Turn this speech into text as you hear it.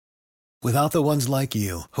Without the ones like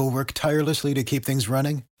you, who work tirelessly to keep things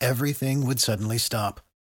running, everything would suddenly stop.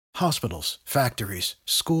 Hospitals, factories,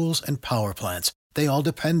 schools, and power plants, they all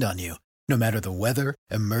depend on you. No matter the weather,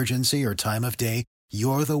 emergency, or time of day,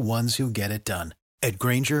 you're the ones who get it done. At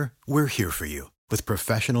Grainger, we're here for you with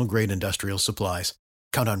professional-grade industrial supplies.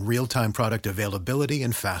 Count on real-time product availability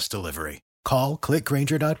and fast delivery. Call,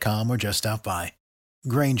 clickgrainger.com, or just stop by.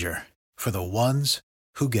 Grainger, for the ones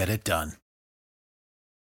who get it done.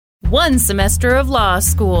 One semester of law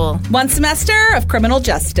school. One semester of criminal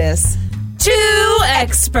justice. Two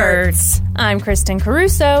experts. I'm Kristen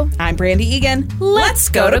Caruso. I'm Brandy Egan. Let's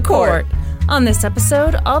go to court. On this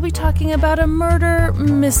episode, I'll be talking about a murder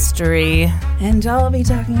mystery. And I'll be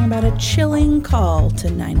talking about a chilling call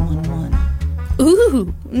to 911.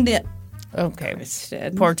 Ooh. Yeah. Okay.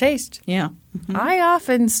 Kristen. Poor taste. Yeah. Mm-hmm. I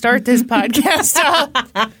often start this podcast off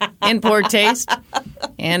in poor taste,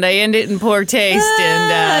 and I end it in poor taste.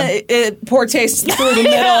 And poor taste through the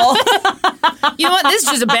middle. You know what? This is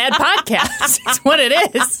just a bad podcast. It's what it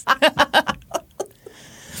is.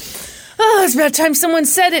 Oh, it's about time someone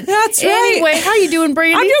said it. That's right. Anyway, how you doing,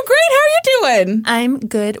 Brandy? I'm doing great. How are you doing? I'm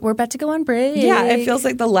good. We're about to go on break. Yeah, it feels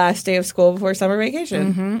like the last day of school before summer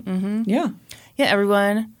vacation. Mm-hmm, mm-hmm. Yeah. Yeah,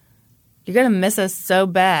 everyone. You're going to miss us so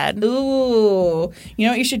bad. Ooh. You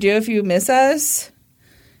know what you should do if you miss us?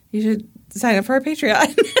 You should sign up for our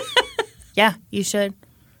Patreon. Yeah, you should.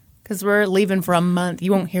 Because we're leaving for a month.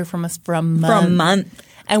 You won't hear from us for a month. For a month.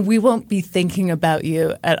 And we won't be thinking about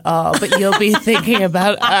you at all, but you'll be thinking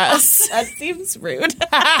about us. That seems rude.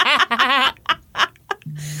 I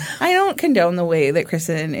don't condone the way that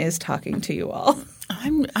Kristen is talking to you all.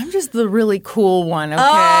 I'm just the really cool one, okay?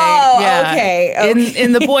 Oh, yeah. okay.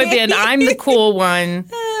 In the boy band, I'm the cool one.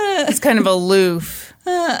 It's kind of aloof.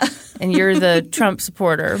 And you're the Trump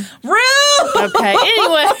supporter. Rude! Okay,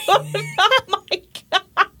 anyway. Oh, my God.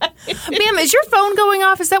 Ma'am, is your phone going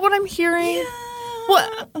off? Is that what I'm hearing? Yeah.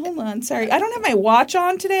 What? Hold on. Sorry. I don't have my watch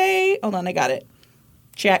on today. Hold on. I got it.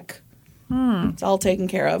 Check. It's all taken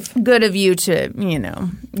care of. Good of you to, join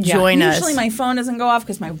us. Usually my phone doesn't go off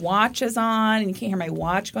because my watch is on and you can't hear my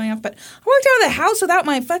watch going off. But I walked out of the house without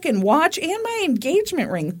my fucking watch and my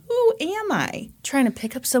engagement ring. Who am I? Trying to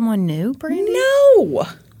pick up someone new, Brandy? No.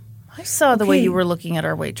 I saw the way you were looking at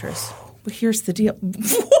our waitress. But here's the deal.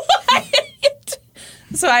 What?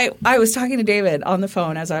 So I was talking to David on the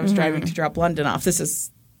phone as I was driving to drop London off. This is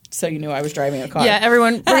so you knew I was driving a car. Yeah,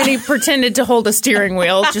 everyone. Brandy pretended to hold a steering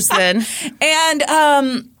wheel just then. And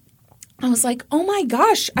I was like, oh my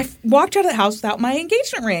gosh, I walked out of the house without my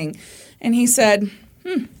engagement ring. And he said,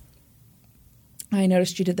 I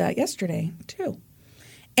noticed you did that yesterday too.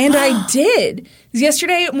 And I did.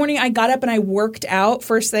 Yesterday morning, I got up and I worked out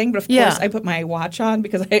first thing. But of course, I put my watch on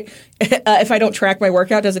because if I don't track my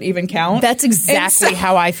workout, it doesn't even count. That's exactly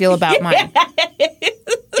how I feel about mine.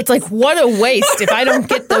 It's like, what a waste if I don't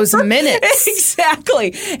get those minutes.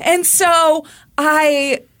 Exactly. And so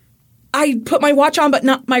I put my watch on but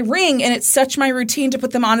not my ring. And it's such my routine to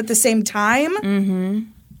put them on at the same time. Mm-hmm.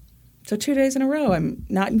 So 2 days in a row, I'm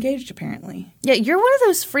not engaged, apparently. Yeah, you're one of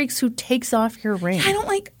those freaks who takes off your ring. I don't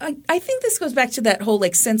like – I think this goes back to that whole,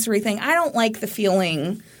 sensory thing. I don't like the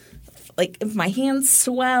feeling if my hands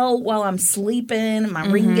swell while I'm sleeping, my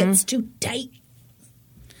ring gets too tight.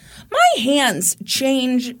 My hands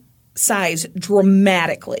change size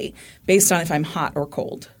dramatically based on if I'm hot or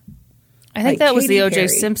cold. I think that was the O.J.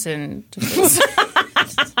 Simpson.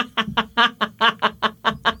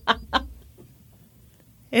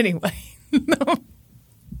 Anyway.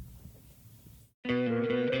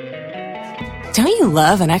 Don't you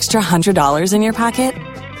love an extra $100 in your pocket?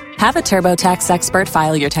 Have a TurboTax expert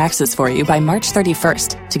file your taxes for you by March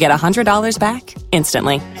 31st to get $100 back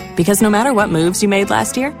instantly. Because no matter what moves you made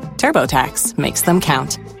last year, TurboTax makes them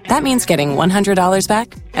count. That means getting $100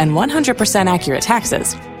 back and 100% accurate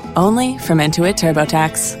taxes only from Intuit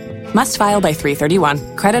TurboTax. Must file by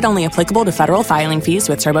 3/31. Credit only applicable to federal filing fees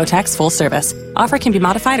with TurboTax full service. Offer can be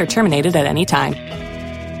modified or terminated at any time.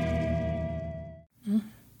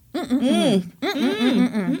 My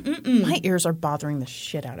ears are bothering the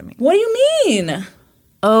shit out of me. What do you mean?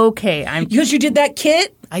 Okay, because you did that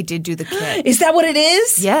kit? I did do the kit. Is that what it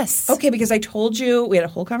is? Yes. Okay, because I told you, we had a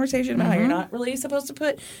whole conversation about how you're not really supposed to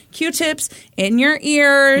put Q-tips in your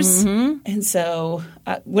ears. And so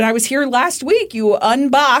when I was here last week, you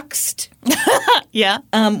unboxed Yeah.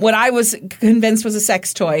 What I was convinced was a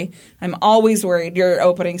sex toy. I'm always worried you're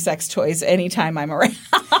opening sex toys anytime I'm around.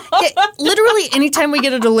 Literally, anytime we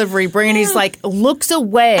get a delivery, Brandy's looks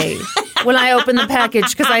away when I open the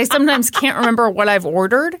package because I sometimes can't remember what I've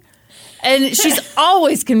ordered. And she's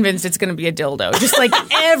always convinced it's going to be a dildo, just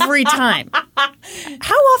every time.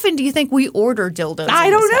 How often do you think we order dildos? I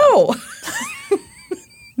don't know.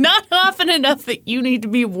 Not often enough that you need to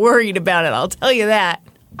be worried about it. I'll tell you that.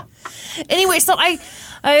 Anyway, so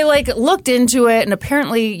I like looked into it, and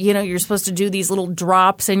apparently, you know, you're supposed to do these little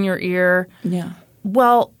drops in your ear. Yeah.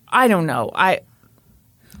 Well, I don't know. Well,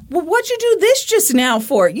 what'd you do this just now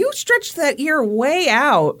for? You stretched that ear way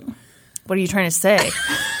out. What are you trying to say?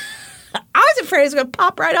 I was afraid it was going to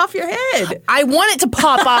pop right off your head. I want it to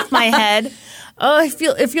pop off my head.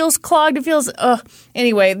 It feels clogged. It feels.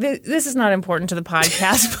 Anyway, this is not important to the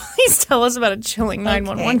podcast. Please tell us about a chilling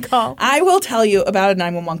 911 call. I will tell you about a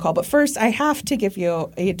 911 call, but first I have to give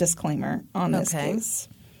you a disclaimer on this case.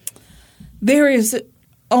 There is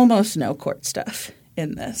almost no court stuff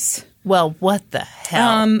in this. Well, what the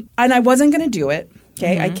hell? And I wasn't going to do it.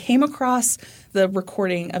 Okay, I came across the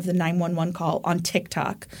recording of the 911 call on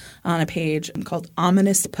TikTok on a page called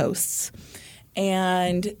Ominous Posts.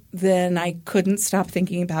 And then I couldn't stop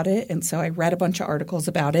thinking about it. And so I read a bunch of articles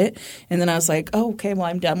about it. And then I was like, oh, okay, well,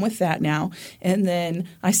 I'm done with that now. And then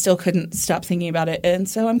I still couldn't stop thinking about it. And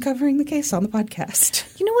so I'm covering the case on the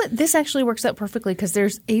podcast. You know what? This actually works out perfectly because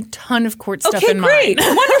there's a ton of court stuff in great.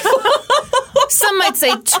 mine. Wonderful. Some might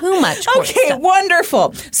say too much court stuff.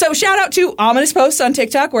 Wonderful. So shout out to Ominous Posts on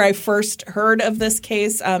TikTok where I first heard of this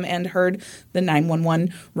case and heard the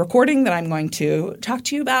 911 recording that I'm going to talk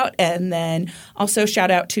to you about. And then also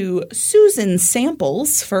shout out to Susan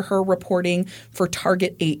Samples for her reporting for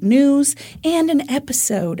Target 8 News and an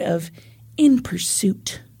episode of In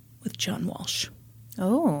Pursuit with John Walsh.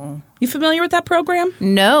 Oh. You familiar with that program?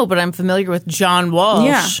 No, but I'm familiar with John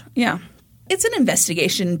Walsh. Yeah. It's an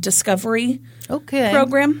investigation discovery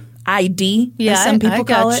program. ID, as some people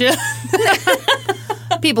call it.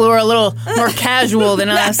 People who are a little more casual than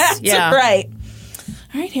us. That's right.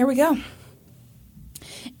 All right, here we go.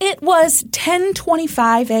 It was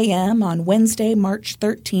 10:25 a.m. on Wednesday, March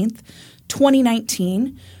 13th,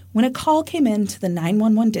 2019, when a call came into the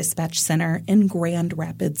 911 dispatch center in Grand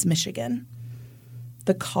Rapids, Michigan.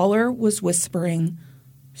 The caller was whispering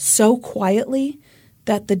so quietly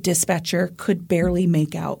that the dispatcher could barely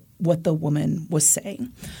make out what the woman was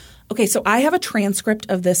saying. Okay, so I have a transcript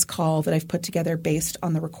of this call that I've put together based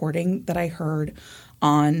on the recording that I heard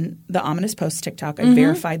on the Ominous Post TikTok. I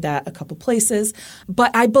verified that a couple places. But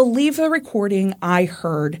I believe the recording I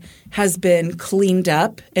heard has been cleaned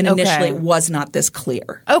up and initially it was not this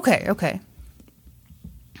clear. Okay.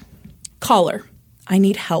 Caller, I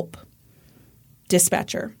need help.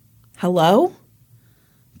 Dispatcher, hello?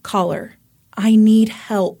 Caller, I need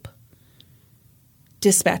help.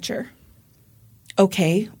 Dispatcher,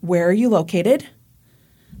 okay, where are you located?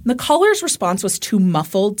 The caller's response was too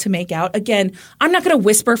muffled to make out. Again, I'm not going to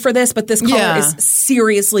whisper for this, but this caller is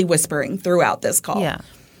seriously whispering throughout this call. Yeah.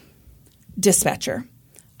 Dispatcher,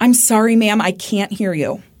 I'm sorry, ma'am, I can't hear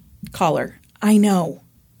you. Caller, I know.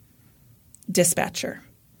 Dispatcher,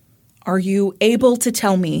 are you able to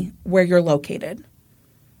tell me where you're located?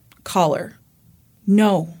 Caller,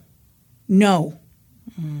 no.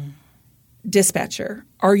 Dispatcher,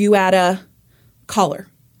 are you at a caller?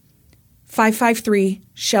 553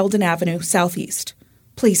 Sheldon Avenue, Southeast.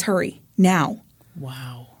 Please hurry, now.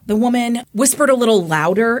 Wow. The woman whispered a little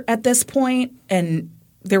louder at this point, and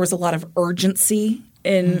there was a lot of urgency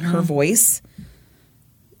in her voice.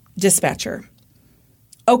 Dispatcher,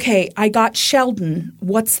 okay, I got Sheldon.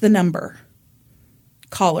 What's the number?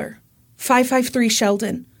 Caller, 553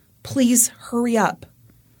 Sheldon. Please hurry up.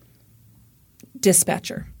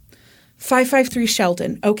 Dispatcher, 553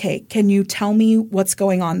 Sheldon. Okay, can you tell me what's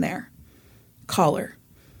going on there? Caller,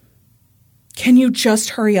 can you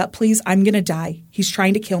just hurry up, please? I'm going to die. He's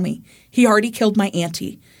trying to kill me. He already killed my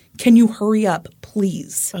auntie. Can you hurry up,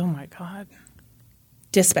 please? Oh, my God.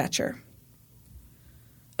 Dispatcher,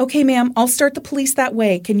 okay, ma'am, I'll start the police that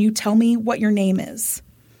way. Can you tell me what your name is?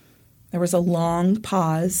 There was a long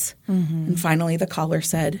pause, and finally the caller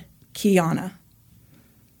said, Kiana.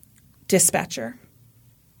 Dispatcher,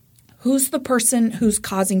 who's the person who's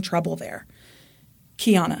causing trouble there?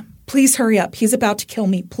 Kiana, please hurry up. He's about to kill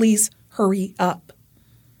me. Please hurry up.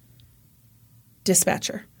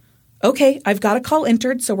 Dispatcher, okay, I've got a call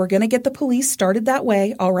entered, so we're going to get the police started that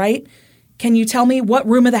way, all right? Can you tell me what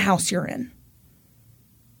room of the house you're in?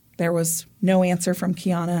 There was no answer from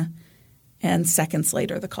Kiana, and seconds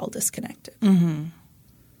later the call disconnected.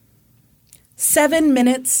 7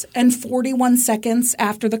 minutes and 41 seconds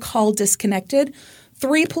after the call disconnected,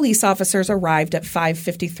 3 police officers arrived at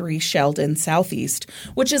 553 Sheldon Southeast,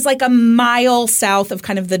 which is like a mile south of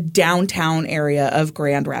kind of the downtown area of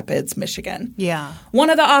Grand Rapids, Michigan. Yeah. One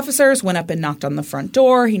of the officers went up and knocked on the front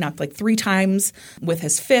door. He knocked like 3 times with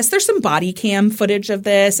his fist. There's some body cam footage of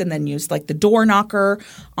this, and then used like the door knocker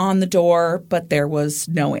on the door, but there was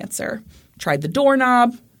no answer. Tried the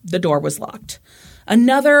doorknob. The door was locked.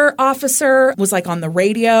 Another officer was like on the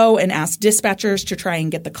radio and asked dispatchers to try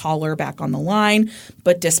and get the caller back on the line,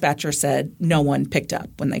 but dispatcher said no one picked up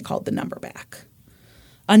when they called the number back.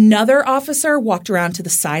 Another officer walked around to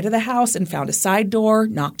the side of the house and found a side door,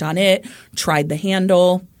 knocked on it, tried the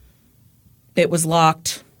handle. It was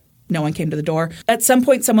locked. No one came to the door. At some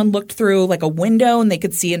point, someone looked through like a window and they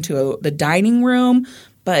could see into the dining room,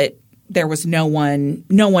 but there was no one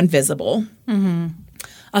visible. Mm-hmm.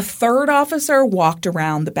 A third officer walked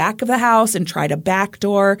around the back of the house and tried a back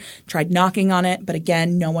door, tried knocking on it, but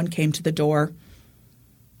again, no one came to the door.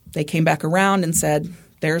 They came back around and said,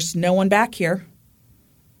 "There's no one back here."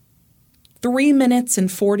 3 minutes and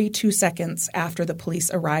 42 seconds after the police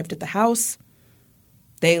arrived at the house,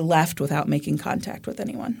 they left without making contact with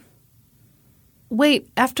anyone. Wait,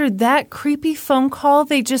 after that creepy phone call,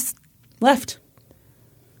 they just left.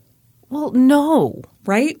 Well, no.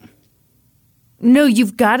 Right? No,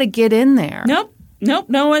 you've got to get in there. Nope.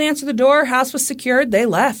 No one answered the door. House was secured. They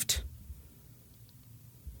left.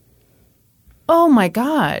 Oh, my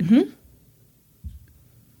God. Mm-hmm.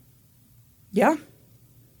 Yeah.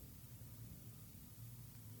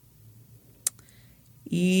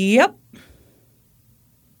 Yep.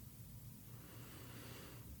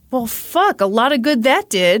 Well, fuck. A lot of good that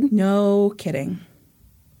did. No kidding.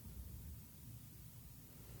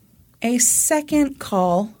 A second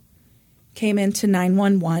call came into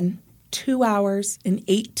 911 2 hours and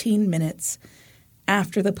 18 minutes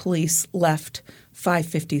after the police left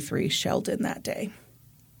 553 Sheldon that day.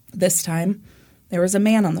 This time, there was a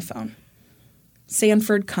man on the phone,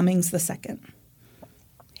 Sanford Cummings II.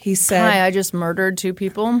 He said, "Hi, I just murdered 2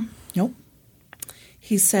 people." Nope.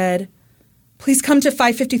 He said, "Please come to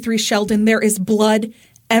 553 Sheldon. There is blood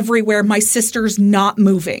everywhere. My sister's not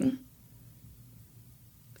moving."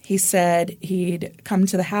 He said he'd come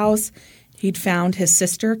to the house. He'd found his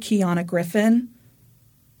sister, Kiana Griffin,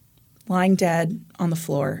 lying dead on the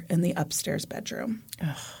floor in the upstairs bedroom.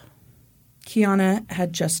 Ugh. Kiana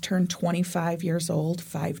had just turned 25 years old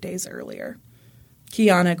 5 days earlier.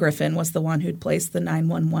 Kiana Griffin was the one who'd placed the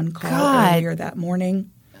 911 call earlier that morning.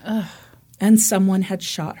 Ugh. And someone had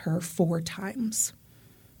shot her 4 times,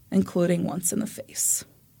 including once in the face.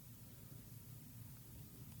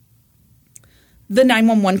 The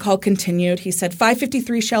 911 call continued. He said,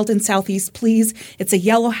 553 Sheldon Southeast, please. It's a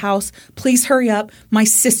yellow house. Please hurry up. My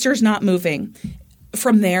sister's not moving.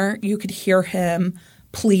 From there, you could hear him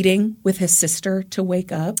pleading with his sister to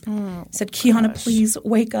wake up. He said, Kiana, please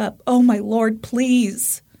wake up. Oh, my Lord,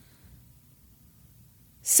 please.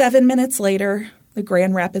 7 minutes later, the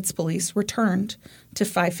Grand Rapids police returned to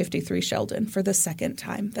 553 Sheldon for the second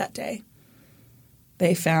time that day.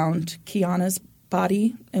 They found Kiana's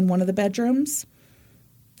body in one of the bedrooms.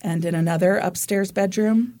 And in another upstairs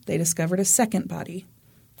bedroom, they discovered a second body.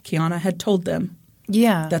 Kiana had told them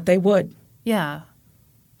that they would. Yeah.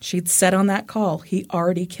 She'd said on that call, he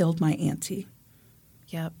already killed my auntie.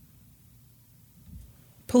 Yep.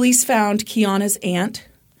 Police found Kiana's aunt,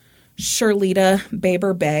 Shirlita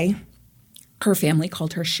Baber Bay. Her family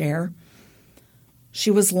called her Cher. She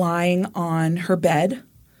was lying on her bed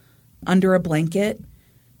under a blanket,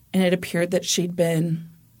 and it appeared that she'd been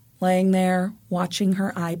laying there watching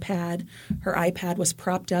her iPad. Her iPad was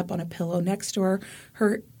propped up on a pillow next to her.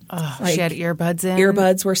 She had earbuds in?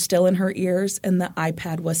 Earbuds were still in her ears, and the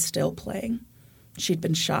iPad was still playing. She'd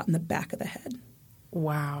been shot in the back of the head.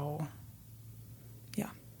 Wow.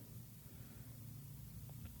 Yeah.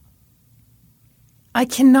 I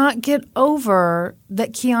cannot get over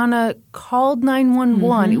that Kiana called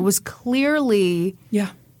 911. Mm-hmm. It was clearly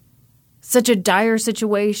such a dire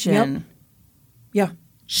situation. Yep. Yeah.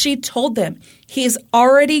 She told them, he's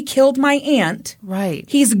already killed my aunt. Right.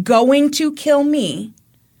 He's going to kill me.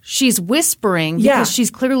 She's whispering because she's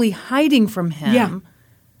clearly hiding from him. Yeah.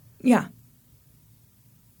 Yeah.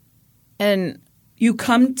 And you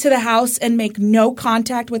come to the house and make no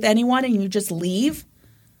contact with anyone and you just leave?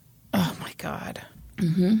 Oh, my God.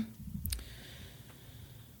 Mm-hmm.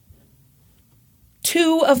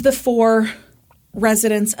 2 of the 4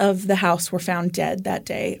 residents of the house were found dead that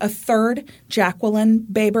day. A third, Jacqueline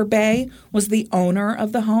Baber Bay, was the owner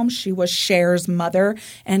of the home. She was Cher's mother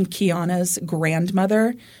and Kiana's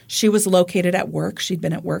grandmother. She was located at work. She'd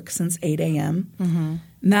been at work since 8 a.m. Mm-hmm.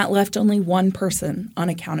 And that left only one person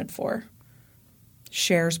unaccounted for.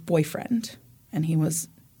 Cher's boyfriend, and he was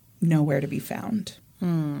nowhere to be found.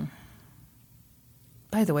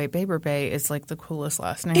 By the way, Baber Bay is like the coolest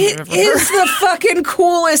last name It I've ever is heard. the fucking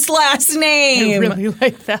coolest last I name. really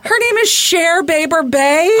like that. Her name is Cher Baber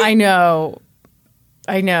Bay. I know.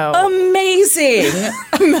 Amazing.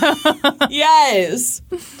 Yes.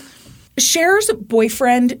 Cher's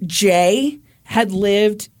boyfriend, Jay, had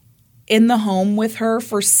lived in the home with her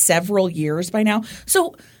for several years by now.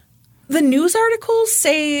 So the news articles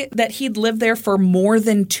say that he'd lived there for more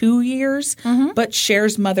than 2 years, but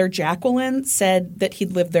Cher's mother, Jacqueline, said that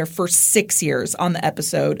he'd lived there for 6 years on the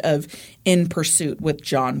episode of In Pursuit with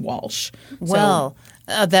John Walsh. Well,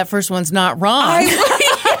 that first one's not wrong.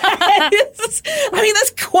 Yes. I mean,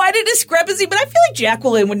 that's quite a discrepancy, but I feel like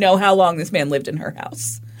Jacqueline would know how long this man lived in her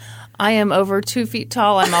house. I am over 2 feet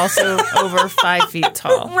tall. I'm also over 5 feet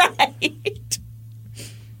tall. Right.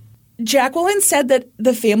 Jacqueline said that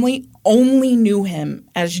the family only knew him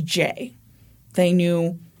as Jay. They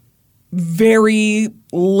knew very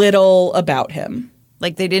little about him.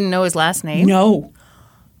 Like they didn't know his last name? No.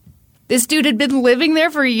 This dude had been living there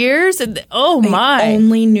for years? And oh, They my.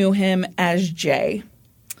 only knew him as Jay.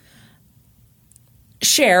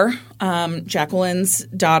 Cher, Jacqueline's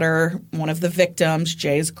daughter, one of the victims,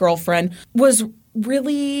 Jay's girlfriend, was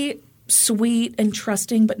really sweet and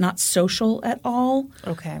trusting, but not social at all.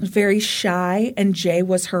 Okay. Very shy, and Jay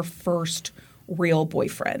was her first real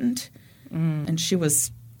boyfriend. And she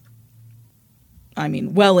was, I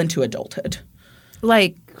mean, well into adulthood.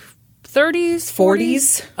 Like 30s?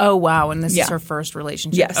 40s. Oh, wow. And this Yeah. is her first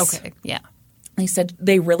relationship? Yes. Okay. Yeah. They said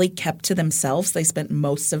they really kept to themselves. They spent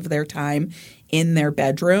most of their time in their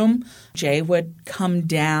bedroom. Jay would come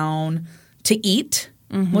down to eat,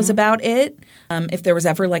 was about it. If there was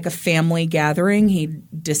ever like a family gathering,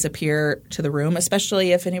 he'd disappear to the room,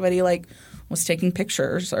 especially if anybody like was taking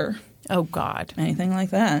pictures or Oh, God. anything like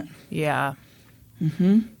that. Yeah.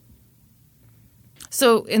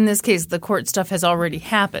 So in this case, the court stuff has already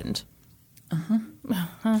happened.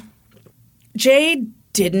 Jay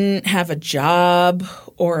didn't have a job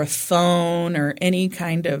or a phone or any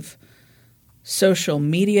kind of social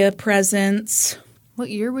media presence. What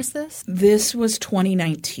year was this? This was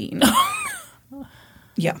 2019.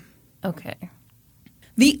 Yeah. Okay.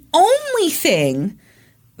 The only thing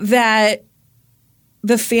that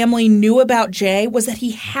the family knew about Jay was that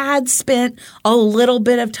he had spent a little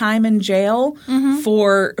bit of time in jail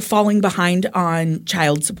for falling behind on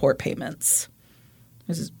child support payments.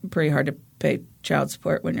 This is pretty hard to pay child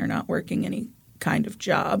support when you're not working any kind of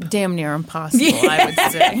job. Damn near impossible, I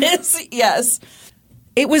would say. Yes.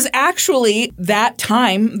 It was actually that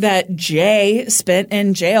time that Jay spent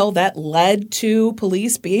in jail that led to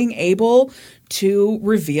police being able to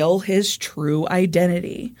reveal his true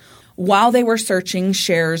identity. While they were searching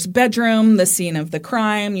Cher's bedroom, the scene of the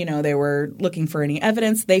crime, they were looking for any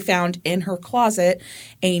evidence, they found in her closet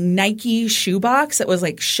a Nike shoebox that was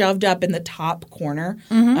like shoved up in the top corner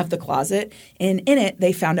of the closet. And in it,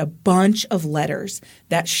 they found a bunch of letters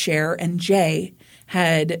that Cher and Jay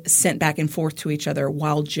had sent back and forth to each other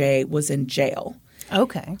while Jay was in jail.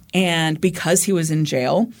 Okay. And because he was in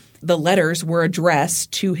jail, the letters were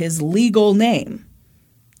addressed to his legal name,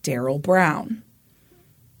 Daryl Brown.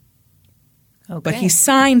 Okay. But he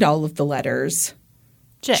signed all of the letters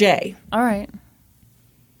Jay. All right.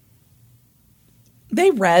 They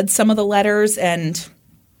read some of the letters, and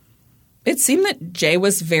it seemed that Jay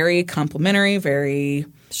was very complimentary, very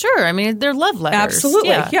Sure. I mean, they're love letters.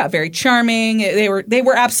 absolutely, yeah, very charming. They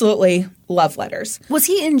were absolutely love letters. Was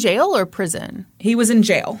he in jail or prison? He was in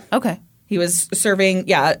jail. Okay. He was serving,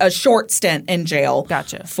 a short stint in jail.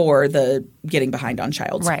 Gotcha. For the getting behind on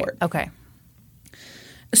child support. Right. Okay.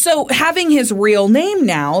 So having his real name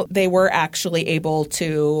now, they were actually able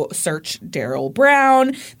to search Daryl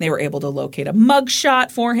Brown. They were able to locate a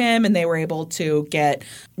mugshot for him, and they were able to get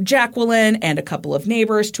Jacqueline and a couple of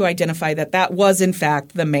neighbors to identify that that was, in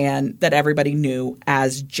fact, the man that everybody knew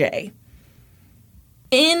as Jay.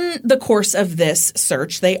 In the course of this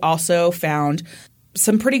search, they also found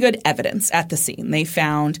some pretty good evidence at the scene. They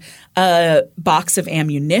found a box of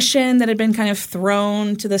ammunition that had been kind of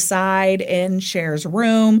thrown to the side in Cher's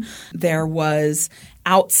room. There was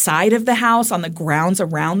outside of the house, on the grounds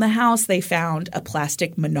around the house, they found a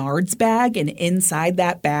plastic Menards bag, and inside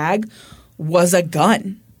that bag was a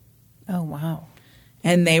gun. Oh, wow.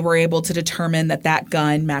 And they were able to determine that that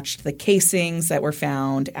gun matched the casings that were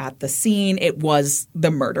found at the scene. It was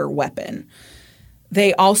the murder weapon.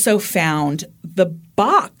 They also found the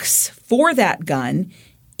box for that gun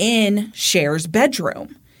in Cher's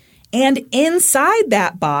bedroom. And inside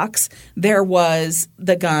that box, there was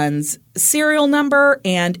the gun's serial number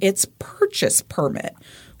and its purchase permit,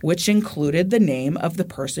 which included the name of the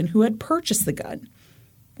person who had purchased the gun.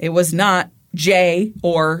 It was not Jay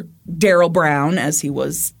or Daryl Brown, as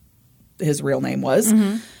his real name was.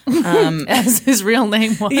 As his real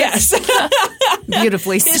name was. Yes.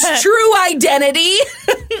 Beautifully said. His true identity.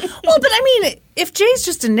 Well, but I mean, if Jay's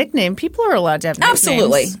just a nickname, people are allowed to have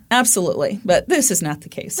nicknames. Absolutely. But this is not the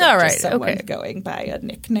case. All right, just someone okay. going by a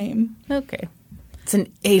nickname. Okay. It's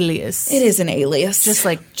an alias. It is an alias. Just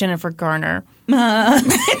like Jennifer Garner. I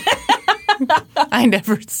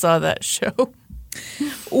never saw that show.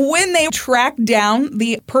 When they tracked down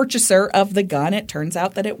the purchaser of the gun, it turns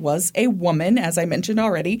out that it was a woman, as I mentioned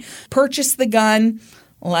already, purchased the gun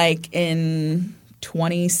like in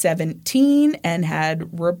 2017 and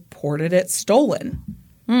had reported it stolen.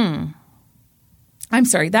 I'm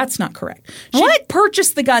sorry, that's not correct. She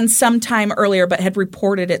purchased the gun sometime earlier but had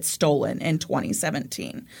reported it stolen in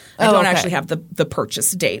 2017. I don't actually have the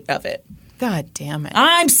purchase date of it. God damn it.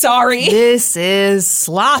 I'm sorry. This is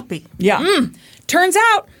sloppy. Yeah. Turns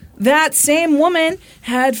out that same woman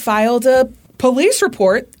had filed a police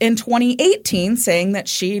report in 2018 saying that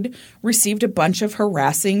she'd received a bunch of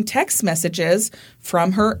harassing text messages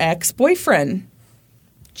from her ex-boyfriend,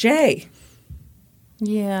 Jay.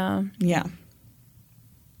 Yeah. Yeah.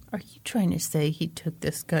 Are you trying to say he took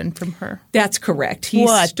this gun from her? That's correct. He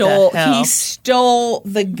What the hell? He stole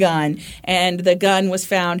the gun, and the gun was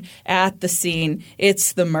found at the scene.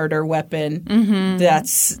 It's the murder weapon. Mm-hmm.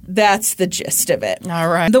 That's the gist of it. All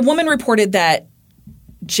right. The woman reported that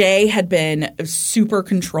Jay had been super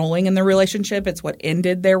controlling in the relationship. It's what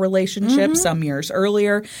ended their relationship some years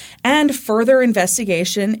earlier. And further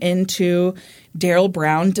investigation into Daryl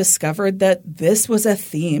Brown discovered that this was a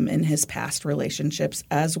theme in his past relationships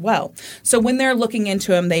as well. So when they're looking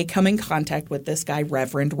into him, they come in contact with this guy,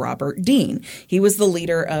 Reverend Robert Dean. He was the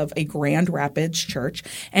leader of a Grand Rapids church,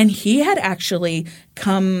 and he had actually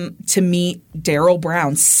come to meet Daryl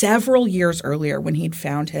Brown several years earlier when he'd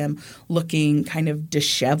found him looking kind of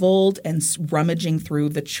disheveled and rummaging through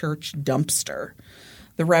the church dumpster.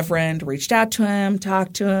 The Reverend reached out to him,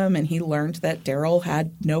 talked to him, and he learned that Daryl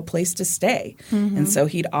had no place to stay. And so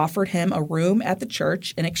he'd offered him a room at the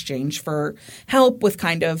church in exchange for help with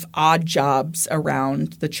kind of odd jobs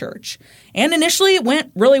around the church. And initially it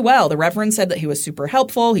went really well. The Reverend said that he was super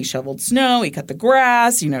helpful. He shoveled snow, he cut the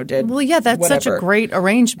grass, did Well, yeah, that's whatever. such a great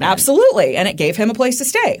arrangement. Absolutely. And it gave him a place to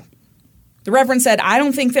stay. The Reverend said, I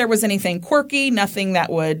don't think there was anything quirky, nothing that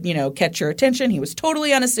would, catch your attention. He was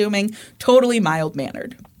totally unassuming, totally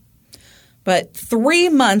mild-mannered. But 3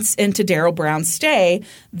 months into Daryl Brown's stay,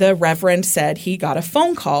 the Reverend said he got a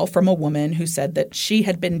phone call from a woman who said that she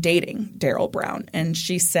had been dating Daryl Brown. And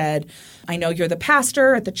she said, I know you're the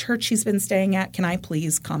pastor at the church he's been staying at. Can I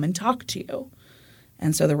please come and talk to you?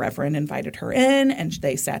 And so the Reverend invited her in, and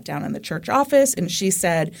they sat down in the church office, and she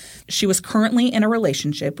said she was currently in a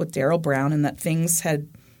relationship with Daryl Brown and that things had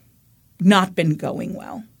not been going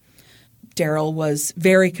well. Daryl was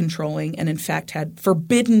very controlling and, in fact, had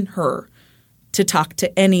forbidden her to talk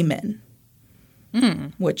to any men,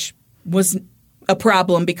 which was a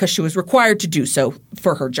problem because she was required to do so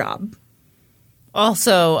for her job.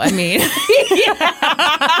 Also, I mean,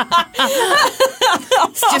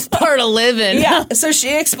 it's just part of living. Yeah. So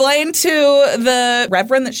she explained to the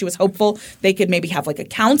Reverend that she was hopeful they could maybe have like a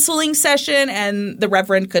counseling session and the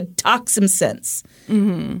Reverend could talk some sense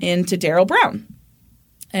into Daryl Brown.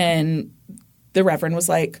 And the Reverend was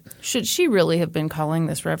like, Should she really have been calling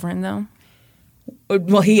this Reverend, though?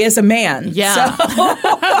 well, he is a man. Yeah. So,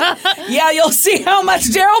 yeah, you'll see how much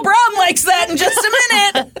Daryl Brown likes that in just a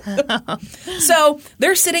minute. So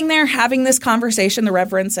they're sitting there having this conversation. The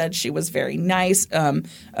Reverend said she was very nice,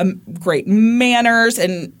 great manners.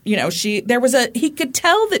 And, he could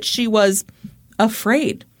tell that she was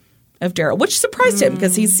afraid of Daryl, which surprised him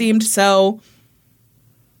because he seemed so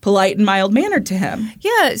polite and mild-mannered to him.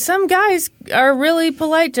 Yeah, some guys are really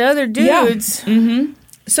polite to other dudes. Yeah.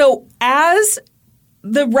 So as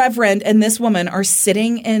the Reverend and this woman are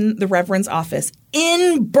sitting in the Reverend's office,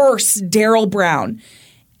 in bursts Daryl Brown.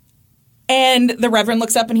 And the Reverend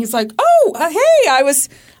looks up and he's like, oh, hey,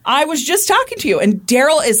 I was just talking to you. And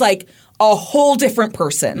Daryl is like a whole different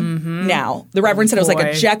person now. The Reverend said it was like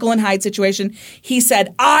a Jekyll and Hyde situation. He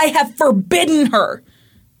said, I have forbidden her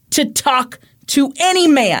to talk to any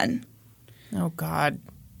man. Oh, God.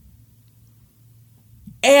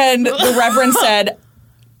 And the Reverend said,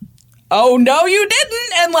 oh, no, you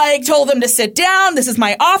didn't, and told them to sit down. This is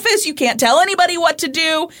my office. You can't tell anybody what to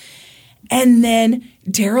do. And then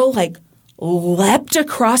Daryl leapt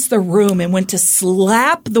across the room and went to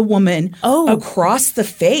slap the woman across the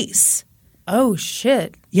face. Oh,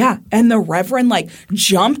 shit. Yeah. And the Reverend like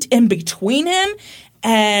jumped in between him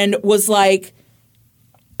and was like,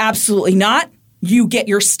 absolutely not. You get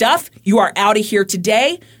your stuff. You are out of here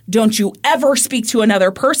today. Don't you ever speak to another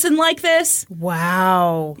person like this.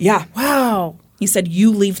 Wow. Yeah. Wow. He said,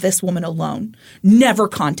 you leave this woman alone. Never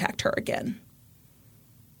contact her again.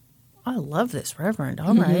 I love this Reverend.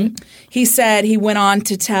 All right. He said he went on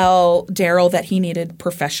to tell Daryl that he needed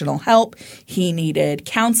professional help. He needed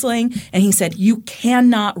counseling. And he said, you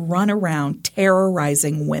cannot run around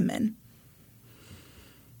terrorizing women.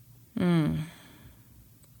 And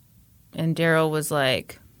Daryl was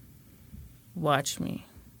like, watch me.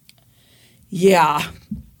 Yeah.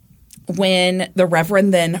 When the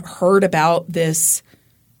Reverend then heard about this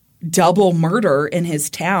double murder in his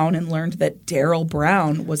town and learned that Daryl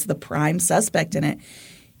Brown was the prime suspect in it,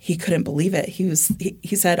 he couldn't believe it. He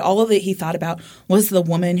said all of it he thought about was the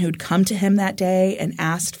woman who'd come to him that day and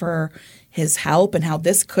asked for his help, and how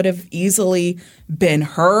this could have easily been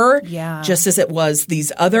her, just as it was these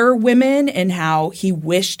other women, and how he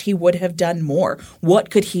wished he would have done more. What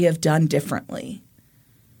could he have done differently?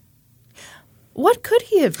 What could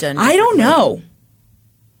he have done differently? I don't know.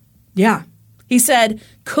 Yeah. He said,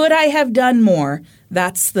 could I have done more?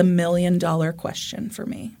 That's the $1 million question for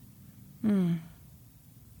me.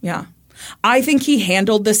 Yeah. I think he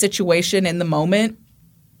handled the situation in the moment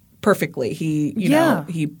perfectly. He, you know,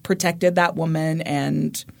 he protected that woman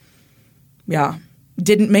and,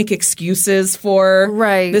 didn't make excuses for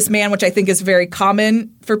this man, which I think is very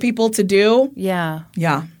common for people to do. Yeah.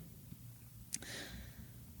 Yeah.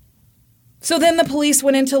 So then the police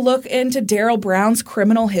went in to look into Daryl Brown's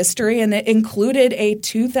criminal history, and it included a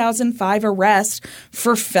 2005 arrest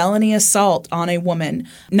for felony assault on a woman.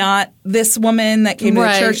 Not this woman that came to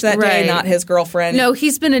the church that day, not his girlfriend. No,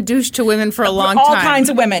 he's been a douche to women for a long All time. All kinds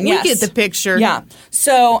of women, yes. We get the picture. Yeah.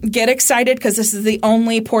 So get excited because this is the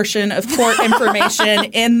only portion of court information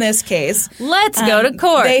in this case. Let's go to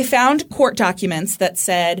court. They found court documents that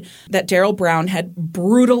said that Daryl Brown had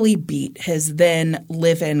brutally beat his then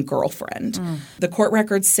live-in girlfriend. The court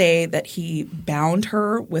records say that he bound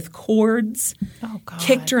her with cords,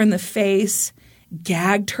 kicked her in the face,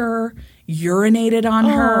 gagged her, urinated on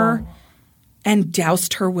her, and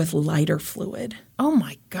doused her with lighter fluid. Oh,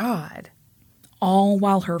 my God. All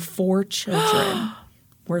while her 4 children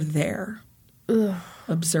were there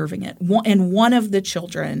observing it. And one of the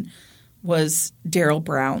children was Daryl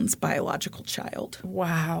Brown's biological child.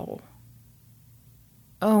 Wow.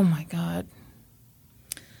 Oh, my God.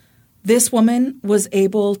 This woman was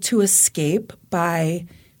able to escape by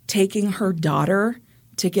taking her daughter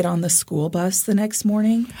to get on the school bus the next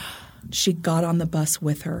morning. She got on the bus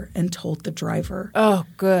with her and told the driver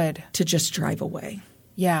to just drive away.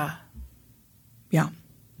 Yeah. Yeah.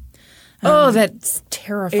 That's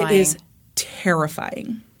terrifying. It is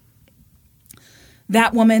terrifying.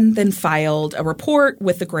 That woman then filed a report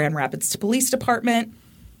with the Grand Rapids Police Department.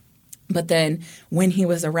 But then when he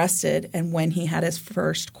was arrested and when he had his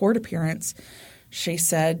first court appearance, she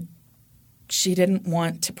said she didn't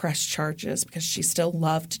want to press charges because she still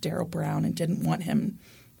loved Daryl Brown and didn't want him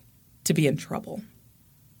to be in trouble.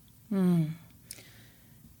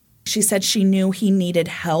 She said she knew he needed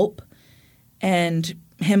help, and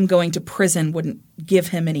him going to prison wouldn't give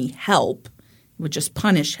him any help. It would just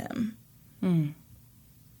punish him.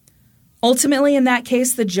 Ultimately, in that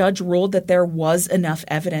case, the judge ruled that there was enough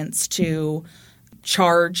evidence to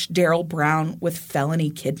charge Daryl Brown with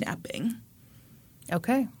felony kidnapping.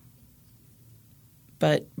 Okay.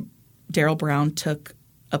 But Daryl Brown took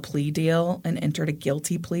a plea deal and entered a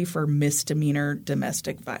guilty plea for misdemeanor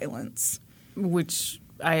domestic violence. Which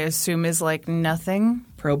I assume is like nothing?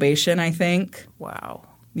 Probation, I think. Wow.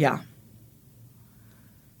 Yeah.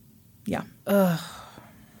 Yeah. Ugh.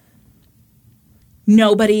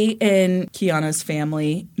 Nobody in Kiana's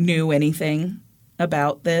family knew anything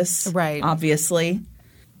about this. Right. Obviously.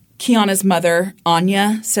 Kiana's mother,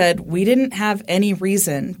 Anya, said, "We didn't have any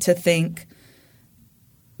reason to think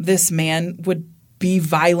this man would be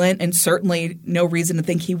violent, and certainly no reason to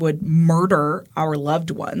think he would murder our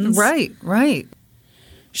loved ones." Right, right.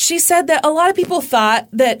 She said that a lot of people thought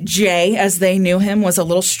that Jay, as they knew him, was a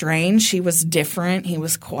little strange. He was different. He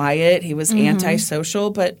was quiet. He was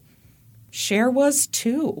antisocial. But Cher was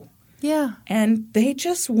too. Yeah. And they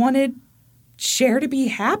just wanted Cher to be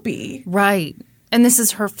happy. Right. And this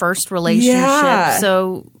is her first relationship. Yeah.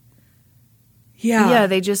 So, yeah,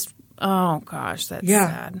 they just, oh gosh, that's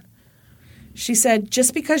sad. She said,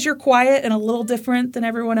 just because you're quiet and a little different than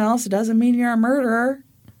everyone else doesn't mean you're a murderer.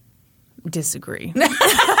 Disagree.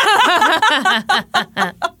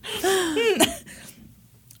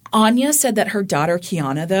 Anya said that her daughter,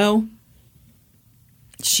 Kiana, though,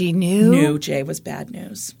 She knew? knew Jay was bad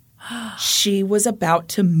news. She was about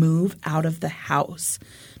to move out of the house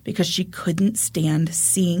because she couldn't stand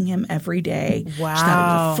seeing him every day. Wow. She thought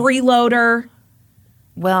he was a freeloader.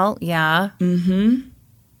 Well, yeah.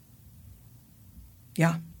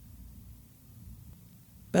 Yeah.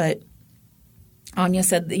 But Anya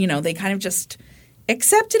said that, they kind of just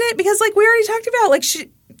accepted it because, like we already talked about, like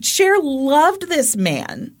Cher loved this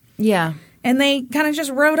man. Yeah. And they kind of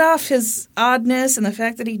just wrote off his oddness and the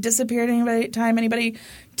fact that he disappeared any time anybody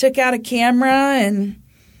took out a camera and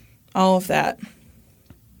all of that.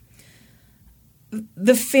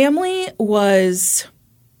 The family was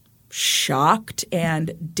shocked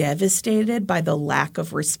and devastated by the lack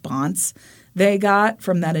of response they got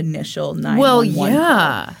from that initial 911 Well, call.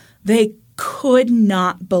 yeah. They could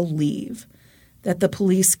not believe that the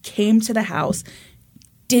police came to the house,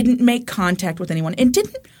 didn't make contact with anyone, and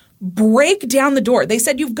didn't break down the door. They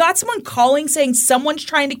said, you've got someone calling saying someone's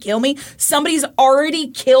trying to kill me. Somebody's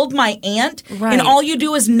already killed my aunt. Right. And all you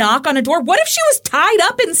do is knock on a door. What if she was tied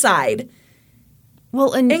up inside?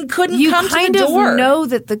 Well, and couldn't you come to the kind door. of know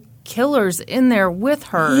that the killer's in there with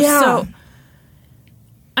her. Yeah. So,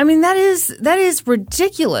 I mean, that is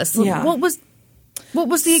ridiculous. Yeah. What was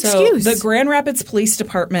the So excuse? the Grand Rapids Police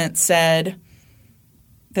Department said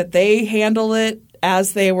that they handled it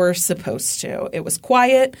as they were supposed to. It was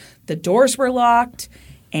quiet, the doors were locked,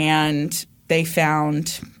 and they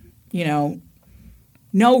found,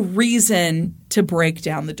 no reason to break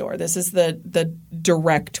down the door. This is the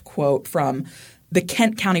direct quote from the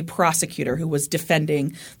Kent County prosecutor who was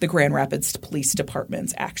defending the Grand Rapids Police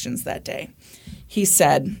Department's actions that day. He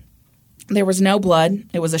said, there was no blood.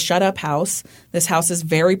 It was a shut-up house. This house is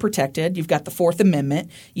very protected. You've got the Fourth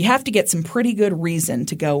Amendment. You have to get some pretty good reason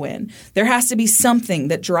to go in. There has to be something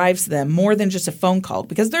that drives them more than just a phone call,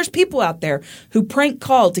 because there's people out there who prank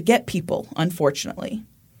call to get people, unfortunately.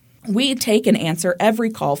 We take and answer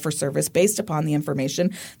every call for service based upon the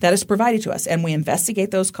information that is provided to us, and we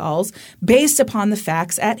investigate those calls based upon the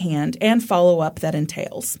facts at hand and follow-up that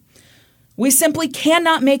entails. We simply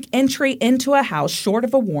cannot make entry into a house short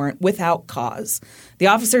of a warrant without cause. The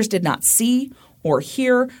officers did not see or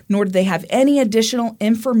hear, nor did they have any additional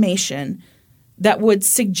information that would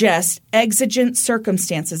suggest exigent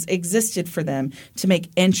circumstances existed for them to make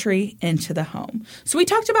entry into the home. So we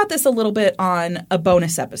talked about this a little bit on a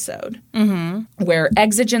bonus episode, where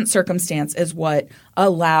exigent circumstance is what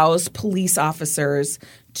allows police officers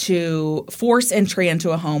to force entry into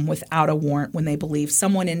a home without a warrant when they believe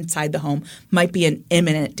someone inside the home might be in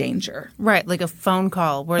imminent danger. right, like a phone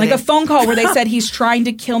call. Where Like a phone call where they said, he's trying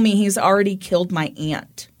to kill me. He's already killed my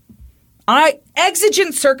aunt.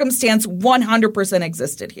 Exigent circumstance 100%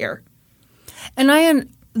 existed here. And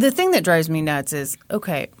the thing that drives me nuts is,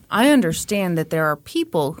 okay, I understand that there are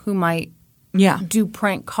people who might do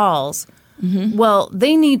prank calls. Well,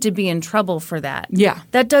 they need to be in trouble for that. Yeah.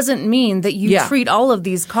 That doesn't mean that you Yeah. treat all of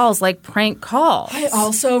these calls like prank calls. I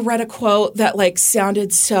also read a quote that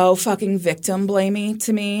sounded so fucking victim blamey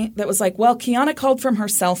to me. That was like, well, Kiana called from her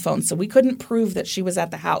cell phone, so we couldn't prove that she was at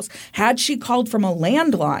the house. Had she called from a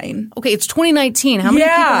landline, Okay, it's 2019. How many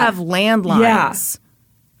people have landlines?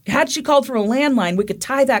 Yeah. Had she called from a landline, we could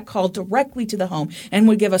tie that call directly to the home and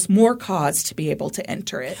would give us more cause to be able to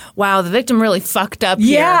enter it. Wow, the victim really fucked up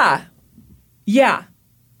here. Yeah. Yeah.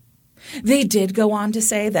 They did go on to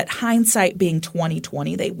say that hindsight being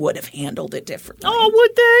 2020, they would have handled it differently. Oh,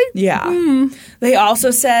 would they? Yeah. They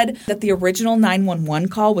also said that the original 911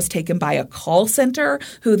 call was taken by a call center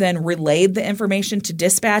who then relayed the information to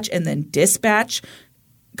dispatch, and then dispatch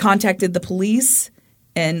contacted the police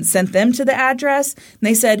and sent them to the address. And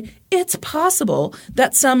they said it's possible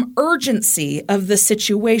that some urgency of the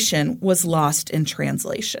situation was lost in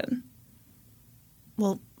translation.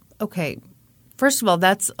 Well, okay. First of all,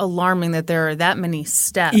 that's alarming that there are that many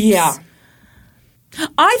steps. Yeah.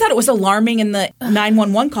 I thought it was alarming in the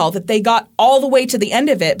 911 call that they got all the way to the end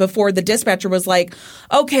of it before the dispatcher was like,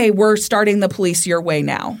 okay, we're starting the police your way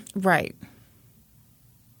now. Right.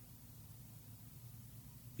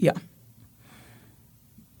 Yeah.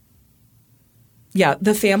 Yeah,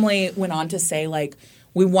 the family went on to say,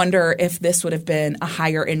 we wonder if this would have been a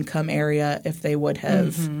higher income area if they would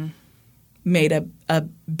have made a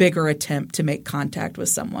bigger attempt to make contact with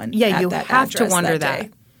someone. Yeah, at you that have to address wonder that.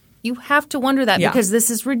 that. You have to wonder that because this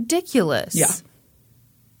is ridiculous. Yeah.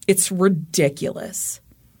 It's ridiculous.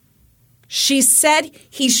 She said,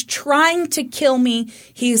 he's trying to kill me.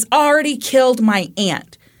 He's already killed my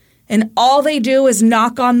aunt. And all they do is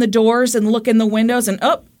knock on the doors and look in the windows and,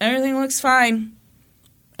 everything looks fine.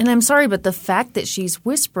 And I'm sorry, but the fact that she's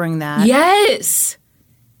whispering that Yes.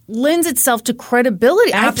 lends itself to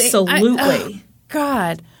credibility. Absolutely.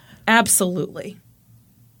 God. Absolutely.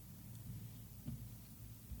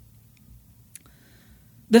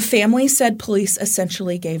 The family said police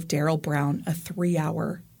essentially gave Daryl Brown a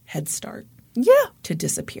 3-hour head start Yeah. to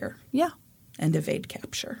disappear Yeah. and evade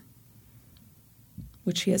capture,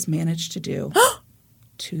 which he has managed to do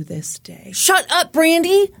to this day. Shut up,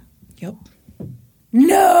 Brandy. Yep.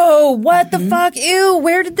 No. What the fuck? Ew.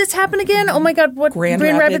 Where did this happen again? Oh, my God. What? Grand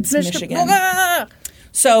Rapids, Michigan. Ah!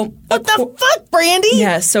 So What the fuck, Brandy?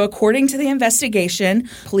 Yes. So according to the investigation,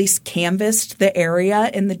 police canvassed the area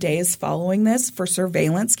in the days following this for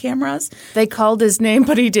surveillance cameras. They called his name,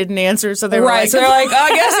 but he didn't answer. So they were like, So they're like, I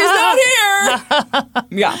guess he's not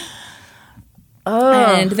here. Yeah.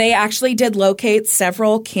 And they actually did locate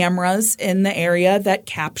several cameras in the area that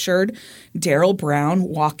captured Daryl Brown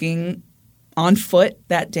walking on foot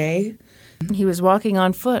that day. he was walking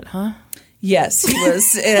on foot, huh? Yes, he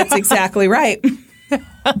was. That's exactly right.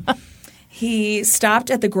 He stopped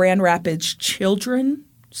at the Grand Rapids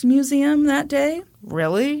Children's Museum that day.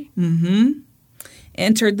 Really?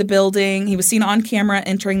 Entered the building. He was seen on camera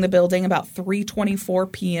entering the building about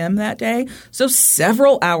 3:24 p.m. that day. So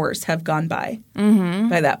several hours have gone by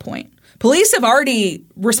by that point. Police have already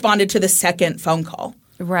responded to the second phone call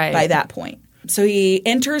Right. by that point. So he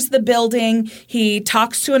enters the building. He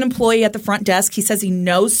talks to an employee at the front desk. He says he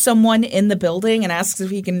knows someone in the building and asks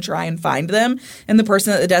if he can try and find them. And the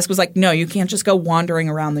person at the desk was like, no, you can't just go wandering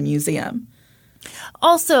around the museum.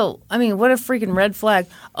 Also, I mean, what a freaking red flag.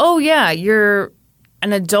 Oh, yeah, you're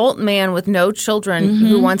an adult man with no children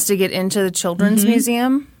who wants to get into the children's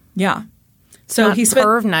museum. Yeah. So Not he spent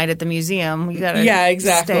perv night at the museum. You got to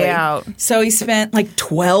exactly. stay out. So he spent like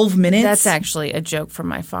 12 minutes. That's actually a joke from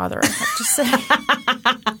my father, I have to say.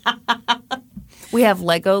 We have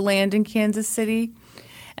Legoland in Kansas City,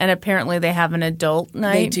 and apparently they have an adult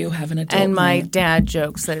night. They do have an adult And my night. dad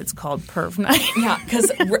jokes that it's called perv night. Yeah, because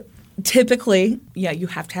typically, you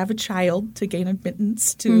have to have a child to gain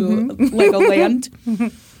admittance to Legoland.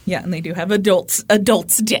 Yeah, and they do have adults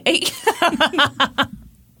day.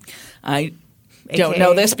 I don't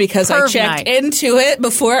know this because I perv checked night. into it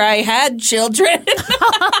before I had children.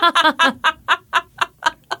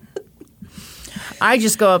 I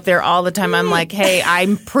just go up there all the time. I'm like, hey,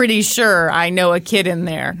 I'm pretty sure I know a kid in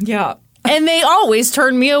there. Yeah. And they always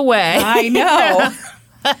turn me away. I know.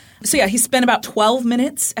 So, yeah, he spent about 12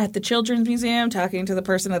 minutes at the Children's Museum talking to the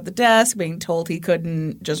person at the desk, being told he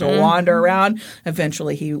couldn't just wander around.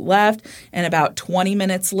 Eventually, he left. And about 20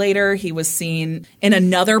 minutes later, he was seen in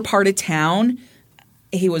another part of town.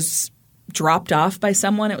 He was dropped off by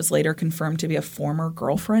someone. It was later confirmed to be a former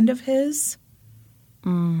girlfriend of his.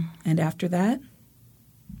 And after that,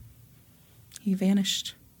 he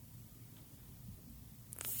vanished.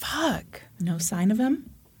 Fuck. No sign of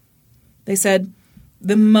him. They said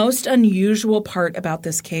the most unusual part about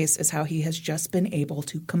this case is how he has just been able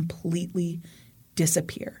to completely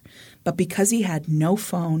disappear. But because he had no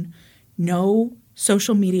phone, no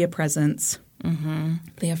social media presence,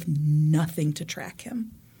 they have nothing to track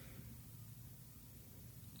him.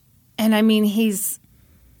 And I mean,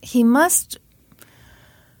 he must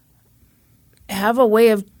have a way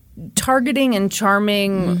of targeting and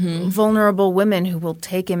charming vulnerable women who will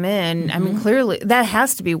take him in. I mean, clearly that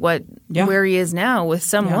has to be where he is now with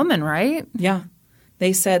some woman, right? Yeah.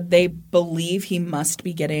 They said they believe he must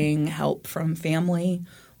be getting help from family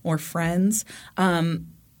or friends.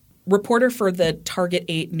 Reporter for the Target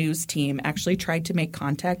 8 news team actually tried to make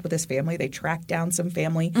contact with his family. They tracked down some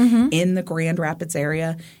family in the Grand Rapids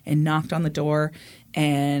area and knocked on the door.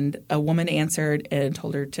 And a woman answered and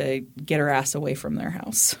told her to get her ass away from their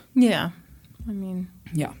house. Yeah. I mean.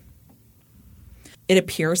 Yeah. It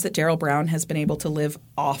appears that Daryl Brown has been able to live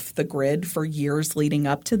off the grid for years leading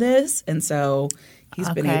up to this. And so he's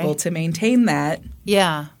been able to maintain that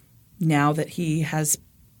Yeah. now that he has.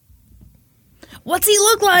 What's he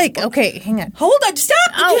look like? Okay, hang on. Hold on. Stop.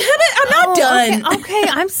 I'm not done. Okay,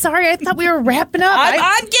 I'm sorry. I thought we were wrapping up.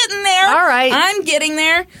 I'm getting there. All right. I'm getting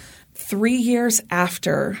there. 3 years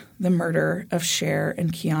after the murder of Cher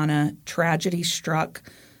and Kiana, tragedy struck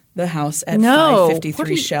the house at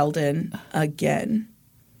 553 Sheldon again.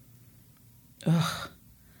 Ugh.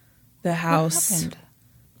 The house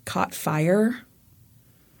caught fire,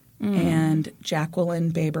 and Jacqueline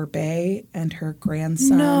Baber Bay and her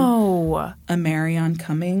grandson, Amarion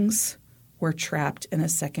Cummings, were trapped in a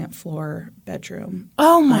second-floor bedroom.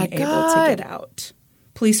 Oh, my unable God. to get out.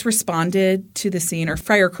 Police responded to the scene, or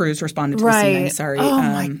fire crews responded to the scene, I'm sorry. Oh,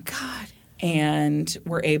 my God. and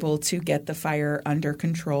were able to get the fire under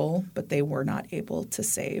control, but they were not able to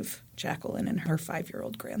save Jacqueline and her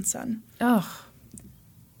 5-year-old grandson. Oh.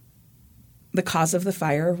 The cause of the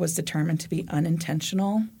fire was determined to be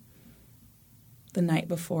unintentional. The night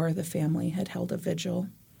before, the family had held a vigil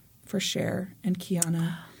for Cher and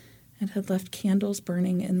Kiana and had left candles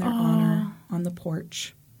burning in their honor on the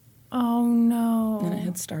porch. Oh, no. And it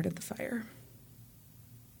had started the fire.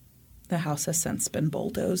 The house has since been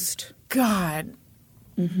bulldozed. God.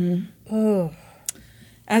 Mm-hmm. Oh.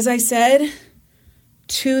 As I said,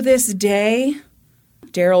 to this day,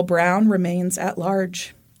 Daryl Brown remains at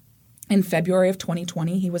large. In February of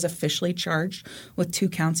 2020, he was officially charged with 2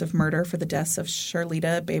 counts of murder for the deaths of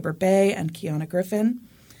Sherlita Baber-Bay and Kiana Griffin.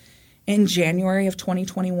 In January of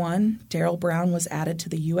 2021, Daryl Brown was added to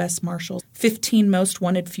the U.S. Marshals 15 Most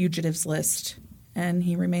Wanted Fugitives list, and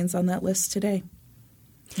he remains on that list today.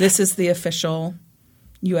 This is the official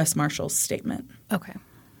U.S. Marshals statement. Okay.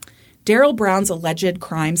 Daryl Brown's alleged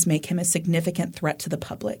crimes make him a significant threat to the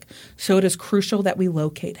public, so it is crucial that we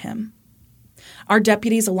locate him. Our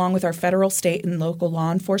deputies, along with our federal, state, and local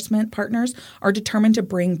law enforcement partners, are determined to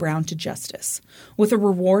bring Brown to justice. With a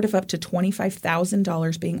reward of up to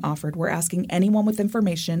 $25,000 being offered, we're asking anyone with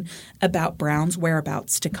information about Brown's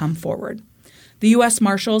whereabouts to come forward. The U.S.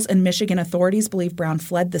 Marshals and Michigan authorities believe Brown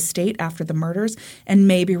fled the state after the murders and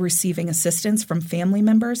may be receiving assistance from family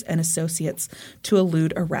members and associates to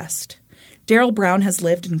elude arrest. Daryl Brown has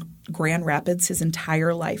lived in Grand Rapids his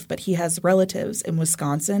entire life, but he has relatives in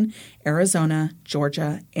Wisconsin, Arizona,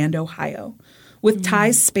 Georgia, and Ohio. With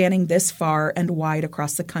ties spanning this far and wide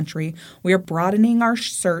across the country, we are broadening our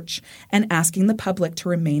search and asking the public to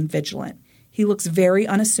remain vigilant. He looks very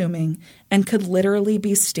unassuming and could literally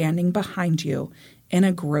be standing behind you in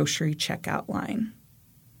a grocery checkout line.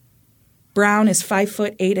 Brown is 5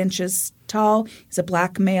 foot 8 inches tall. He's a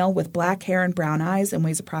black male with black hair and brown eyes and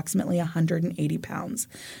weighs approximately 180 pounds.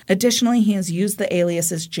 Additionally, he has used the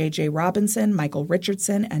aliases J.J. Robinson, Michael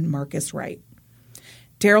Richardson, and Marcus Wright.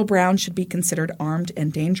 Daryl Brown should be considered armed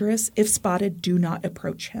and dangerous. If spotted, do not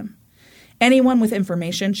approach him. Anyone with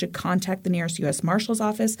information should contact the nearest U.S. Marshal's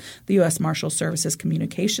office, the U.S. Marshal Services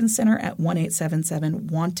Communications Center at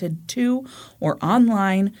 1-877-WANTED-2 or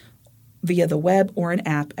online via the web or an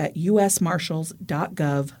app at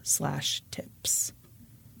usmarshals.gov/tips.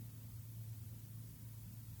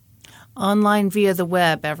 Online via the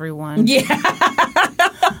web, everyone.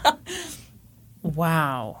 Yeah.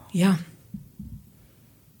 Wow. Yeah.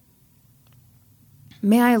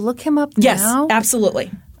 May I look him up Yes, now? absolutely.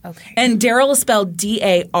 Okay. And Daryl is spelled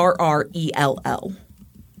Darrell.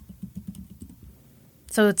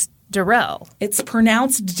 So it's Darrell. It's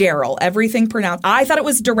pronounced Daryl. Everything pronounced. I thought it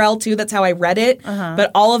was Darrell too. That's how I read it. But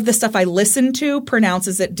all of the stuff I listened to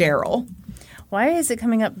pronounces it Daryl. Why is it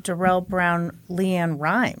coming up Darrell Brown Leanne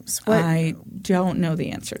Rhymes? What? I don't know the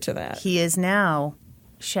answer to that. He is now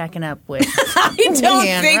shacking up with I don't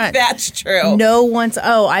Leanne think Rhymes. that's true. No one's –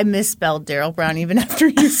 oh, I misspelled Daryl Brown even after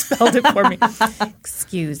you spelled it for me.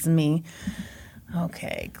 Excuse me.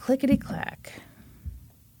 Okay. Clickety-clack.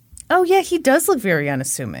 Oh, yeah, he does look very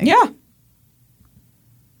unassuming. Yeah.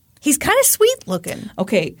 He's kind of sweet looking.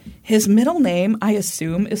 Okay. His middle name, I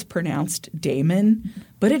assume, is pronounced Damon,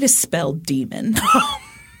 but it is spelled Demon.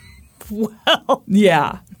 Well,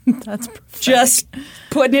 Yeah. that's perfect. Just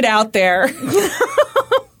putting it out there.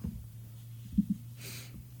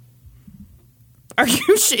 Are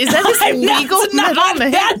you sure? Is that his legal That's middle not,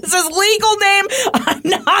 name? that is his legal name. I'm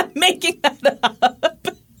not making that up.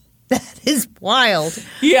 That is wild.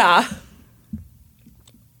 Yeah.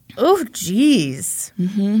 Oh, jeez.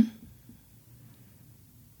 Mm-hmm.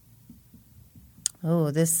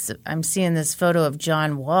 Oh, I'm seeing this photo of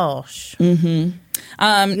John Walsh.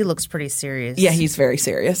 Mm-hmm. He looks pretty serious. Yeah, he's very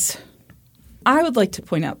serious. I would like to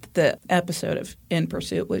point out that the episode of In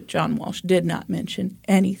Pursuit with John Walsh did not mention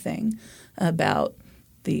anything about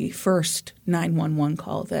the first 911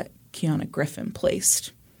 call that Kiana Griffin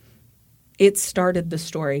placed. It started the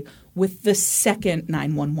story with the second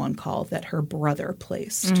 911 call that her brother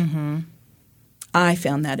placed. Mm-hmm. I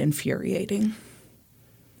found that infuriating.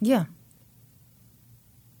 Yeah.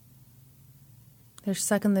 They're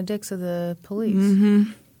sucking the dicks of the police.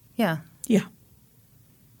 Mm-hmm. Yeah. Yeah.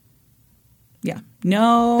 Yeah.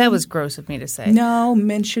 No. That was gross of me to say. No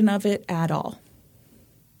mention of it at all.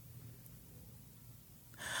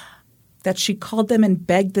 That she called them and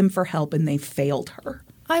begged them for help and they failed her.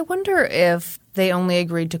 I wonder if they only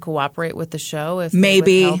agreed to cooperate with the show if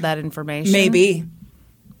Maybe. they withheld that information. Maybe.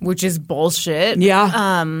 Which is bullshit.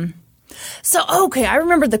 Yeah. So, okay, I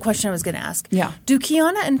remembered the question I was going to ask. Yeah. Do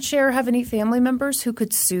Kiana and Cher have any family members who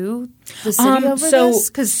could sue the city over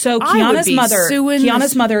this? So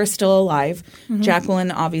Kiana's mother is still alive.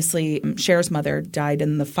 Jacqueline, obviously, Cher's mother died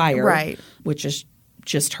in the fire, Right. which is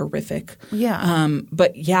just horrific. Yeah.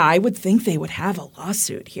 But yeah, I would think they would have a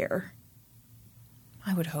lawsuit here.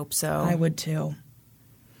 I would hope so. I would too.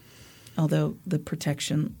 Although the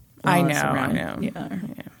protection I laws know. around, yeah.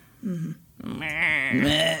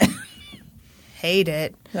 Hate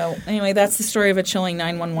it. So anyway, that's the story of a chilling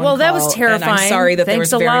 911 Well, that was call, terrifying. And I'm sorry that Thanks there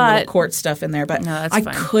was a very lot. little court stuff in there, but No, that's I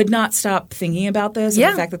fine. could not stop thinking about this. Yeah.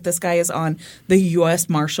 And the fact that this guy is on the U.S.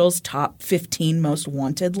 Marshals top 15 most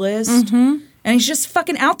wanted list. And he's just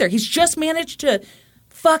fucking out there. He's just managed to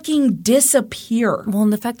fucking disappear. Well,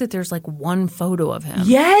 and the fact that there's like one photo of him.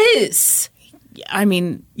 Yes. I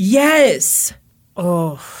mean, Yes.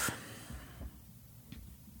 oh.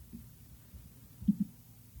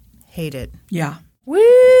 Hate it. Yeah.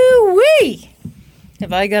 Woo-wee!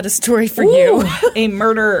 Have I got a story for you? A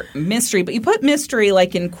murder mystery. But you put mystery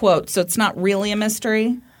like in quotes, so it's not really a mystery?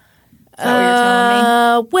 Is that what you're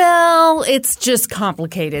telling me? Well, it's just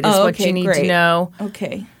complicated is Oh, what okay, you need great. to know.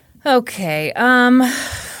 Okay. Okay.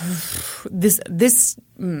 This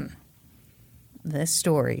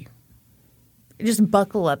story. Just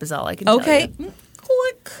buckle up is all I can tell you. Okay.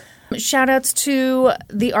 Click. Shout outs to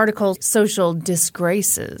the article Social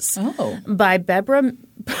Disgraces by Deborah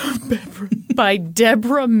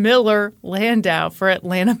Miller Landau for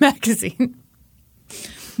Atlanta Magazine.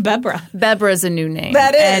 Bebra. is a new name.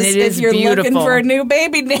 That is. And it is if you're beautiful. looking for a new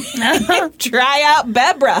baby name, try out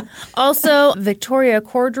Bebra. Also, Victoria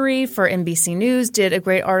Cordery for NBC News did a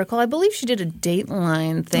great article. I believe she did a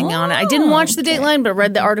Dateline thing on it. I didn't watch the Dateline, but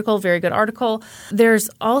read the article. Very good article. There's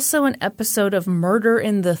also an episode of Murder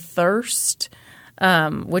in the Thirst,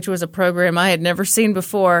 which was a program I had never seen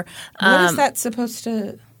before. What is that supposed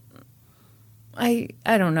to? I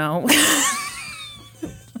don't know.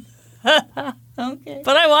 Okay.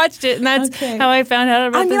 But I watched it, and that's how I found out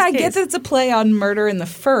about this I case. get that it's a play on Murder in the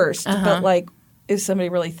First, but like, is somebody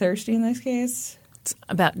really thirsty in this case? It's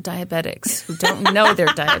about diabetics who don't know they're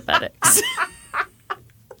diabetics.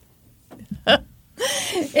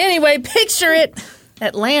 Anyway, picture it.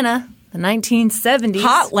 Atlanta, the 1970s.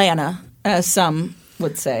 Hot Lana, as some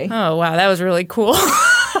would say. Oh, wow. That was really cool.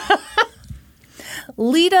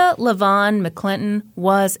 Lita Lavon McClinton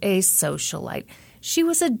was a socialite. She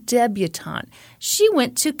was a debutante. She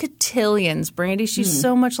went to cotillions, Brandy. She's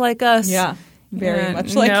so much like us. Yeah, very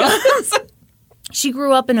much like us. She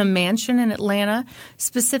grew up in a mansion in Atlanta,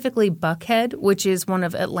 specifically Buckhead, which is one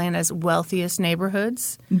of Atlanta's wealthiest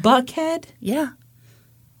neighborhoods. Buckhead? Yeah.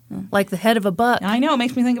 Like the head of a buck. I know. It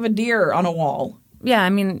makes me think of a deer on a wall. Yeah,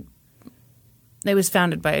 I mean, it was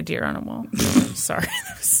founded by a deer on a wall. Sorry.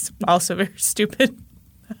 That was also very stupid.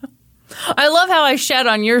 I love how I shat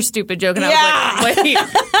on your stupid joke, and I was like, wait,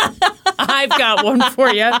 I've got one for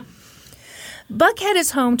you. Buckhead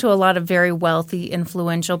is home to a lot of very wealthy,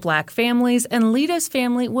 influential black families, and Lita's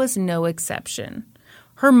family was no exception.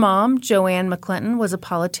 Her mom, Joanne McClinton, was a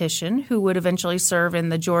politician who would eventually serve in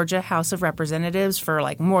the Georgia House of Representatives for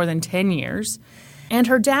like more than 10 years. And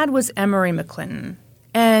her dad was Emory McClinton,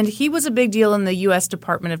 and he was a big deal in the U.S.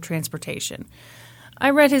 Department of Transportation. I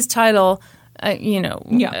read his title,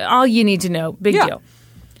 all you need to know, big deal.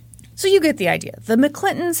 So you get the idea. The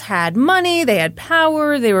McClintons had money, they had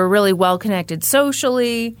power, they were really well-connected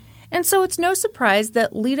socially, and so it's no surprise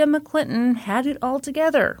that Lita McClinton had it all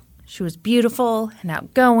together. She was beautiful and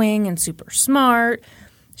outgoing and super smart.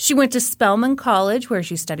 She went to Spelman College, where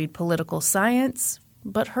she studied political science,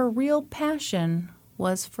 but her real passion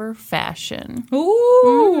was for fashion.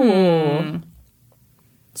 Ooh.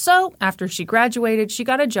 So after she graduated, she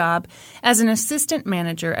got a job as an assistant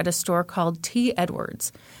manager at a store called T.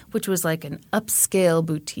 Edwards, which was like an upscale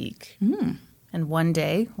boutique. And one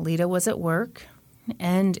day, Lita was at work,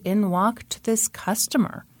 and in walked this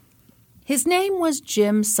customer. His name was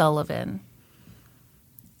Jim Sullivan.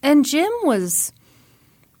 And Jim was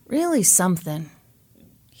really something.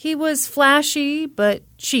 He was flashy but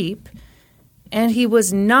cheap, and he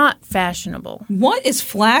was not fashionable. What is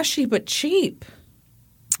flashy but cheap?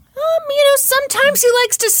 Sometimes he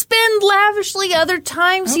likes to spend lavishly. Other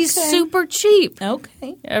times he's super cheap. Okay.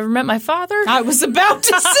 You ever met my father? I was about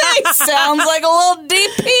to say, sounds like a little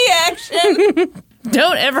DP action.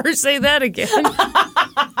 Don't ever say that again.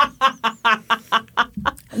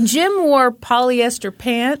 Jim wore polyester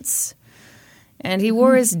pants, and he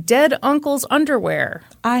wore his dead uncle's underwear.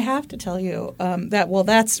 I have to tell you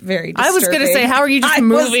that's very disturbing. I was going to say, how are you just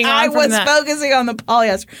moving on from that? I was focusing on the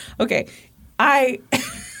polyester. Okay.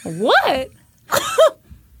 What?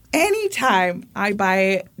 anytime I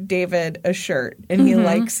buy David a shirt and he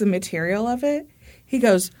likes the material of it, he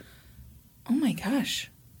goes, "Oh my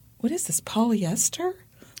gosh, what is this, polyester?"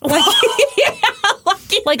 Like,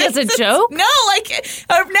 Like as a joke? No, like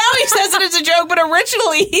now he says it as a joke, but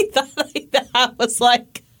originally he thought like that was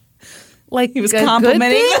like Like he was a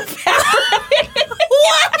complimenting good the fabric.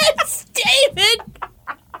 What, David?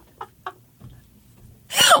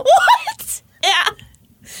 What? Yeah.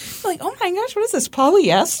 Like, oh my gosh, what is this,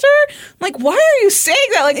 polyester? I'm like, why are you saying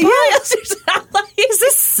that? Like, polyester's not like... Is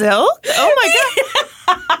this silk? Oh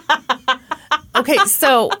my god. Okay,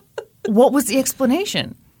 so what was the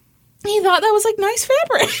explanation? He thought that was like nice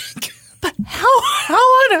fabric. But how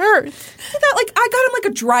on earth? He thought like I got him like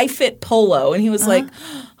a dry fit polo, and he was like,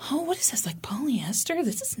 "Oh, what is this? Like polyester?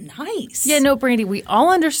 This is nice." Yeah, no, Brandy, we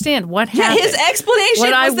all understand what happened. His explanation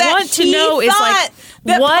What I was that want to he know is, like, thought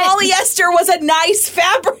that what- polyester was a nice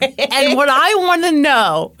fabric. And what I want to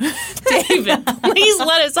know, David, please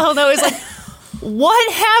let us all know, is like,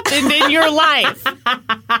 what happened in your life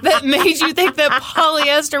that made you think that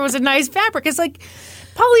polyester was a nice fabric? It's like,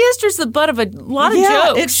 polyester's the butt of a lot of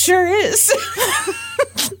jokes. it sure is.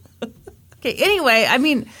 Okay, anyway, I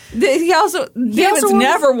mean, David's also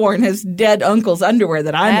never worn his dead uncle's underwear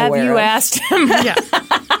that I'm have aware you of. asked him? Yeah.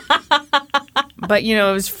 But,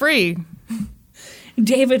 it was free.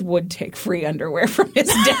 David would take free underwear from his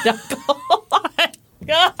dead uncle.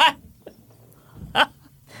 God.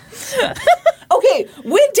 Okay,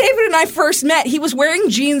 when David and I first met, he was wearing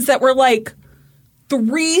jeans that were like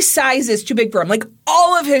 3 sizes too big for him. Like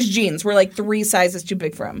all of his jeans were like 3 sizes too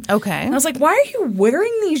big for him. Okay. And I was like, why are you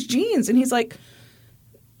wearing these jeans? And he's like,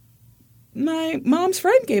 my mom's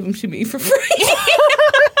friend gave them to me for free.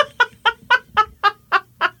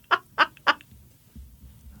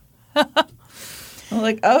 I'm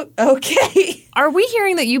like, oh, okay. Are we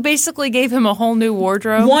hearing that you basically gave him a whole new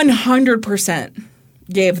wardrobe? 100%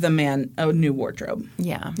 gave the man a new wardrobe.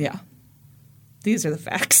 Yeah. Yeah. These are the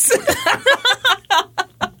facts.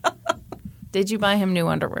 Did you buy him new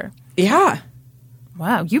underwear? Yeah.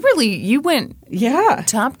 Wow. You went Yeah.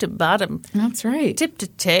 top to bottom, That's right. tip to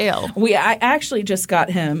tail. I actually just got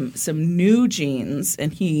him some new jeans,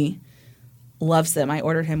 and he loves them. I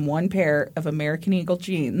ordered him 1 pair of American Eagle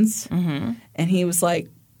jeans, and he was like,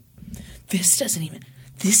 "This doesn't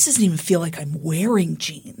even feel like I'm wearing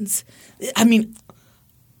jeans." I mean,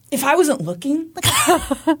 if I wasn't looking,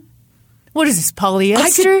 What is this,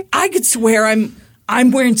 polyester? I could swear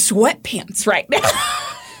I'm wearing sweatpants right now.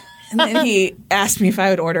 And then he asked me if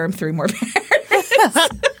I would order him 3 more pairs.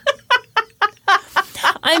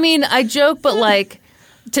 I mean, I joke, but like,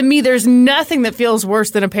 to me, there's nothing that feels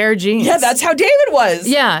worse than a pair of jeans. Yeah, that's how David was.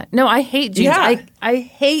 Yeah. No, I hate jeans. Yeah. I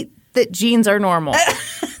hate that jeans are normal.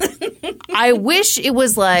 I wish it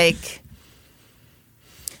was like,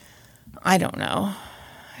 I don't know.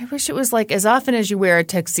 I wish it was like as often as you wear a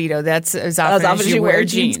tuxedo, that's as often as you wear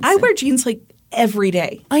jeans. I wear jeans like every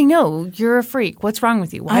day. I know. You're a freak. What's wrong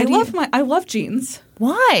with you? I love jeans.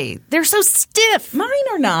 Why? They're so stiff. Mine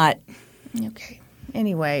are not. Okay.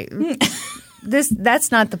 Anyway,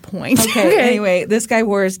 that's not the point. Okay. Anyway, this guy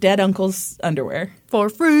wore his dead uncle's underwear. For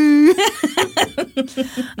free.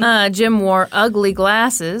 Jim wore ugly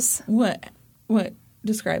glasses. What?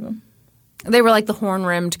 Describe them. They were like the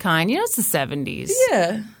horn-rimmed kind. It's the 70s.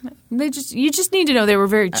 Yeah. You just need to know they were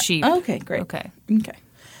very cheap. Okay, great. Okay.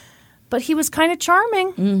 But he was kind of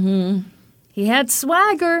charming. Mm-hmm. He had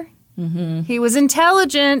swagger. Mm-hmm. He was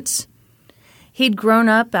intelligent. He'd grown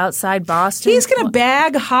up outside Boston. He's going to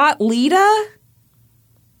bag hot Lita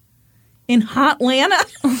in Hotlanta?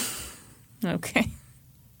 Okay.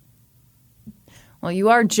 Well, you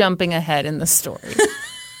are jumping ahead in the story.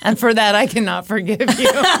 And for that, I cannot forgive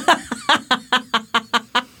you.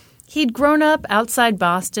 He'd grown up outside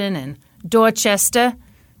Boston and Dorchester.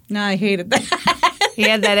 No, I hated that. He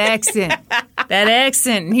had that accent.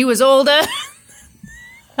 And he was older.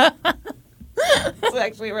 It's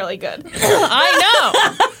actually really good. I know.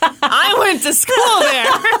 I went to school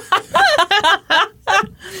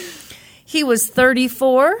there. He was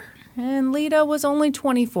 34, and Lita was only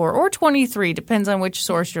 24 or 23, depends on which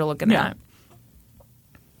source you're looking at.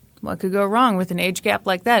 What could go wrong with an age gap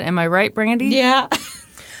like that? Am I right, Brandy? Yeah.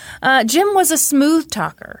 Jim was a smooth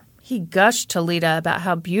talker. He gushed to Lita about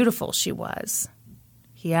how beautiful she was.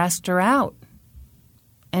 He asked her out,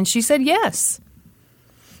 and she said yes.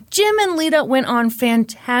 Jim and Lita went on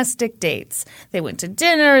fantastic dates. They went to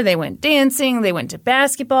dinner, they went dancing, they went to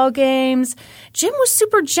basketball games. Jim was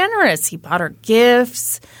super generous. He bought her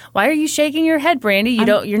gifts. Why are you shaking your head, Brandy?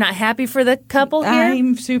 You're not happy for the couple here?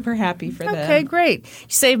 I'm super happy for them. Okay, great. You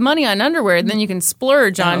save money on underwear, and then you can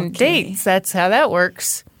splurge on dates. That's how that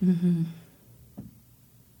works. Mm-hmm.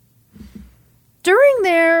 During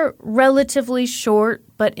their relatively short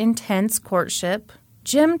but intense courtship,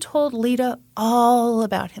 Jim told Lita all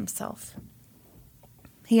about himself.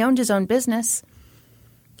 He owned his own business.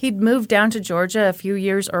 He'd moved down to Georgia a few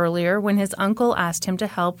years earlier when his uncle asked him to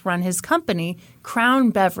help run his company, Crown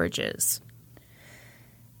Beverages.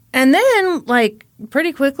 And then,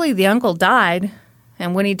 pretty quickly, the uncle died.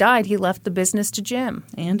 And when he died, he left the business to Jim.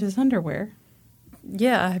 And his underwear.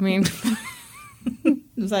 Yeah, I mean...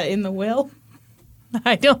 Is that in the will?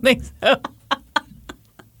 I don't think so.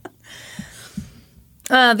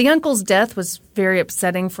 The uncle's death was very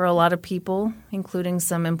upsetting for a lot of people, including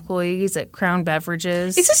some employees at Crown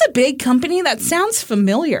Beverages. Is this a big company? That sounds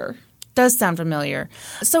familiar. Does sound familiar.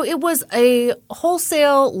 So it was a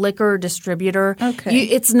wholesale liquor distributor. Okay.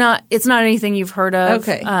 It's not anything you've heard of.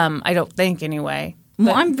 Okay. I don't think anyway.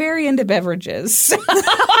 Well, I'm very into beverages.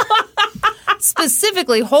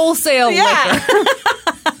 Specifically wholesale liquor.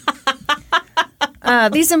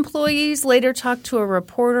 These employees later talked to a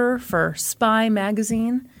reporter for Spy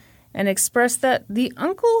magazine and expressed that the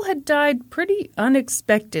uncle had died pretty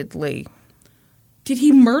unexpectedly. Did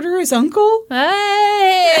he murder his uncle?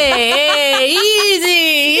 Hey,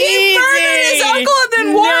 easy. He murdered his uncle and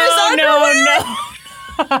then wore his underwear?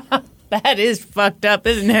 No. That is fucked up,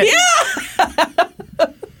 isn't it? Yeah.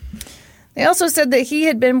 They also said that he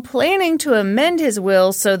had been planning to amend his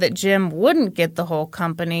will so that Jim wouldn't get the whole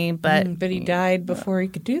company, but he died before he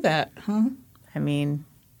could do that, huh? I mean,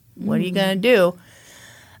 what are you going to do?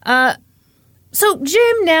 So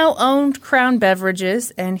Jim now owned Crown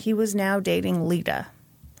Beverages, and he was now dating Lita.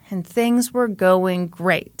 And things were going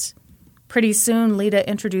great. Pretty soon, Lita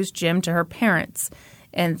introduced Jim to her parents,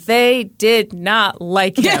 and they did not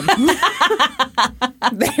like him.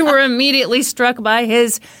 They were immediately struck by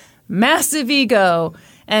his massive ego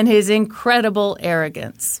and his incredible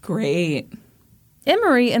arrogance. Great.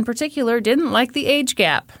 Emery, in particular, didn't like the age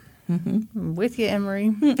gap. Mm-hmm. I'm with you,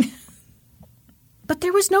 Emery. But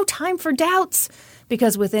there was no time for doubts,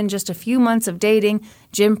 because within just a few months of dating,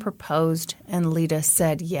 Jim proposed and Lita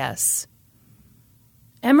said yes.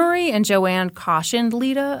 Emery and Joanne cautioned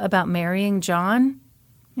Lita about marrying John.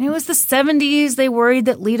 It was the 70s. They worried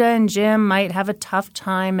that Lita and Jim might have a tough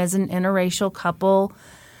time as an interracial couple.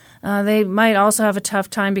 They might also have a tough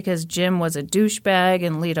time because Jim was a douchebag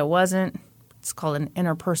and Lita wasn't. It's called an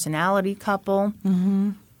interpersonality couple.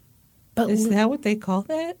 Mm-hmm. But is that what they call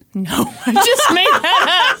that? No, I just made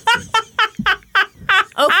that up.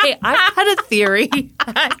 Okay, I've got a theory.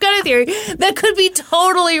 That could be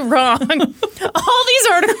totally wrong. All these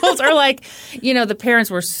articles are like, the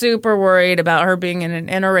parents were super worried about her being in an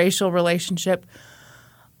interracial relationship.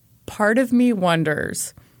 Part of me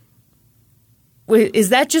wonders, is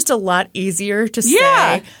that just a lot easier to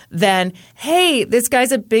say than, hey, this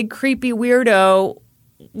guy's a big, creepy weirdo.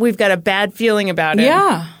 We've got a bad feeling about him.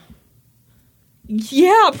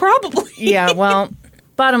 Yeah, probably. Yeah, well,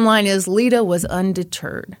 bottom line is Lita was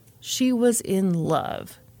undeterred. She was in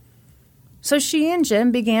love. So she and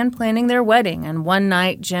Jim began planning their wedding, and one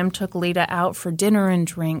night Jim took Lita out for dinner and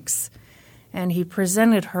drinks, and he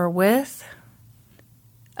presented her with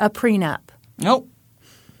a prenup. Nope.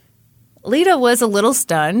 Lita was a little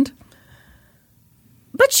stunned,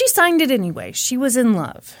 but she signed it anyway. She was in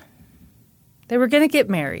love. They were going to get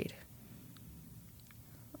married.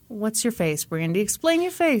 What's your face, Brandy? Explain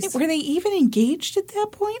your face. Were they even engaged at that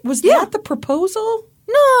point? Was that the proposal?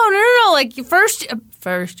 No. Like first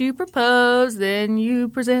you propose, then you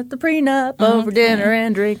present the prenup over dinner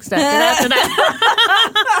and drinks. All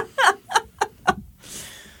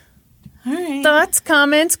right. Thoughts,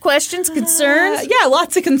 comments, questions, concerns? Yeah,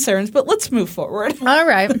 lots of concerns, but let's move forward. All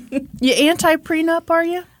right. You anti-prenup, are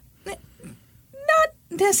you? Not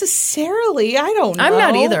necessarily. I don't know. I'm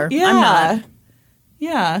not either. Yeah. I'm not.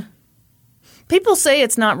 Yeah. People say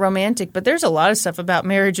it's not romantic, but there's a lot of stuff about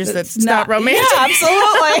marriages that's not romantic. Yeah,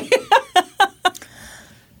 absolutely.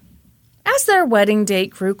 As their wedding date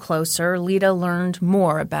grew closer, Lita learned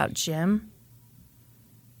more about Jim.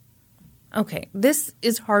 Okay, this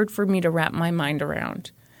is hard for me to wrap my mind around.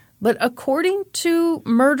 But according to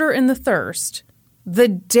Murder in the Thirst, the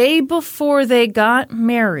day before they got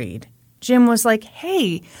married, Jim was like,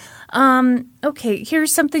 hey, okay,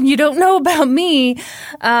 here's something you don't know about me.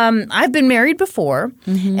 I've been married before,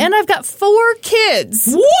 and I've got 4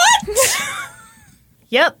 kids. What?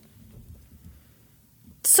 Yep.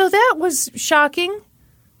 So that was shocking.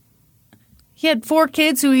 He had 4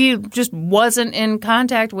 kids who he just wasn't in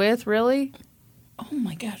contact with, really. Oh,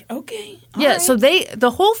 my God. Okay. Yeah, All right. so the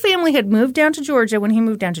whole family had moved down to Georgia when he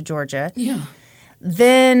moved down to Georgia. Yeah.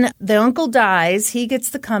 Then the uncle dies. He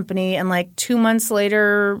gets the company, and like 2 months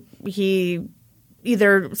later, he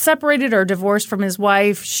either separated or divorced from his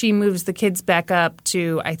wife. She moves the kids back up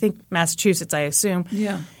to, I think, Massachusetts, I assume.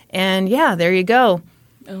 Yeah. And yeah, there you go.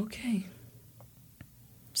 Okay.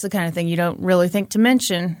 It's the kind of thing you don't really think to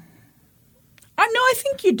mention. I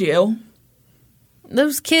think you do.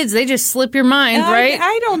 Those kids, they just slip your mind, right?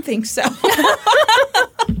 I don't think so. So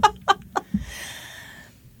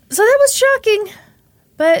that was shocking.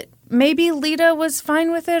 But maybe Lita was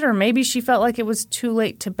fine with it, or maybe she felt like it was too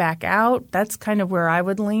late to back out. That's kind of where I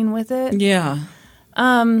would lean with it. Yeah.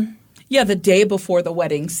 Yeah, the day before the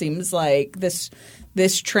wedding seems like this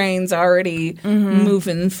train's already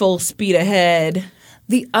moving full speed ahead.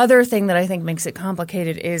 The other thing that I think makes it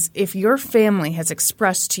complicated is if your family has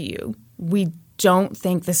expressed to you, we don't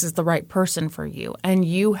think this is the right person for you, and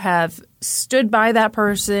you have stood by that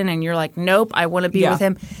person and you're like, nope, I want to be with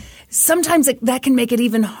him. Sometimes that can make it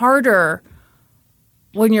even harder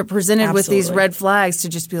when you're presented with these red flags to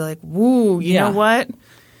just be like, woo, you know what?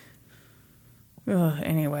 Ugh,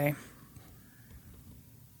 anyway.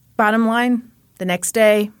 Bottom line, the next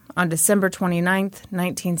day, on December 29th,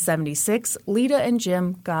 1976, Lita and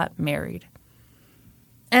Jim got married.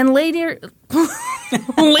 And later,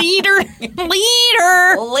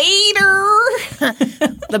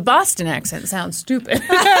 the Boston accent sounds stupid.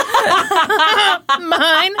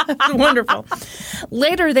 Mine, wonderful.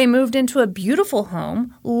 Later, they moved into a beautiful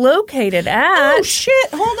home located at. Oh shit!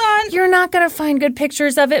 Hold on. You're not going to find good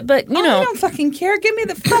pictures of it, but you know. I don't fucking care. Give me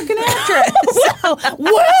the fucking address.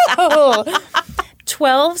 Whoa!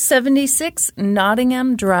 1276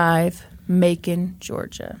 Nottingham Drive, Macon,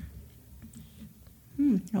 Georgia.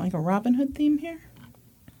 Like a Robin Hood theme here?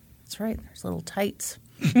 That's right. There's little tights.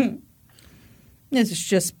 This is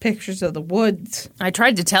just pictures of the woods. I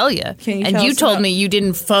tried to tell you. Can you and tell you us told about- me you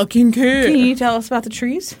didn't fucking care. Can you tell us about the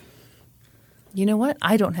trees? You know what?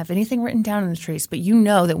 I don't have anything written down in the trees, but you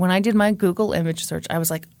know that when I did my Google image search, I was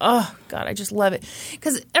like, oh, God, I just love it.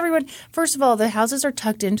 Because everyone, first of all, the houses are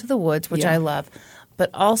tucked into the woods, which I love, but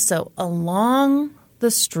also along the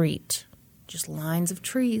street, just lines of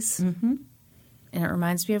trees. Mm-hmm. And it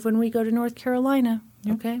reminds me of when we go to North Carolina.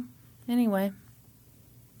 Okay? Anyway,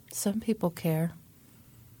 some people care.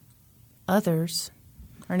 Others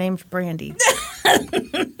are named Brandy.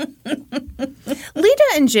 Lita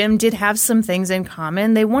and Jim did have some things in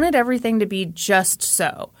common. They wanted everything to be just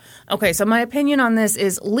so. Okay, so my opinion on this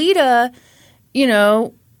is Lita, you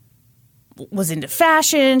know, was into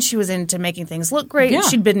fashion. She was into making things look great. Yeah.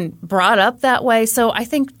 She'd been brought up that way. So I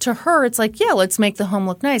think to her, it's like, yeah, let's make the home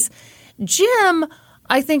look nice. Jim,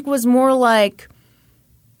 I think, was more like,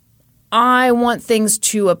 I want things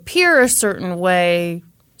to appear a certain way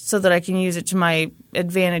so that I can use it to my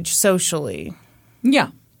advantage socially. Yeah.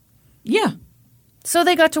 Yeah. So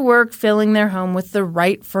they got to work filling their home with the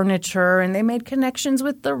right furniture, and they made connections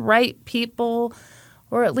with the right people,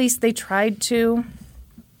 or at least they tried to.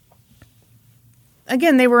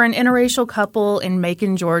 Again, they were an interracial couple in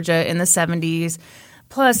Macon, Georgia in the 70s.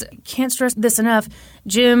 Plus, can't stress this enough,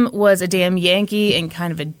 Jim was a damn Yankee and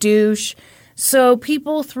kind of a douche. So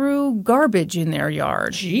people threw garbage in their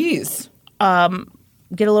yard. Jeez.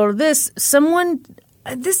 Get a load of this.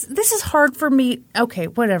 This is hard for me. Okay,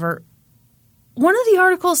 whatever. One of the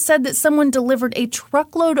articles said that someone delivered a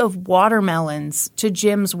truckload of watermelons to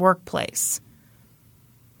Jim's workplace.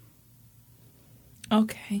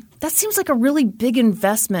 Okay. That seems like a really big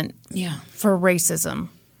investment Yeah. for racism.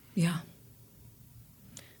 Yeah.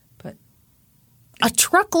 But A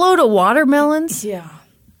truckload of watermelons? yeah.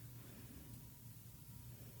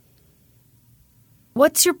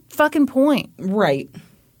 What's your fucking point? Right.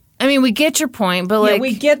 I mean, we get your point, but like... yeah,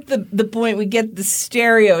 we get the point. We get the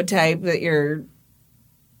stereotype that you're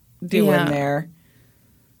doing there.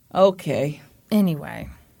 Okay. Anyway.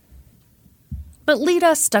 But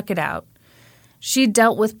Lita stuck it out. She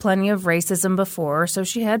dealt with plenty of racism before, so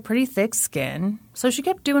she had pretty thick skin. So she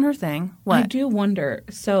kept doing her thing. What? I do wonder.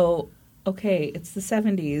 So, okay, it's the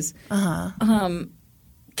 70s. Uh-huh.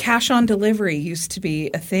 Cash on delivery used to be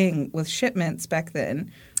a thing with shipments back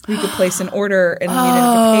then. You could place an order and you didn't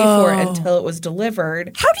have to pay for it until it was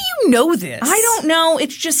delivered. How do you know this? I don't know.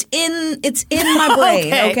 It's just in my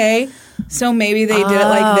brain, okay? So maybe they did it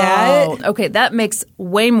like that. Okay, that makes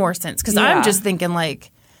way more sense because I'm Yeah. just thinking like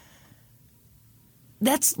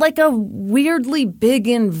that's like a weirdly big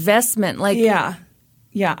investment. Like Yeah.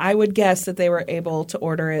 Yeah, I would guess that they were able to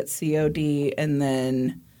order it COD and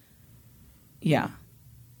then,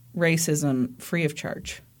 racism free of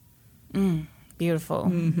charge. Beautiful.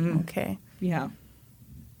 Mm-hmm. Okay. Yeah.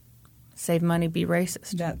 Save money, be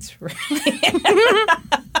racist. That's right.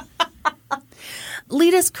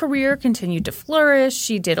 Lita's career continued to flourish.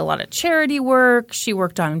 She did a lot of charity work. She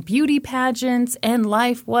worked on beauty pageants, and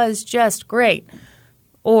life was just great.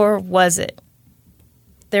 Or was it?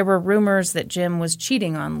 There were rumors that Jim was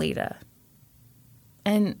cheating on Lita.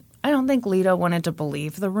 And I don't think Lita wanted to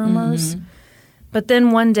believe the rumors. Mm-hmm. But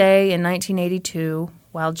then one day in 1982,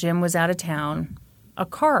 while Jim was out of town, a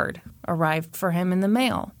card arrived for him in the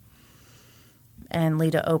mail. And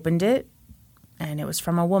Lita opened it, and it was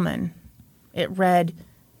from a woman. It read,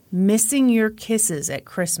 "Missing your kisses at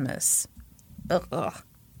Christmas." Ugh.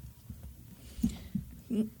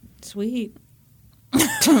 Sweet.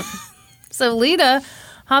 So Lita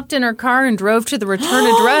hopped in her car and drove to the return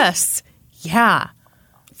address. Yeah.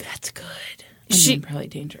 That's good. Probably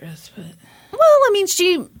dangerous, but... Well, I mean,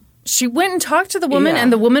 she went and talked to the woman,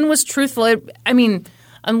 and the woman was truthful.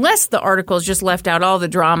 Unless the articles just left out all the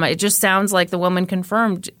drama, it just sounds like the woman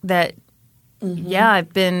confirmed that,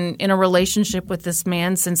 I've been in a relationship with this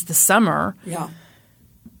man since the summer. Yeah.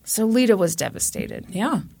 So Lita was devastated.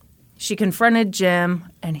 Yeah. She confronted Jim,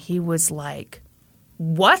 and he was like,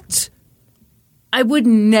 "What? I would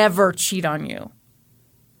never cheat on you."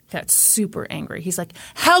 Got super angry. He's like,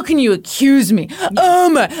 "How can you accuse me? Oh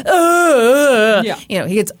my!" Yeah.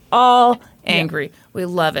 He gets all angry. Yeah. We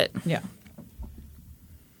love it. Yeah.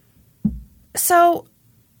 So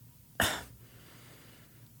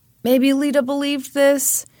maybe Lita believed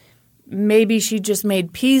this. Maybe she just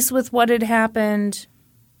made peace with what had happened.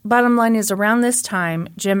 Bottom line is, around this time,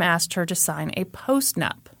 Jim asked her to sign a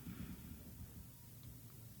postnup.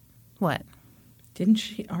 What? Didn't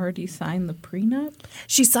she already sign the prenup?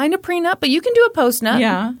 She signed a prenup, but you can do a postnup.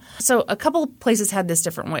 Yeah. So a couple of places had this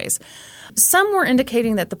different ways. Some were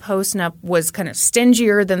indicating that the postnup was kind of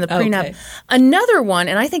stingier than the prenup. Okay. Another one,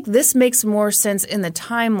 and I think this makes more sense in the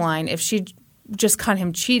timeline if she just caught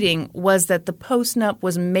him cheating, was that the postnup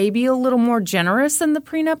was maybe a little more generous than the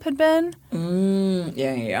prenup had been.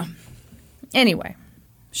 Yeah. Anyway,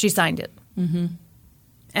 she signed it. Mm-hmm.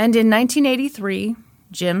 And in 1983,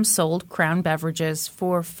 Jim sold Crown Beverages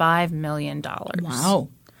for $5 million. Wow.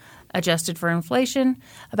 Adjusted for inflation,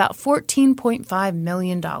 about $14.5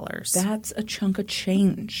 million. That's a chunk of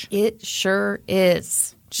change. It sure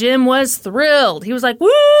is. Jim was thrilled. He was like,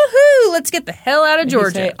 "Woohoo! Let's get the hell out of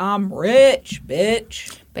Georgia." Say, "I'm rich,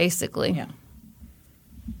 bitch." Basically. Yeah.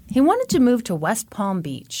 He wanted to move to West Palm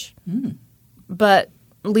Beach. But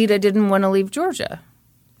Lita didn't want to leave Georgia.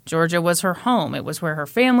 Georgia was her home. It was where her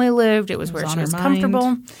family lived. It was where she was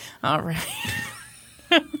comfortable. All right.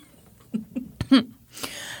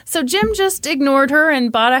 So Jim just ignored her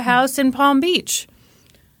and bought a house in Palm Beach.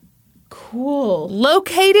 Cool.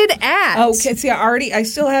 Located at... Okay, see, I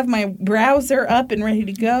still have my browser up and ready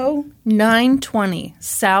to go. 920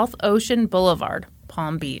 South Ocean Boulevard,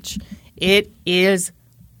 Palm Beach. It is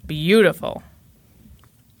beautiful.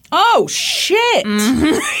 Oh, shit.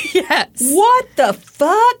 Yes. What the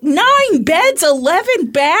fuck? 9 beds,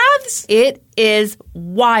 11 baths? It is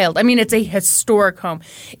wild. I mean, it's a historic home.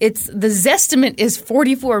 The Zestimate is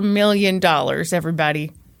 $44 million,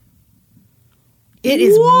 everybody. It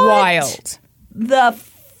is wild. The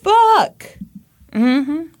fuck?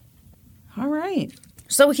 Mm-hmm. All right.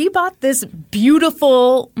 So he bought this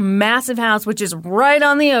beautiful, massive house, which is right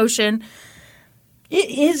on the ocean. It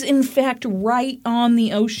is, in fact, right on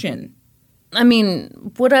the ocean. I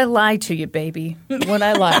mean, would I lie to you, baby? Would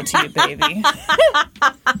I lie to you, baby?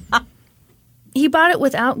 He bought it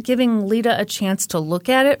without giving Lita a chance to look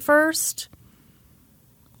at it first.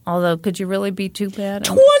 Although, could you really be too bad?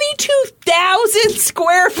 22,000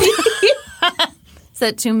 square feet. Is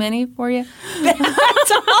that too many for you?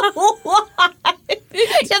 That's a lot.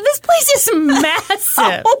 Yeah, this place is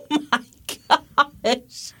massive. Oh, my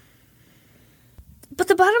gosh. But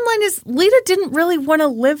the bottom line is Lita didn't really want to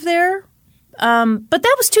live there, but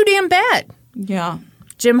that was too damn bad. Yeah.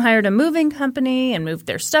 Jim hired a moving company and moved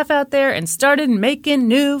their stuff out there and started making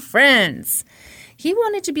new friends. He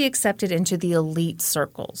wanted to be accepted into the elite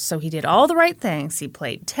circles, so he did all the right things. He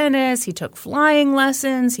played tennis, he took flying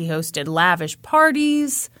lessons, he hosted lavish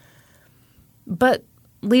parties. But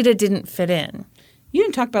Lita didn't fit in. You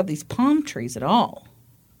didn't talk about these palm trees at all.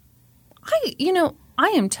 I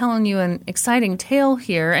am telling you an exciting tale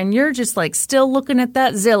here, and you're just still looking at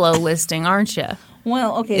that Zillow listing, aren't you?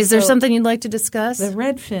 Well, okay. Is there something you'd like to discuss? The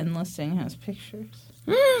Redfin listing has pictures.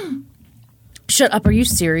 Shut up. Are you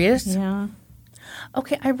serious? Yeah.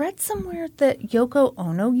 Okay, I read somewhere that Yoko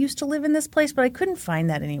Ono used to live in this place, but I couldn't find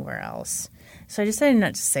that anywhere else. So I decided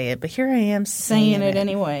not to say it, but here I am saying it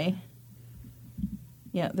anyway.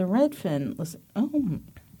 Yeah, the Redfin. Listen,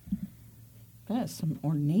 that is some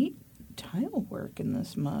ornate tile work in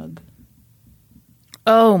this mug.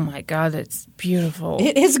 Oh my God, it's beautiful.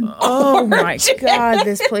 It is gorgeous. Oh my God,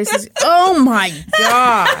 this place is. Oh my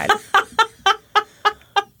God.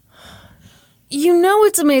 You know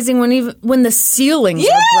it's amazing when the ceilings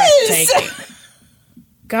are breathtaking.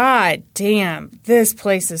 God damn, this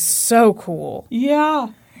place is so cool. Yeah.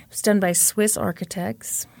 It was done by Swiss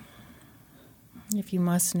architects, if you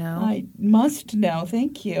must know. I must know.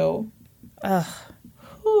 Thank you. Ugh.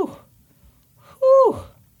 Whew. Whew.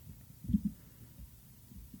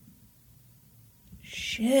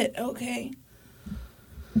 Shit. Okay.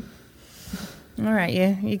 All right,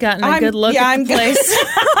 you gotten a good look at the place.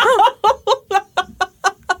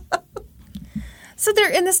 So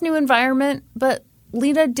they're in this new environment, but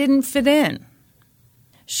Lita didn't fit in.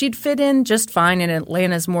 She'd fit in just fine in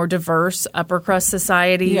Atlanta's more diverse upper crust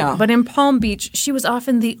society. Yeah. But in Palm Beach, she was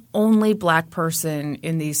often the only black person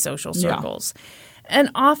in these social circles. Yeah.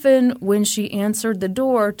 And often when she answered the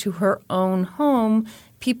door to her own home,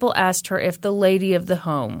 people asked her if the lady of the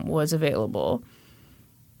home was available.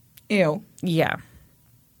 Ew. Yeah.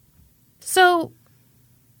 So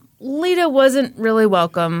Lita wasn't really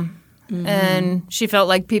welcome. Mm-hmm. And she felt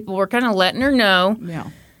like people were kind of letting her know. Yeah.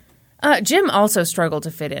 Jim also struggled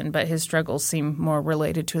to fit in, but his struggles seemed more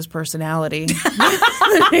related to his personality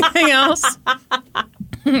than anything else.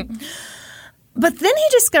 But then he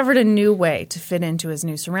discovered a new way to fit into his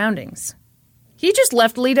new surroundings. He just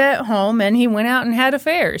left Lita at home and he went out and had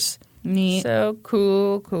affairs. Neat. So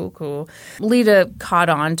cool. Lita caught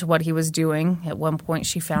on to what he was doing. At one point,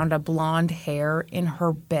 she found a blonde hair in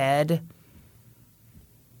her bed.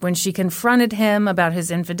 When she confronted him about his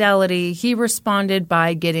infidelity, he responded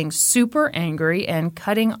by getting super angry and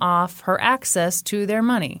cutting off her access to their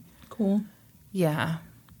money. Cool. Yeah.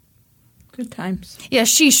 Good times. Yeah,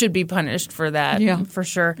 she should be punished for that. Yeah. For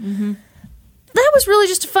sure. Mm-hmm. That was really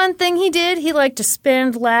just a fun thing he did. He liked to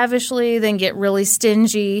spend lavishly, then get really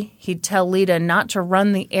stingy. He'd tell Lita not to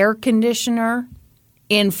run the air conditioner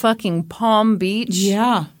in fucking Palm Beach.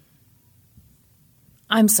 Yeah.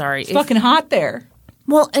 I'm sorry. It's fucking hot there.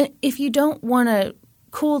 Well, if you don't want to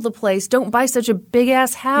cool the place, don't buy such a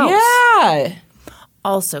big-ass house. Yeah.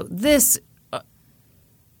 Also, this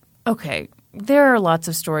okay, there are lots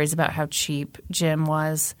of stories about how cheap Jim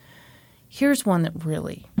was. Here's one that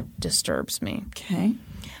really disturbs me. Okay.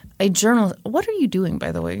 A journalist. What are you doing,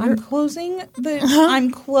 by the way? I'm closing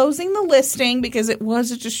the listing because it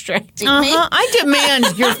was distracting me. I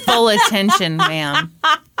demand your full attention, ma'am.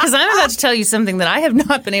 Because I'm about to tell you something that I have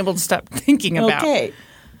not been able to stop thinking about. Okay.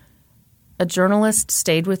 A journalist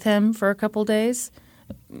stayed with him for a couple days.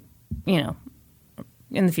 You know,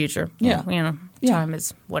 in the future. Yeah. Time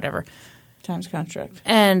is whatever. Time's contract.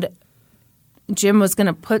 And Jim was going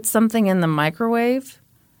to put something in the microwave,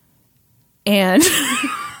 and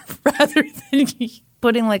rather than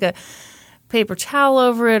putting like a paper towel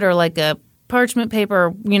over it or like a parchment paper,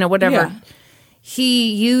 whatever,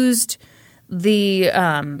 he used the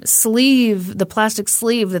sleeve, the plastic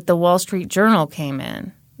sleeve that the Wall Street Journal came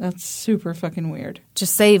in. That's super fucking weird. To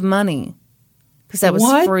save money, because that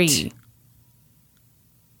was free.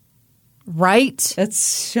 Right? That's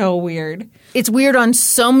so weird. It's weird on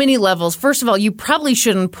so many levels. First of all, you probably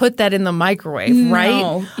shouldn't put that in the microwave,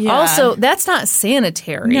 right? Yeah. Also, that's not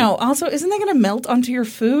sanitary. No. Also, isn't that going to melt onto your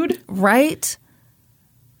food? Right?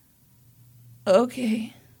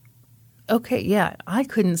 Okay, yeah. I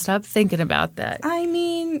couldn't stop thinking about that. I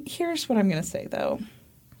mean, here's what I'm going to say, though.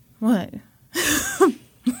 What?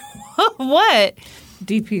 What?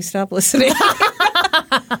 DP, stop listening.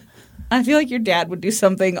 I feel like your dad would do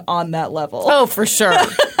something on that level. Oh, for sure.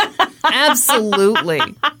 Absolutely.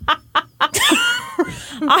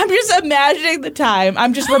 I'm just imagining the time.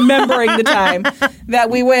 I'm just remembering the time that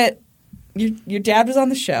we went. Your dad was on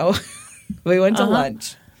the show. We went to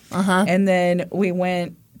lunch. And then we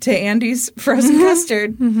went to Andy's frozen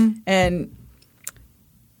custard. And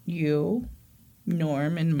you,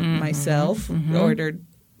 Norm, and myself ordered,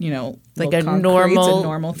 like a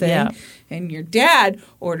normal thing. Yeah. And your dad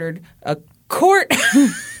ordered a quart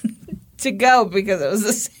to go because it was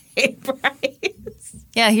the same price.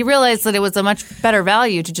 Yeah, he realized that it was a much better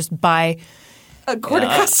value to just buy a quart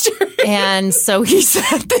of custard. And so he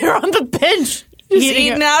sat there on the bench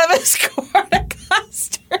eating out of his quart of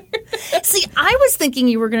custard. See, I was thinking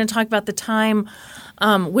you were going to talk about the time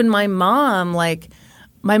when my mom,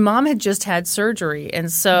 my mom had just had surgery, and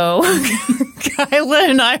so Kyla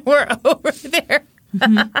and I were over there.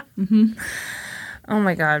 Oh,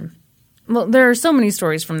 my God. Well, there are so many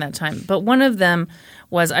stories from that time, but one of them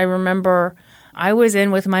was I remember I was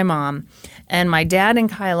in with my mom, and my dad and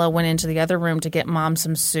Kyla went into the other room to get Mom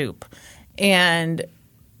some soup. And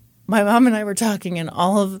my mom and I were talking, and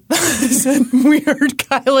all of a sudden we heard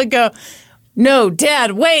Kyla go, "No,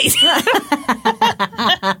 Dad, wait."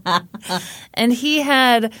 And he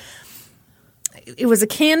had – it was a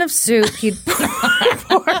can of soup. He'd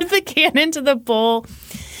poured the can into the bowl.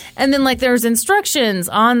 And then, like, there was instructions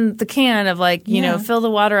on the can of, like, you know, fill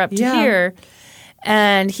the water up to here.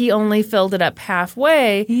 And he only filled it up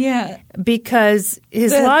halfway because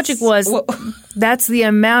his logic was that's the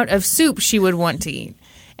amount of soup she would want to eat.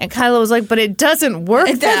 And Kyla was like, but it doesn't work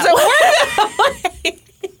that way.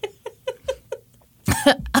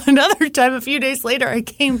 Another time, a few days later, I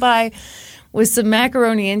came by with some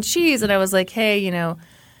macaroni and cheese, and I was like, hey, you know,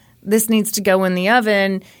 this needs to go in the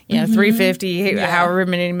oven, you know, 350, however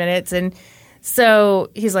many minutes. And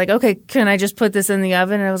so he's like, okay, can I just put this in the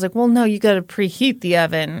oven? And I was like, well, no, you got to preheat the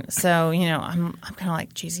oven. So, you know, I'm kind of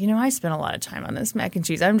like, geez, you know, I spent a lot of time on this mac and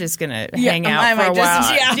cheese. I'm just going to hang out for a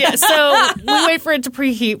while. So we wait for it to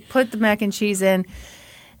preheat, put the mac and cheese in.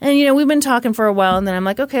 And, you know, we've been talking for a while. And then I'm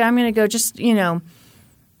like, okay, I'm going to go just, you know,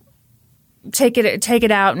 take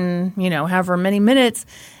it out and, you know, however many minutes.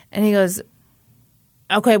 And he goes,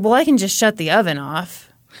 okay, well, I can just shut the oven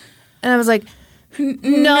off. And I was like,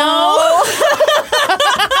 no.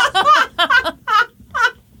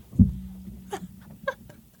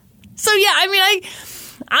 So, yeah, I mean,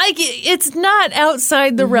 I it's not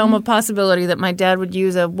outside the realm of possibility that my dad would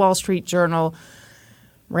use a Wall Street Journal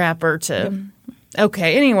wrapper to.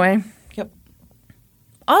 Okay, anyway. Yep.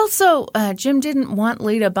 Also, Jim didn't want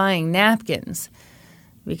Lita buying napkins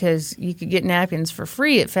because you could get napkins for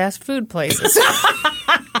free at fast food places.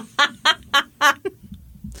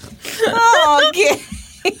 Oh, okay.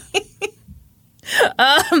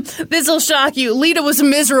 This will shock you. Lita was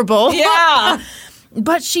miserable. Yeah.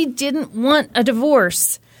 But she didn't want a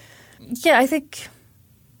divorce. Yeah, I think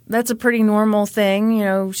that's a pretty normal thing. You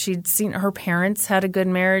know, she'd seen her parents had a good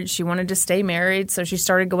marriage. She wanted to stay married, so she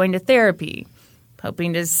started going to therapy,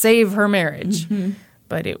 hoping to save her marriage.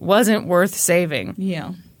 But it wasn't worth saving.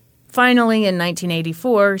 Yeah. Finally, in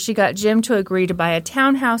 1984, she got Jim to agree to buy a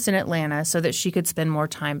townhouse in Atlanta so that she could spend more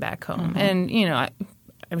time back home. And, you know,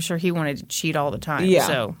 I'm sure he wanted to cheat all the time. Yeah.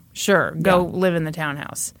 So, sure, go live in the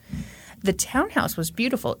townhouse. The townhouse was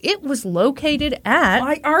beautiful. It was located at...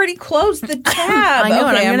 I already closed the tab. I know, okay,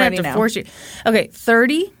 and I'm going to have to now. force you. Okay,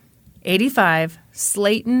 3085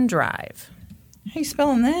 Slayton Drive. How are you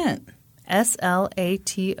spelling that?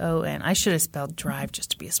 Slaton. I should have spelled drive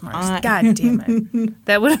just to be a smart. God damn it.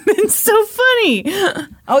 That would have been so funny.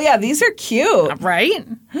 Oh, yeah, these are cute. Right?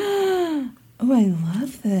 Oh, I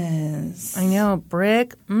love this. I know.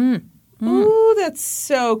 Brick. Ooh, that's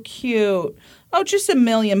so cute. Oh, just $1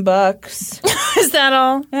 million. Is that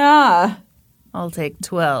all? Yeah. I'll take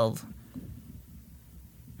 12.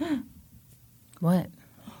 What? Oh,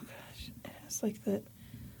 gosh. It has like that.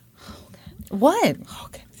 Oh, God. What? Oh,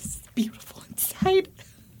 God. This is beautiful inside.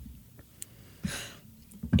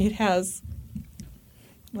 It has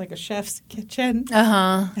like a chef's kitchen.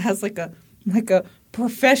 Uh-huh. It has like a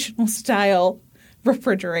professional style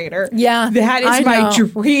refrigerator. Yeah. That is my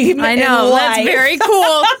dream. I know. in That's life. very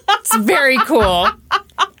cool. It's very cool.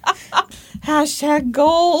 Hashtag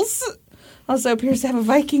goals. Also appears to have a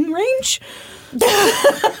Viking range.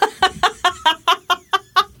 Oh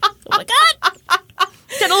my God.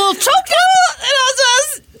 Got a little choke. It also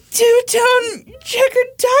has two-tone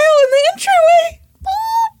checkered tile in the entryway.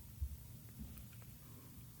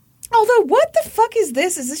 Although, what the fuck is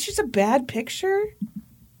this? Is this just a bad picture?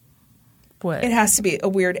 What? It has to be a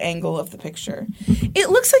weird angle of the picture. It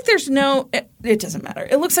looks like there's no... It doesn't matter.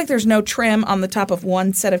 It looks like there's no trim on the top of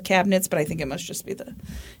one set of cabinets, but I think it must just be the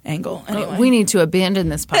angle. Anyway. We need to abandon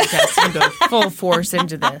this podcast and go full force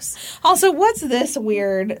into this. Also, what's this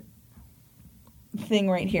weird thing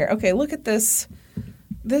right here? Okay, look at this.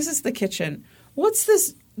 This is the kitchen. What's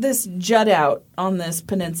this jut out on this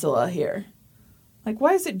peninsula here? Like,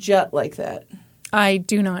 why is it jut like that? I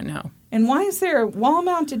do not know. And why is there a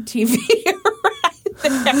wall-mounted TV right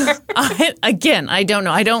there? I don't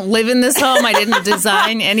know. I don't live in this home. I didn't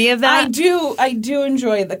design any of that. I do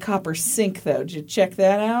enjoy the copper sink, though. Did you check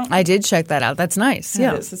that out? I did check that out. That's nice. It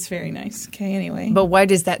Yeah. is. It's very nice. Okay, anyway. But why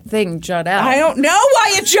does that thing jut out? I don't know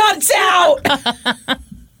why it juts out!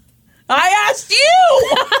 I asked you!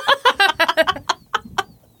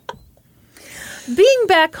 Being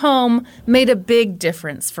back home made a big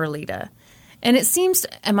difference for Lita. And it seems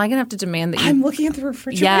 – am I going to have to demand that you – I'm looking at the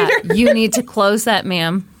refrigerator. Yeah, you need to close that,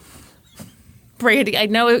 ma'am. Brady, I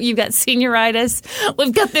know you've got senioritis.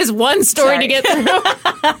 We've got this one story to get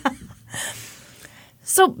through.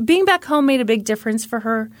 So being back home made a big difference for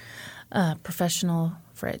her. Professional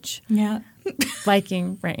fridge. Yeah.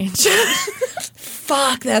 Viking range.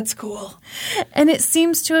 Fuck, that's cool. And it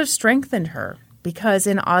seems to have strengthened her because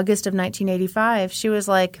in August of 1985, she was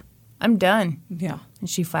like, I'm done. Yeah. And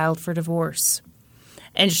she filed for divorce.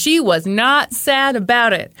 And she was not sad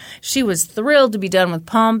about it. She was thrilled to be done with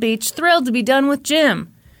Palm Beach, thrilled to be done with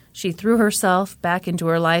Jim. She threw herself back into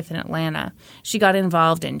her life in Atlanta. She got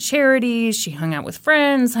involved in charities. She hung out with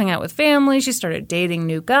friends, hung out with family. She started dating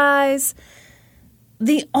new guys.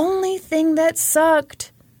 The only thing that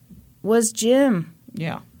sucked was Jim.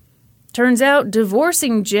 Yeah. Turns out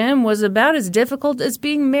divorcing Jim was about as difficult as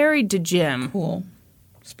being married to Jim. Cool.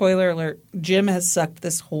 Spoiler alert, Jim has sucked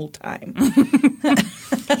this whole time.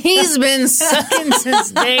 He's been sucking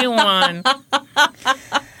since day one.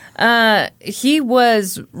 He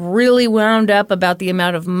was really wound up about the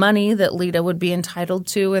amount of money that Lita would be entitled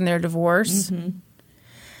to in their divorce. Mm-hmm.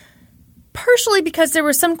 Partially because there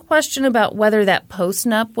was some question about whether that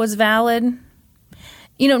postnup was valid.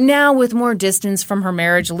 You know, now with more distance from her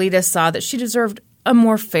marriage, Lita saw that she deserved a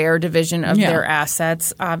more fair division of their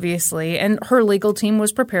assets, obviously, and her legal team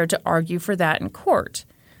was prepared to argue for that in court.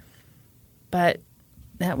 But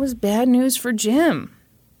that was bad news for Jim.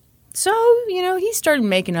 So, you know, he started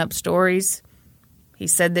making up stories. He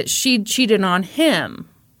said that she'd cheated on him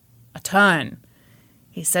a ton.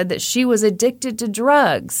 He said that she was addicted to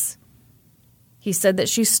drugs. He said that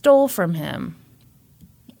she stole from him.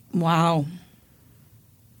 Wow.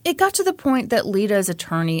 It got to the point that Lita's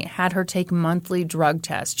attorney had her take monthly drug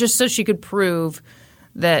tests just so she could prove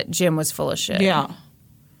that Jim was full of shit. Yeah.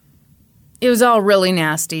 It was all really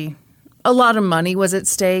nasty. A lot of money was at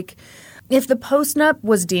stake. If the postnup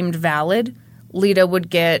was deemed valid, Lita would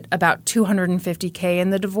get about $250K in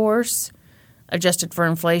the divorce. Adjusted for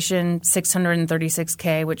inflation,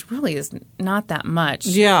 $636K, which really is not that much.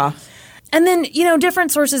 Yeah. And then, you know,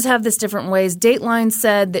 different sources have this different ways. Dateline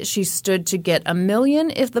said that she stood to get $1 million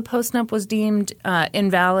if the postnup was deemed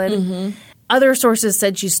invalid. Mm-hmm. Other sources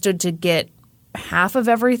said she stood to get half of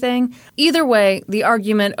everything. Either way, the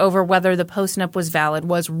argument over whether the postnup was valid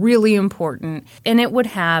was really important, and it would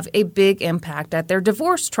have a big impact at their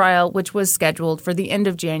divorce trial, which was scheduled for the end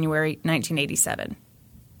of January 1987.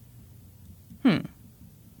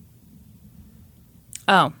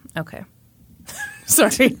 Oh, okay.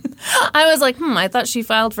 Sorry. I was like, I thought she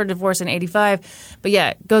filed for divorce in 85. But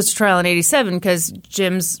yeah, it goes to trial in 87 because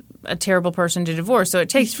Jim's a terrible person to divorce, so it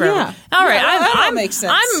takes forever. Yeah. All right. That makes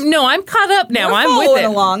sense. I'm caught up now. We're I'm with it.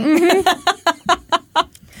 along. Mm-hmm.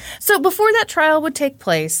 So before that trial would take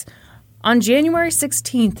place, on January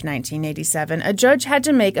 16th, 1987, a judge had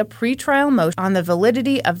to make a pretrial motion on the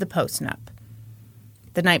validity of the postnup.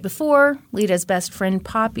 The night before, Lita's best friend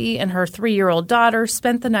Poppy and her 3-year-old daughter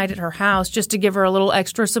spent the night at her house just to give her a little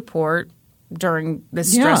extra support during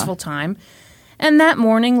this stressful time. And that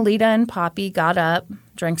morning, Lita and Poppy got up,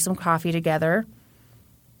 drank some coffee together,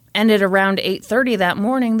 and at around 8:30 that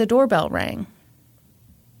morning, the doorbell rang.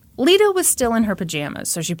 Lita was still in her pajamas,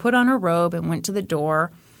 so she put on her robe and went to the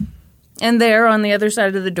door. And there, on the other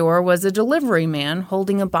side of the door, was a delivery man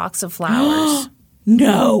holding a box of flowers.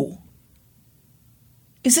 No.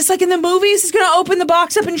 Is this like in the movies? He's going to open the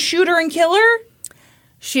box up and shoot her and kill her?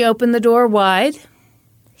 She opened the door wide.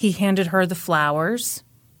 He handed her the flowers.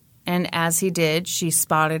 And as he did, she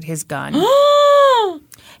spotted his gun.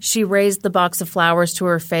 She raised the box of flowers to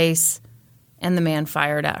her face, and the man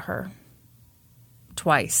fired at her.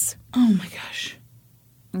 Twice. Oh, my gosh.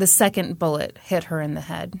 The second bullet hit her in the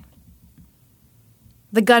head.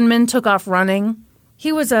 The gunman took off running.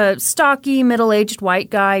 He was a stocky, middle-aged white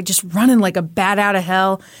guy, just running like a bat out of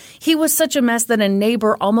hell. He was such a mess that a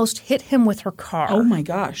neighbor almost hit him with her car. Oh, my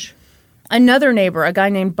gosh. Another neighbor, a guy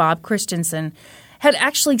named Bob Christensen, had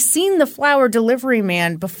actually seen the flower delivery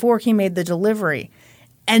man before he made the delivery.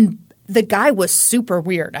 And the guy was super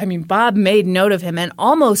weird. I mean, Bob made note of him and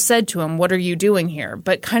almost said to him, "What are you doing here?"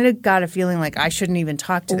 But kind of got a feeling like I shouldn't even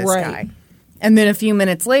talk to this guy. And then a few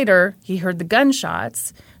minutes later, he heard the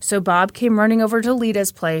gunshots. So Bob came running over to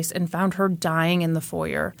Lita's place and found her dying in the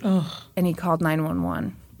foyer. Ugh. And he called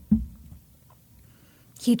 911.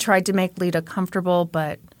 He tried to make Lita comfortable,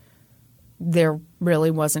 but there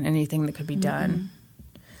really wasn't anything that could be done.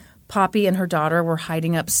 Poppy and her daughter were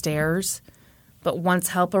hiding upstairs. But once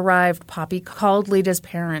help arrived, Poppy called Lita's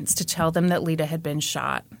parents to tell them that Lita had been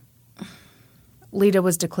shot. Lita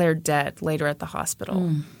was declared dead later at the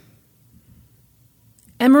hospital.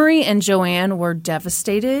 Emery and Joanne were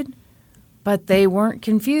devastated, but they weren't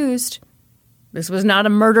confused. This was not a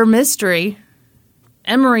murder mystery.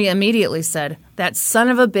 Emery immediately said, "That son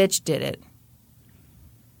of a bitch did it."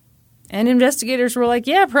 And investigators were like,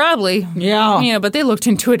 yeah, probably. Yeah. But they looked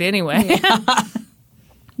into it anyway. Yeah.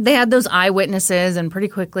 They had those eyewitnesses, and pretty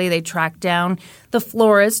quickly they tracked down the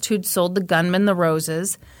florist who'd sold the gunman the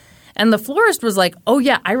roses. And the florist was like, oh,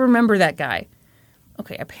 yeah, I remember that guy.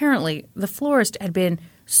 Okay, apparently the florist had been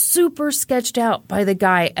super sketched out by the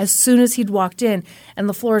guy as soon as he'd walked in. And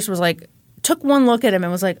the florist was like, took one look at him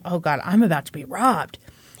and was like, oh, God, I'm about to be robbed.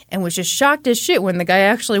 And was just shocked as shit when the guy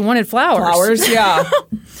actually wanted flowers. Flowers, yeah.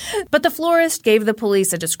 But the florist gave the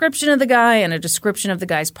police a description of the guy and a description of the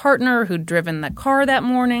guy's partner who'd driven the car that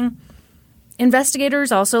morning.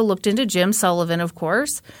 Investigators also looked into Jim Sullivan, of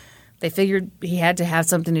course. They figured he had to have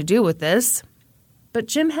something to do with this. But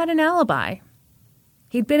Jim had an alibi.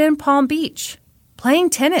 He'd been in Palm Beach, playing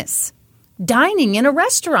tennis, dining in a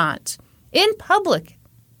restaurant, in public,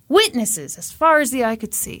 witnesses as far as the eye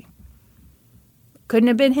could see. Couldn't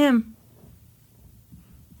have been him.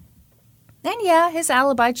 And yeah, his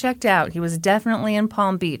alibi checked out. He was definitely in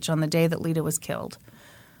Palm Beach on the day that Lita was killed.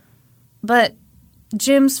 But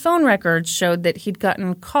Jim's phone records showed that he'd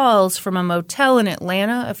gotten calls from a motel in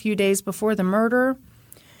Atlanta a few days before the murder.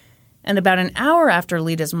 And about an hour after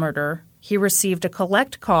Lita's murder, he received a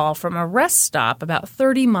collect call from a rest stop about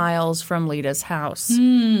 30 miles from Lita's house.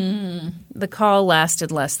 The call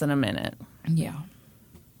lasted less than a minute. Yeah.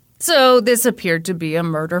 So this appeared to be a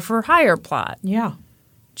murder-for-hire plot. Yeah.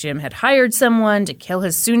 Jim had hired someone to kill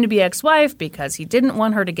his soon-to-be ex-wife because he didn't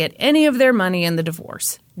want her to get any of their money in the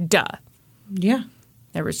divorce. Duh. Yeah.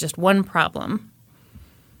 There was just one problem.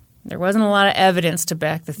 There wasn't a lot of evidence to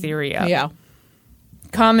back the theory up. Yeah.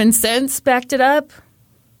 Common sense backed it up,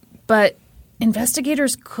 but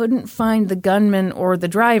investigators couldn't find the gunman or the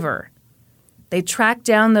driver. They tracked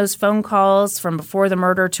down those phone calls from before the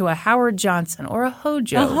murder to a Howard Johnson or a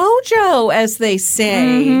Hojo. A Hojo, as they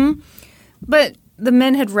say. Mm-hmm. But the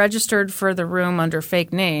men had registered for the room under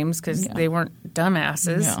fake names because they weren't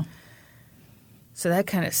dumbasses. Yeah. So that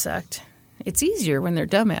kind of sucked. It's easier when they're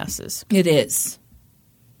dumbasses. It is.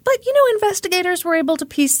 But, investigators were able to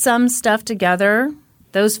piece some stuff together.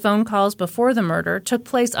 Those phone calls before the murder took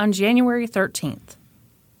place on January 13th.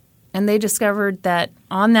 And they discovered that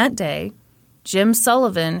on that day, Jim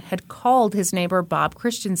Sullivan had called his neighbor Bob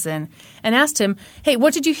Christensen and asked him, hey,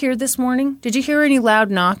 what did you hear this morning? Did you hear any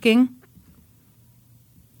loud knocking?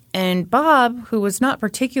 And Bob, who was not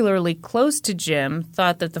particularly close to Jim,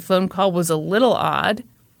 thought that the phone call was a little odd.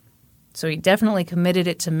 So he definitely committed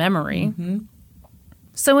it to memory. Mm-hmm.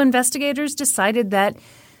 So investigators decided that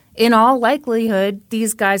in all likelihood,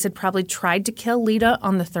 these guys had probably tried to kill Lita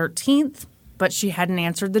on the 13th, but she hadn't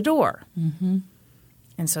answered the door. Mm-hmm.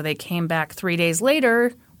 And so they came back 3 days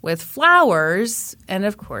later with flowers, and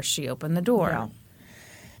of course she opened the door. Yeah.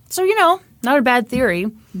 So, not a bad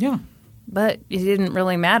theory. Yeah. But it didn't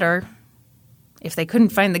really matter. If they couldn't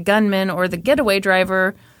find the gunman or the getaway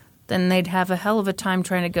driver, then they'd have a hell of a time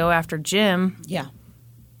trying to go after Jim. Yeah.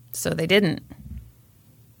 So they didn't.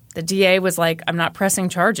 The DA was like, I'm not pressing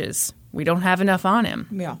charges. We don't have enough on him.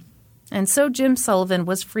 Yeah. And so Jim Sullivan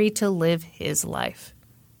was free to live his life.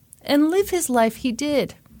 And live his life he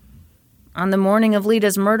did. On the morning of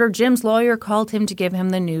Lita's murder, Jim's lawyer called him to give him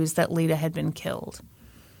the news that Lita had been killed.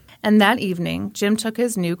 And that evening, Jim took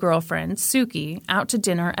his new girlfriend, Suki, out to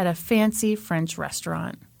dinner at a fancy French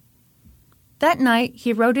restaurant. That night,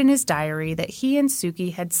 he wrote in his diary that he and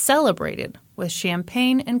Suki had celebrated with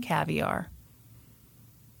champagne and caviar.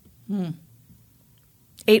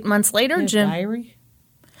 8 months later, Jim... diary?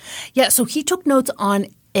 Yeah, so he took notes on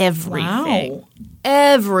everything. Wow.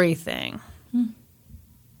 Everything.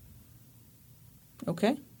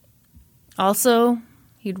 Okay. Also,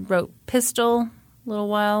 he wrote pistol a little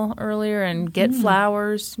while earlier and get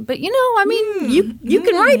flowers. But, you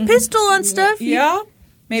can write pistol on stuff. Yeah.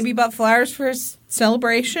 Maybe bought flowers for his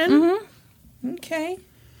celebration. Mm-hmm. Okay.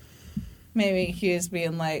 Maybe he was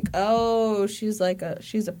being like, oh, she's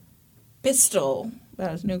a pistol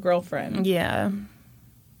about his new girlfriend. Yeah.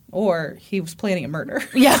 Or he was planning a murder.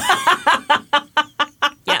 Yeah.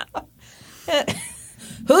 Yeah.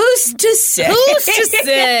 Who's to say? Who's to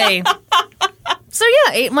say? So,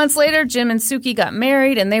 8 months later, Jim and Suki got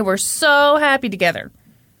married, and they were so happy together.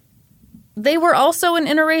 They were also an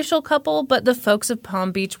interracial couple, but the folks of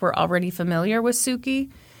Palm Beach were already familiar with Suki.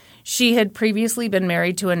 She had previously been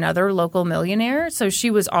married to another local millionaire, so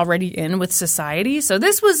she was already in with society. So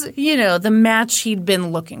this was, the match he'd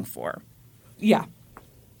been looking for. Yeah.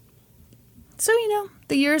 So,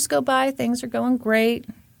 the years go by, things are going great.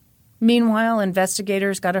 Meanwhile,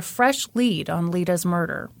 investigators got a fresh lead on Lita's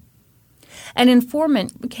murder. An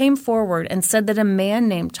informant came forward and said that a man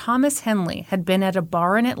named Thomas Henley had been at a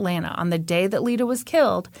bar in Atlanta on the day that Lita was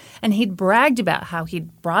killed, and he'd bragged about how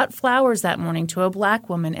he'd brought flowers that morning to a black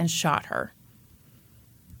woman and shot her.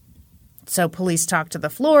 So police talked to the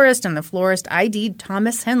florist, and the florist ID'd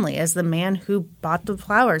Thomas Henley as the man who bought the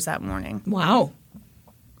flowers that morning. Wow.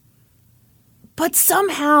 But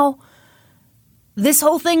somehow, this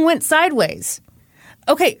whole thing went sideways.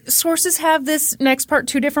 Okay, sources have this next part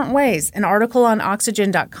two different ways. An article on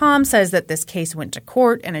Oxygen.com says that this case went to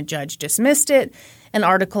court and a judge dismissed it. An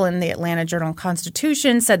article in the Atlanta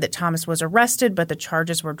Journal-Constitution said that Thomas was arrested, but the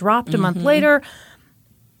charges were dropped a month later.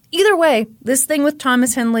 Either way, this thing with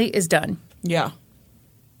Thomas Henley is done. Yeah.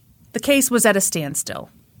 The case was at a standstill.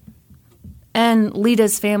 And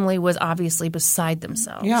Lita's family was obviously beside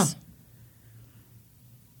themselves. Yeah.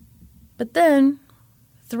 But then,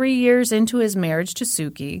 3 years into his marriage to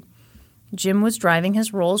Suki, Jim was driving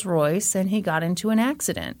his Rolls Royce and he got into an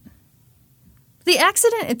accident. The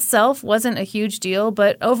accident itself wasn't a huge deal,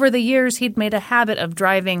 but over the years he'd made a habit of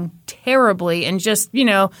driving terribly and just,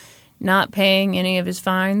 not paying any of his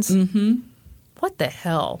fines. Mm-hmm. What the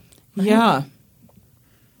hell? Yeah.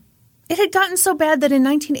 It had gotten so bad that in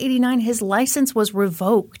 1989 his license was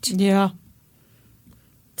revoked. Yeah.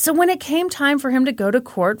 So when it came time for him to go to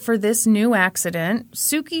court for this new accident,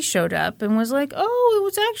 Suki showed up and was like, "Oh, it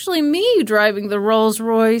was actually me driving the Rolls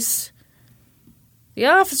Royce." The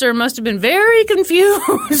officer must have been very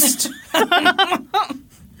confused. And,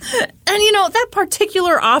 that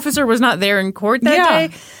particular officer was not there in court that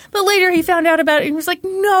day. But later he found out about it and he was like,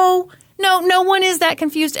 no one is that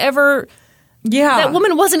confused ever. Yeah. That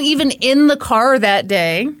woman wasn't even in the car that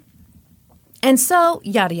day. And so,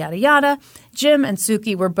 yada, yada, yada, Jim and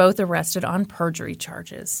Suki were both arrested on perjury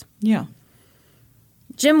charges. Yeah.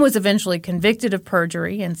 Jim was eventually convicted of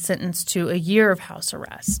perjury and sentenced to a year of house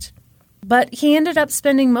arrest. But he ended up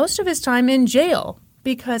spending most of his time in jail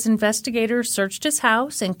because investigators searched his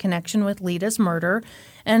house in connection with Lita's murder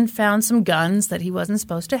and found some guns that he wasn't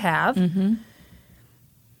supposed to have. Mm-hmm.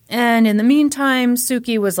 And in the meantime,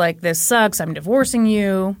 Suki was like, "This sucks, I'm divorcing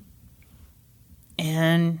you."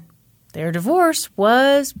 And their divorce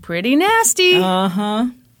was pretty nasty. Uh-huh.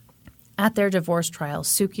 At their divorce trial,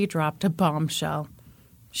 Suki dropped a bombshell.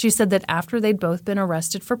 She said that after they'd both been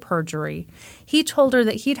arrested for perjury, he told her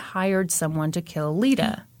that he'd hired someone to kill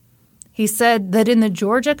Lita. He said that in the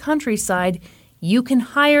Georgia countryside, you can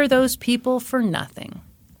hire those people for nothing.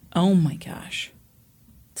 Oh, my gosh.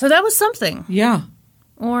 So that was something. Yeah.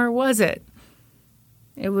 Or was it?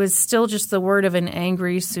 It was still just the word of an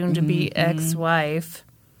angry, soon-to-be ex-wife.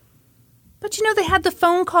 But, they had the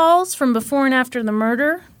phone calls from before and after the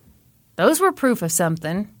murder. Those were proof of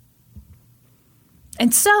something.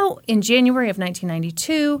 And so, in January of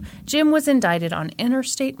 1992, Jim was indicted on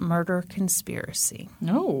interstate murder conspiracy.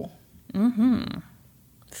 Oh. Mm-hmm.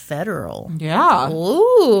 Federal. Yeah.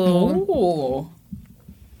 Ooh.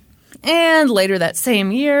 And later that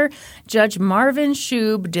same year, Judge Marvin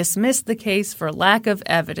Shube dismissed the case for lack of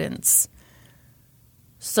evidence.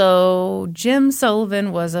 So Jim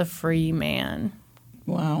Sullivan was a free man.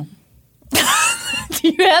 Wow. Do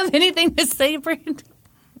you have anything to say, Brandon?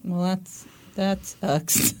 Well, that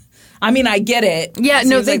sucks. I mean, I get it. Yeah,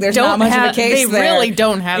 Seems like there's not much of a case they there. really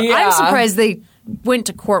don't have. Yeah. I'm surprised they went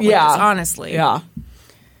to court with this, honestly. Yeah.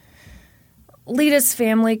 Lita's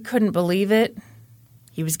family couldn't believe it.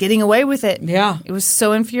 He was getting away with it. Yeah. It was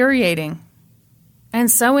so infuriating.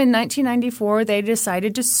 And so in 1994, they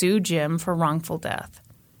decided to sue Jim for wrongful death.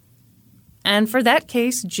 And for that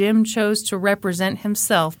case, Jim chose to represent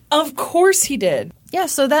himself. Of course he did. Yeah,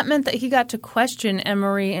 so that meant that he got to question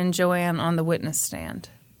Emery and Joanne on the witness stand.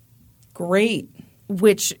 Great.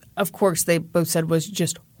 Which, of course, they both said was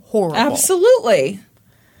just horrible. Absolutely.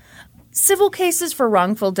 Civil cases for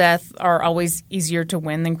wrongful death are always easier to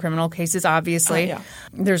win than criminal cases, obviously. Yeah.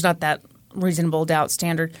 There's not that reasonable doubt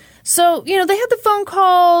standard. So, they had the phone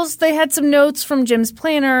calls, they had some notes from Jim's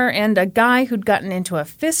planner, and a guy who'd gotten into a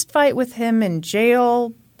fist fight with him in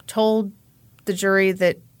jail told the jury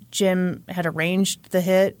that Jim had arranged the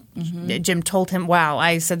hit. Mm-hmm. Jim told him, wow,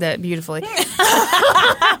 I said that beautifully.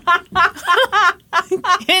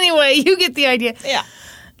 Anyway, you get the idea.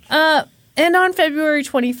 Yeah. And on February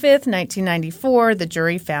 25th, 1994, the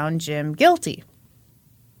jury found Jim guilty.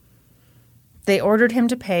 They ordered him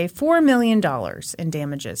to pay $4 million in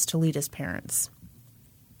damages to Lita's parents.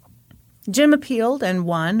 Jim appealed and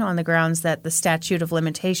won on the grounds that the statute of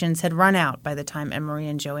limitations had run out by the time Emery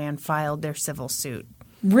and Joanne filed their civil suit.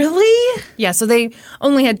 Really? Yeah, so they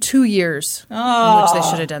only had 2 years in which they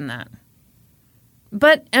should have done that.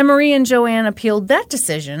 But Emery and Joanne appealed that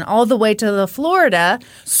decision all the way to the Florida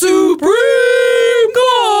Supreme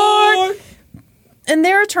Court. And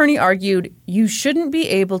their attorney argued, you shouldn't be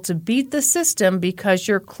able to beat the system because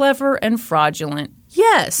you're clever and fraudulent.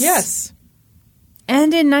 Yes. Yes.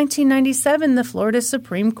 And in 1997, the Florida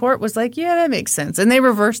Supreme Court was like, yeah, that makes sense. And they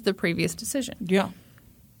reversed the previous decision. Yeah.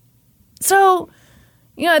 So,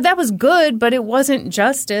 that was good, but it wasn't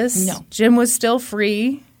justice. No. Jim was still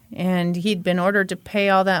free, and he'd been ordered to pay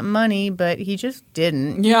all that money, but he just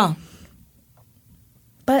didn't. Yeah.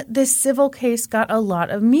 But this civil case got a lot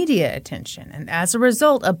of media attention, and as a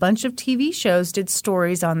result, a bunch of TV shows did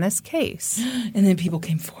stories on this case. And then people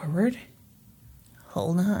came forward?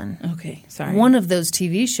 Hold on. Okay, sorry. One of those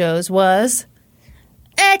TV shows was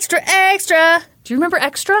Extra Extra. Do you remember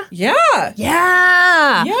Extra? Yeah.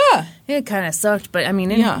 Yeah. Yeah. It kind of sucked, but I mean,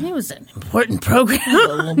 Yeah. it was an important program. A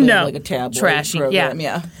little bit like a tabloid trashy. program,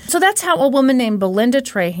 Yeah. yeah. So that's how a woman named Belinda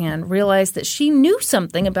Trahan realized that she knew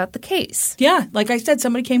something about the case. Yeah, like I said,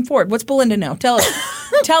 somebody came forward. What's Belinda know? Tell us.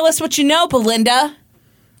 Tell us what you know, Belinda.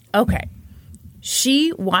 Okay.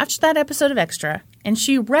 She watched that episode of Extra, and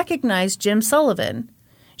she recognized Jim Sullivan.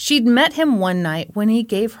 She'd met him one night when he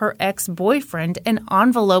gave her ex-boyfriend an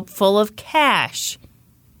envelope full of cash.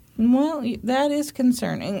 Well, that is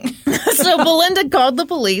concerning. So Belinda called the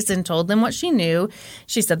police and told them what she knew.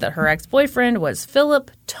 She said that her ex-boyfriend was Philip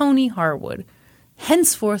Tony Harwood,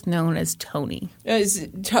 henceforth known as Tony.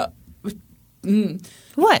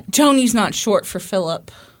 What? Tony's not short for Philip.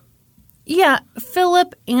 Yeah,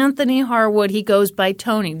 Philip Anthony Harwood, he goes by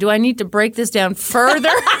Tony. Do I need to break this down further?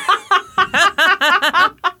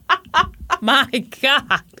 My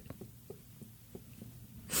God.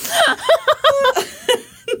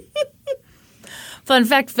 Fun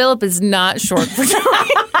fact, Philip is not short for Tony.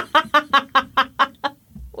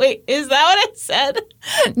 Wait, is that what I said?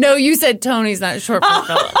 No, you said Tony's not short for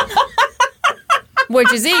Philip.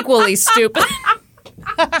 Which is equally stupid.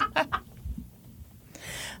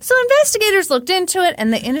 So investigators looked into it,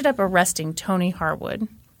 and they ended up arresting Tony Harwood.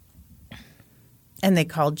 And they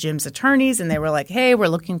called Jim's attorneys, and they were like, hey, we're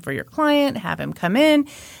looking for your client. Have him come in.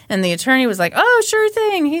 And the attorney was like, oh, sure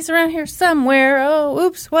thing. He's around here somewhere. Oh,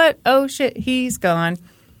 oops, what? Oh, shit, he's gone.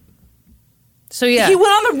 So, yeah. He went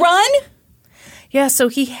on the run? Yeah, so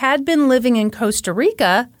he had been living in Costa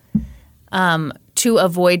Rica to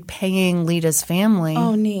avoid paying Lita's family.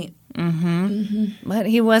 Oh, neat. But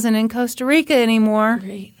he wasn't in Costa Rica anymore.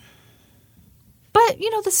 Great. But,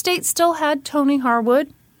 the state still had Tony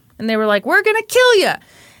Harwood. And they were like, we're going to kill you.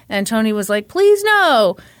 And Tony was like, please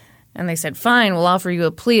no. And they said, fine, we'll offer you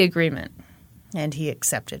a plea agreement. And he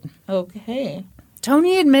accepted. Okay.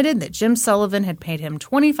 Tony admitted that Jim Sullivan had paid him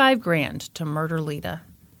 $25,000 to murder Lita.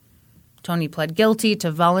 Tony pled guilty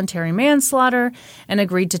to voluntary manslaughter and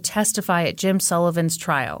agreed to testify at Jim Sullivan's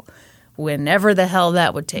trial, whenever the hell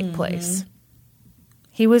that would take place.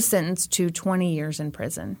 He was sentenced to 20 years in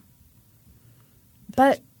prison.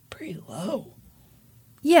 But Pretty low.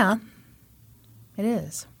 yeah, it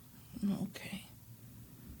is. Okay.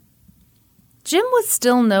 Jim was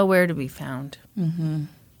still nowhere to be found.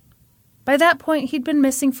 By that point, he'd been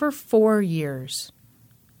missing for 4 years.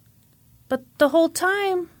 But the whole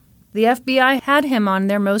time, the FBI had him on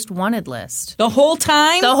their most wanted list. The whole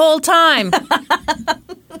time? The whole time.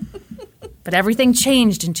 But everything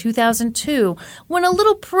changed in 2002 when a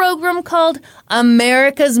little program called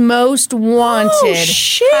America's Most Wanted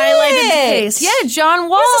highlighted the case. Yeah, John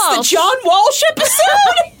Walsh. Is this the John Walsh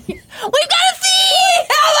episode? We've got a theme!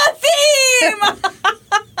 We have a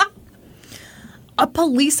theme! A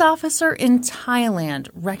police officer in Thailand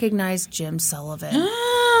recognized Jim Sullivan.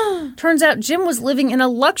 Turns out Jim was living in a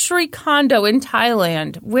luxury condo in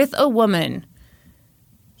Thailand with a woman.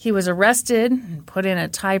 He was arrested and put in a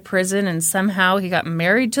Thai prison, and somehow he got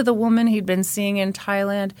married to the woman he'd been seeing in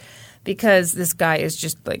Thailand because this guy is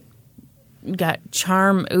just like got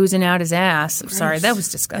charm oozing out his ass. Sorry, that was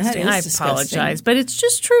disgusting. That I is disgusting. apologize, but it's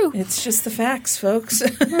just true. It's just the facts, folks.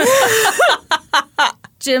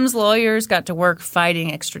 Jim's lawyers got to work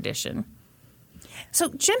fighting extradition. So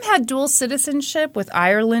Jim had dual citizenship with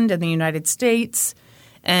Ireland and the United States,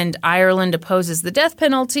 and Ireland opposes the death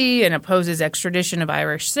penalty and opposes extradition of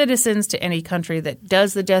Irish citizens to any country that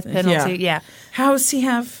does the death penalty. Yeah. How does he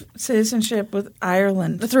have citizenship with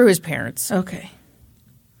Ireland? Through his parents. Okay.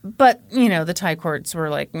 But, the Thai courts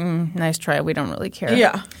were like, nice try, we don't really care.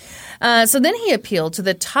 Yeah. So then he appealed to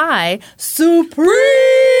the Thai Supreme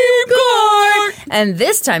Court. And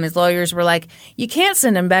this time his lawyers were like, you can't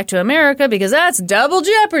send him back to America because that's double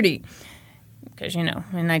jeopardy. Because, in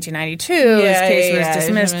 1992, his case was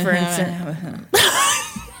dismissed for instance.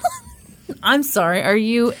 I'm sorry. Are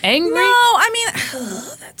you angry? No, I mean,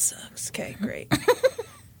 Oh, that sucks. Okay, great.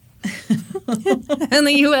 And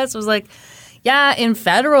the U.S. was like, yeah, in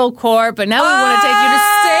federal court, but now we want to take you to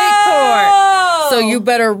state court. So you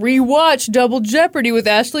better rewatch Double Jeopardy with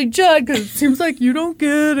Ashley Judd because it seems like you don't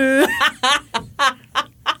get it.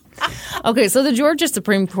 Okay, so the Georgia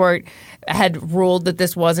Supreme Court had ruled that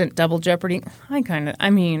this wasn't Double Jeopardy. It kind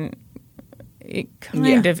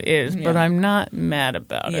of is, but I'm not mad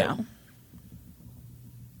about it.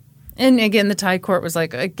 And again, the Thai court was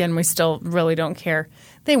like, again, we still really don't care.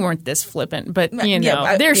 They weren't this flippant, but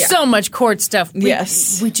there's so much court stuff.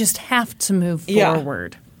 We just have to move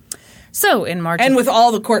forward. So in March, and with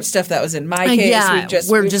all the court stuff that was in my case,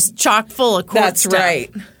 we're just chock full of court stuff. That's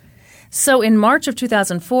right. So in March of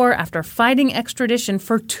 2004, after fighting extradition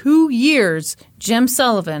for 2 years, Jim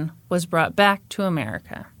Sullivan was brought back to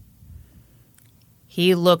America.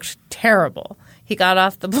 He looked terrible. He got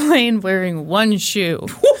off the plane wearing one shoe.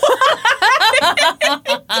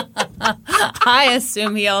 I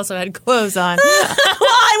assume he also had clothes on. Well,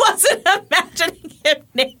 I wasn't imagining him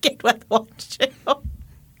naked with one shoe.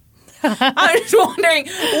 I was wondering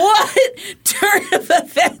what turn of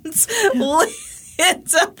events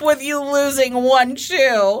ends up with you losing one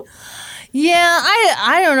shoe. Yeah,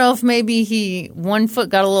 I don't know if maybe one foot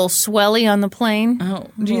got a little swelly on the plane. Oh,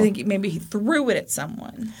 do you think maybe he threw it at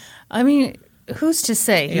someone? I mean, who's to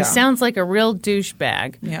say? He sounds like a real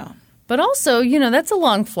douchebag. Yeah. But also, that's a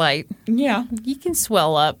long flight. Yeah. You can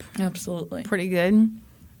swell up. Absolutely. Pretty good.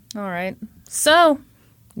 All right. So,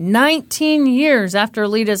 19 years after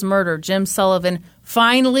Lita's murder, Jim Sullivan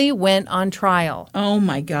finally went on trial. Oh,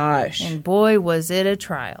 my gosh. And boy, was it a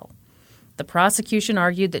trial. The prosecution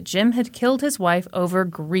argued that Jim had killed his wife over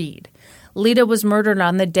greed. Lita was murdered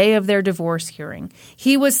on the day of their divorce hearing.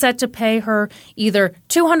 He was set to pay her either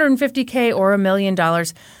 $250K or $1 million.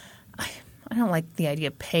 I don't like the idea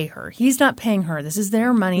of pay her. He's not paying her. This is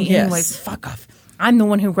their money anyway. Fuck off. I'm the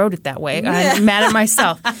one who wrote it that way. I'm mad at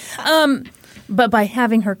myself. But by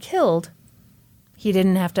having her killed, he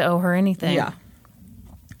didn't have to owe her anything. Yeah.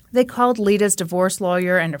 They called Lita's divorce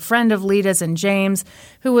lawyer and a friend of Lita's and James,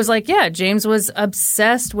 who was like, yeah, James was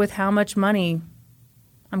obsessed with how much money.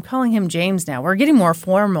 I'm calling him James now. We're getting more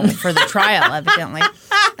formal for the trial, evidently.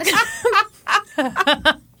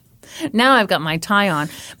 Now I've got my tie on,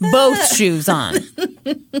 both shoes on.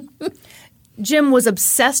 Jim was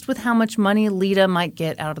obsessed with how much money Lita might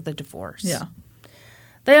get out of the divorce. Yeah.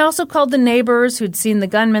 They also called the neighbors who'd seen the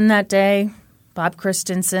gunman that day. Bob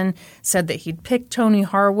Christensen said that he'd picked Tony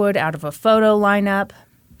Harwood out of a photo lineup.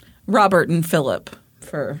 Robert and Philip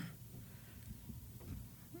for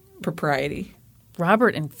propriety.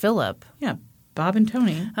 Robert and Philip? Yeah, Bob and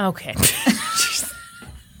Tony. Okay.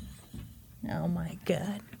 Oh, my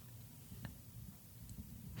God.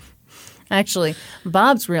 Actually,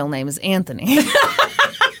 Bob's real name is Anthony.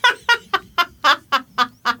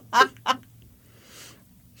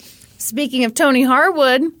 Speaking of Tony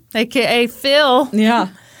Harwood, a.k.a. Phil. Yeah.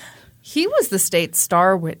 He was the state's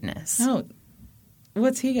star witness. Oh,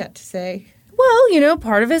 what's he got to say? Well,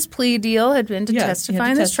 part of his plea deal had been to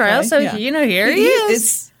testify in this trial. So, here he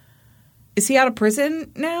is. Is he out of prison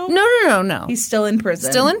now? No. He's still in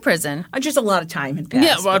prison. Still in prison. Just a lot of time had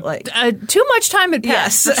passed. Yeah, well, too much time had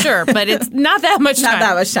passed, for sure. But it's not that much time. Not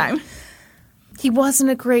that much time. He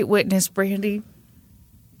wasn't a great witness, Brandy.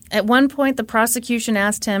 At one point, the prosecution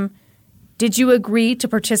asked him, "Did you agree to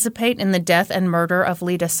participate in the death and murder of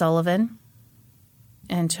Lita Sullivan?"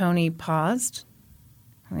 And Tony paused,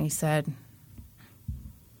 and he said,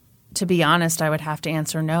 "To be honest, I would have to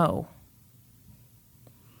answer no."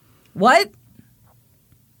 What?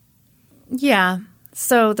 Yeah.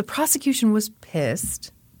 So the prosecution was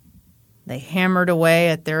pissed. They hammered away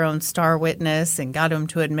at their own star witness and got him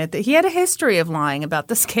to admit that he had a history of lying about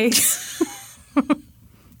this case.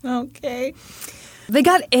 Okay. They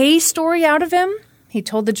got a story out of him. He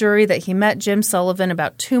told the jury that he met Jim Sullivan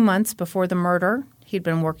about 2 months before the murder. He'd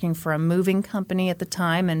been working for a moving company at the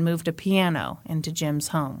time and moved a piano into Jim's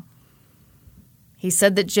home. He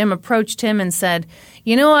said that Jim approached him and said,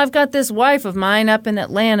 "I've got this wife of mine up in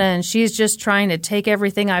Atlanta, and she's just trying to take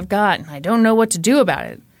everything I've got, and I don't know what to do about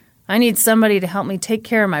it. I need somebody to help me take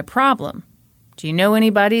care of my problem. Do you know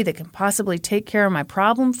anybody that can possibly take care of my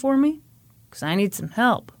problem for me? Because I need some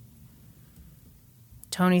help."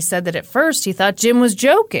 Tony said that at first he thought Jim was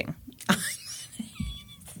joking.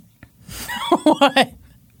 What?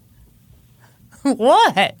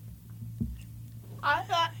 What? I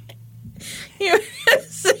thought you were going to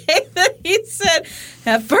say that he said,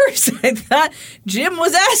 at first I thought Jim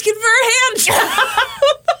was asking for a hand job.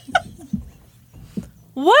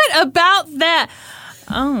 What about that?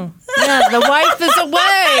 Oh, yeah, the wife is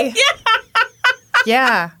away. Yeah.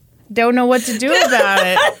 Yeah. Don't know what to do about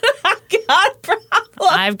it. God, problem.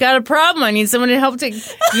 I've got a problem. I need someone to help take.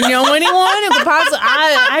 You know anyone who could possibly?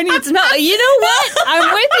 I need some help. You know what?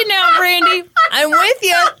 I'm with you now, Brandy. I'm with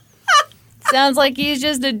you. Sounds like he's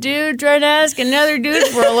just a dude trying to ask another dude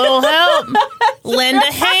for a little help. Lend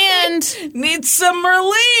a hand. Need some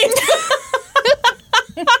relief.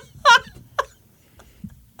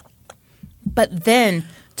 But then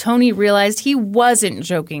Tony realized he wasn't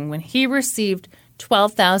joking when he received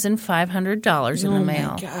 $12,500 in the mail.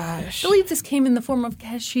 Oh, my gosh. I believe this came in the form of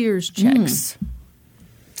cashier's checks.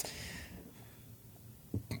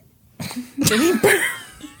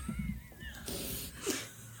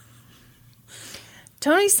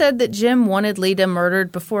 Tony said that Jim wanted Lita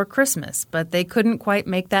murdered before Christmas, but they couldn't quite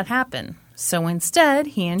make that happen. So instead,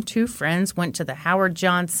 he and two friends went to the Howard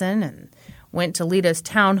Johnson and went to Lita's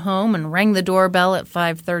townhome and rang the doorbell at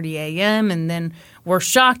 5:30 a.m. and then were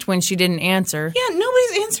shocked when she didn't answer. Yeah,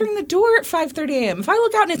 nobody's answering the door at 5:30 a.m. If I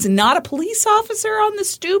look out and it's not a police officer on the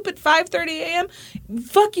stoop at 5:30 a.m.,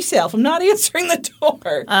 fuck yourself. I'm not answering the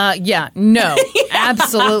door. No,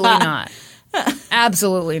 absolutely not.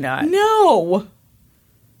 Absolutely not. No.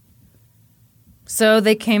 So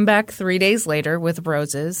they came back 3 days later with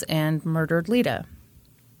roses and murdered Lita.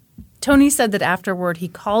 Tony said that afterward he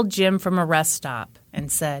called Jim from a rest stop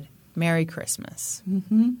and said, "Merry Christmas."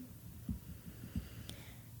 Mm-hmm.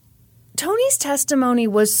 Tony's testimony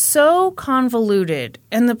was so convoluted,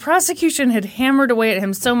 and the prosecution had hammered away at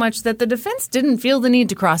him so much that the defense didn't feel the need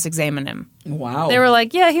to cross-examine him. Wow. They were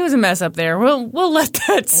like, yeah, he was a mess up there. We'll let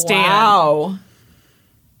that stand. Wow.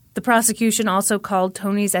 The prosecution also called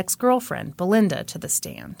Tony's ex-girlfriend, Belinda, to the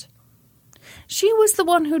stand. She was the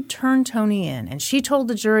one who turned Tony in, and she told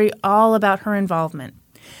the jury all about her involvement.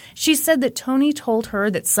 She said that Tony told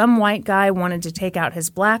her that some white guy wanted to take out his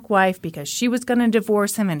black wife because she was going to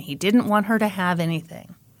divorce him and he didn't want her to have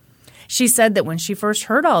anything. She said that when she first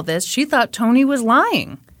heard all this, she thought Tony was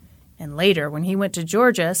lying. And later, when he went to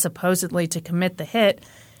Georgia, supposedly to commit the hit,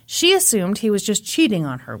 she assumed he was just cheating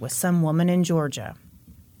on her with some woman in Georgia.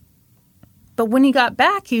 But when he got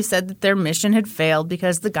back, he said that their mission had failed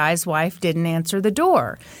because the guy's wife didn't answer the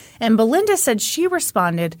door. And Belinda said she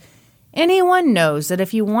responded, "Anyone knows that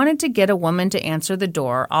if you wanted to get a woman to answer the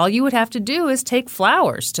door, all you would have to do is take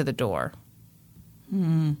flowers to the door."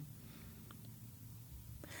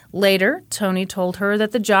 Later, Tony told her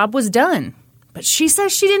that the job was done. But she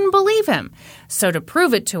says she didn't believe him. So to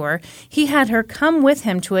prove it to her, he had her come with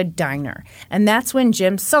him to a diner. And that's when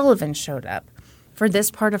Jim Sullivan showed up. For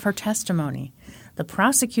this part of her testimony, the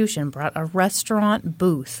prosecution brought a restaurant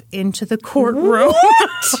booth into the courtroom.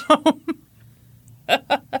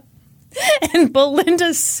 And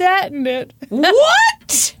Belinda sat in it.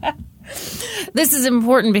 What? This is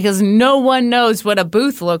important because no one knows what a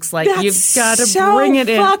booth looks like. That's You've got to so bring it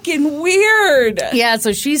in. Fucking weird. Yeah,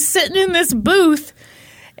 so she's sitting in this booth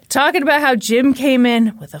talking about how Jim came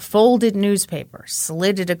in with a folded newspaper,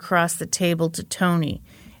 slid it across the table to Tony,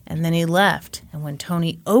 and then he left. And when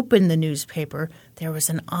Tony opened the newspaper, there was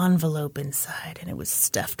an envelope inside, and it was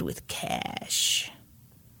stuffed with cash.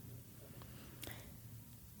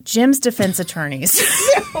 Jim's defense attorneys.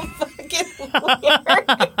 So fucking weird.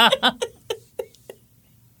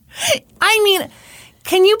 I mean,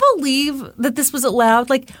 can you believe that this was allowed?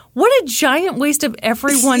 Like, what a giant waste of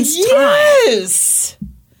everyone's time. Yes.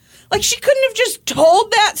 Like, she couldn't have just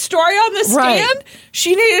told that story on the stand. Right.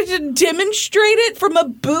 She needed to demonstrate it from a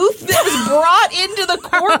booth that was brought into the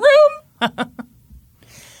courtroom.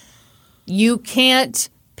 You can't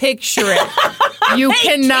picture it. You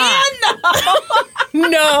cannot.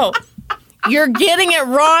 No. You're getting it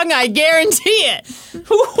wrong, I guarantee it.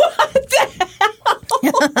 What the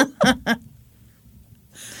hell?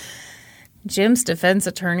 Jim's defense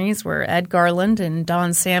attorneys were Ed Garland and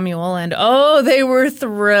Don Samuel, and oh, they were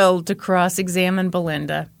thrilled to cross-examine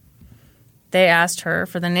Belinda. They asked her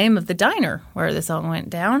for the name of the diner where this all went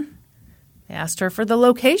down. They asked her for the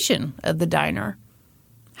location of the diner.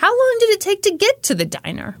 How long did it take to get to the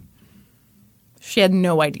diner? She had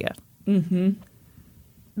no idea. Mm-hmm.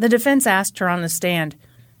 The defense asked her on the stand,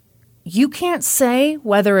 "You can't say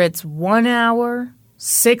whether it's 1 hour,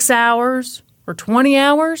 6 hours, or 20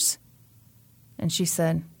 hours?" And she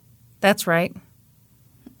said, "That's right."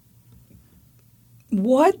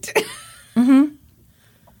 What? Mm-hmm.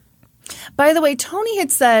 By the way, Tony had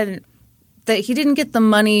said that he didn't get the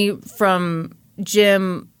money from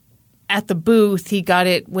Jim at the booth. He got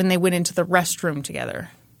it when they went into the restroom together.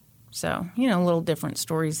 So, little different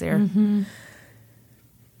stories there. Mm-hmm.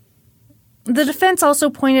 The defense also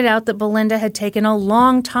pointed out that Belinda had taken a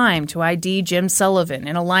long time to ID Jim Sullivan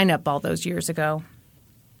in a lineup all those years ago.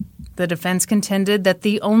 The defense contended that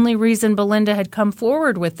the only reason Belinda had come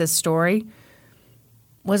forward with this story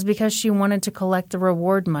was because she wanted to collect the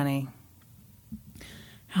reward money.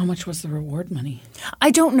 How much was the reward money? I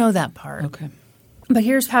don't know that part. Okay. But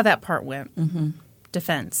here's how that part went.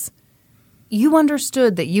 Defense. You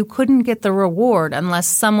understood that you couldn't get the reward unless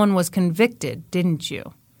someone was convicted, didn't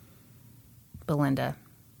you? Belinda.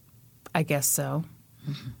 I guess so.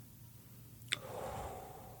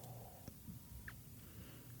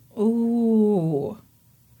 Ooh.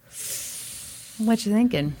 What you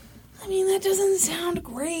thinking? I mean, that doesn't sound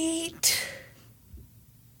great.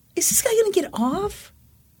 Is this guy going to get off?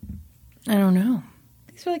 I don't know.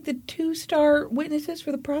 These are like the 2-star witnesses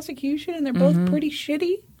for the prosecution, and they're both pretty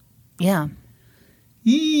shitty. Yeah.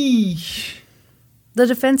 Yeesh. The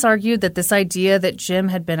defense argued that this idea that Jim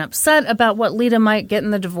had been upset about what Lita might get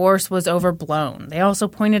in the divorce was overblown. They also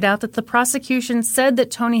pointed out that the prosecution said that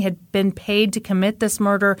Tony had been paid to commit this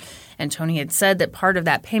murder, and Tony had said that part of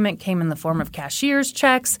that payment came in the form of cashier's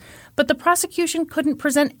checks, but the prosecution couldn't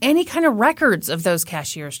present any kind of records of those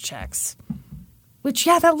cashier's checks. Which,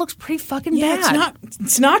 yeah, that looks pretty fucking bad.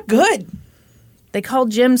 It's not good. They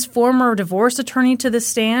called Jim's former divorce attorney to the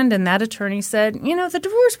stand, and that attorney said, the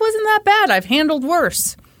divorce wasn't that bad. I've handled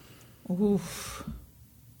worse. Oof.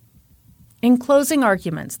 In closing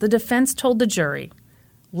arguments, the defense told the jury,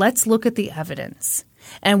 let's look at the evidence.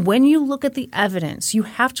 And when you look at the evidence, you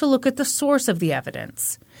have to look at the source of the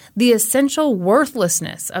evidence, the essential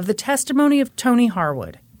worthlessness of the testimony of Tony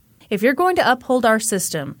Harwood. If you're going to uphold our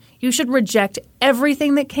system, you should reject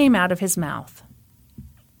everything that came out of his mouth.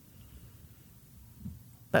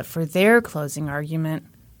 But for their closing argument,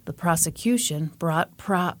 the prosecution brought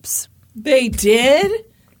props. They did?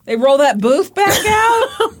 They roll that booth back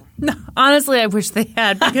out? No, honestly, I wish they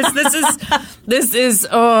had, because this is,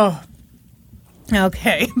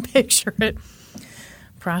 okay, picture it.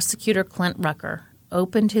 Prosecutor Clint Rucker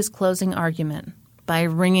opened his closing argument by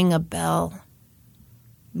ringing a bell.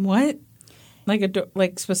 What?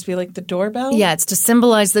 Like supposed to be like the doorbell? Yeah, it's to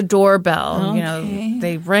symbolize the doorbell. Okay.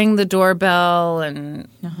 They rang the doorbell and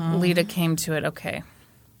Lita came to it. Okay,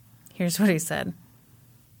 here's what he said.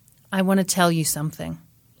 I want to tell you something.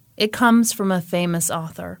 It comes from a famous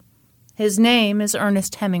author. His name is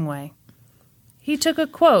Ernest Hemingway. He took a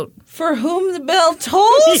quote. For whom the bell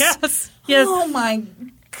tolls? Yes. Oh, my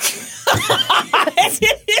God.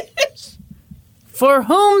 For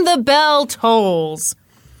whom the bell tolls.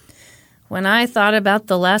 When I thought about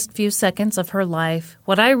the last few seconds of her life,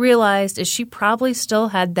 what I realized is she probably still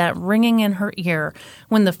had that ringing in her ear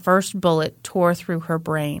when the first bullet tore through her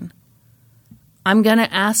brain. I'm going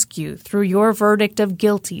to ask you, through your verdict of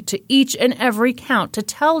guilty to each and every count, to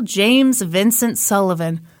tell James Vincent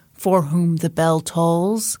Sullivan for whom the bell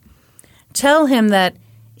tolls. Tell him that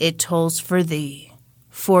it tolls for thee,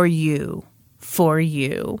 for you, for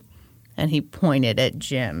you. And he pointed at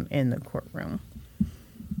Jim in the courtroom.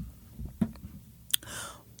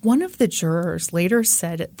 One of the jurors later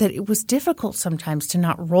said that it was difficult sometimes to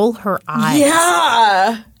not roll her eyes.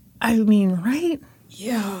 Yeah. I mean, right?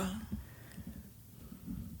 Yeah.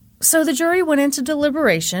 So the jury went into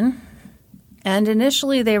deliberation, and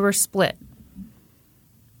initially they were split.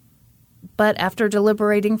 But after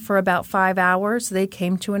deliberating for about 5 hours, they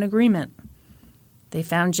came to an agreement. They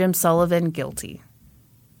found Jim Sullivan guilty.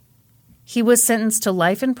 He was sentenced to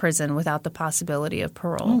life in prison without the possibility of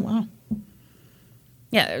parole. Oh, wow.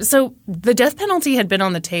 Yeah, so the death penalty had been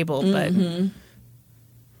on the table, but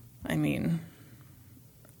I mean,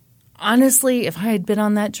 honestly, if I had been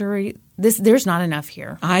on that jury, there's not enough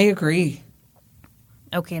here. I agree.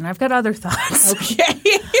 Okay, and I've got other thoughts.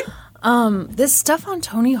 Okay. This stuff on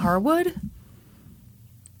Tony Harwood,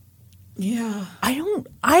 Yeah.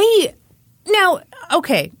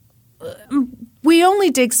 we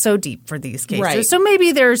only dig so deep for these cases. Right. So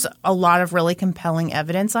maybe there's a lot of really compelling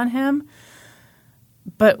evidence on him.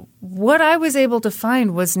 But what I was able to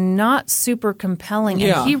find was not super compelling.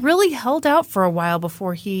 Yeah. And he really held out for a while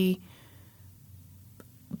before he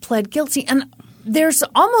pled guilty. And there's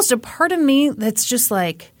almost a part of me that's just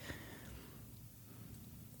like,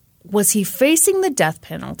 was he facing the death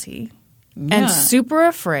penalty and super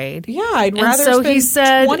afraid? Yeah, I'd And rather so spend he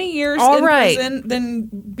said, 20 years "All in right." prison than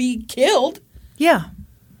be killed. Yeah.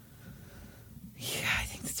 Yeah, I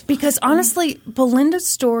think that's Because honestly, Belinda's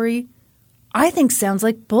story, I think, sounds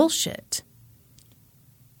like bullshit.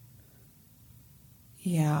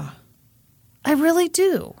 Yeah. I really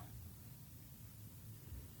do.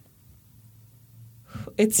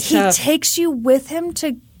 It's He tough. takes you with him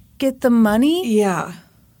to get the money. Yeah.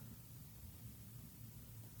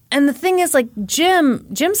 And the thing is, like,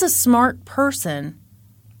 Jim's a smart person.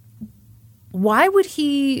 Why would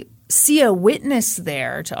he see a witness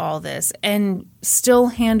there to all this and still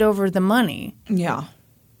hand over the money. Yeah.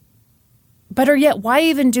 Better yet, why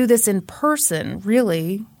even do this in person,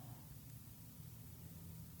 really?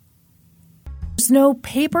 There's no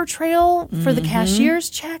paper trail for the cashier's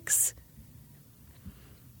checks.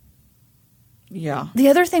 Yeah. The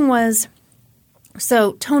other thing was,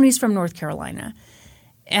 so Tony's from North Carolina.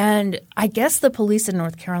 And I guess the police in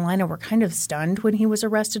North Carolina were kind of stunned when he was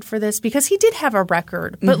arrested for this because he did have a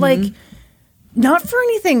record, but like not for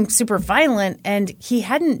anything super violent. And he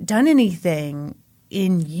hadn't done anything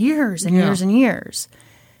in years and years and years.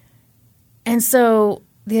 And so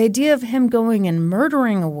the idea of him going and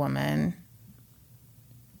murdering a woman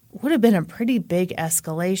would have been a pretty big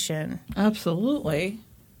escalation. Absolutely.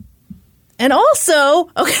 And also,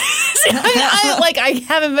 okay, I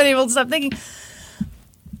haven't been able to stop thinking.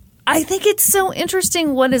 I think it's so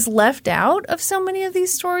interesting what is left out of so many of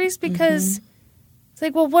these stories because it's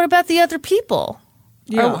like, well, what about the other people?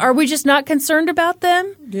 Yeah. Are we just not concerned about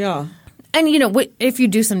them? Yeah. And, you know, if you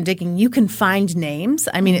do some digging, you can find names.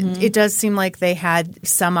 I mean, it does seem like they had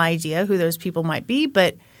some idea who those people might be,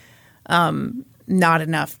 but not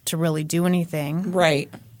enough to really do anything. Right.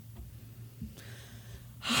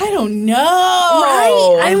 I don't know.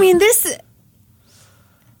 Right? I mean, this...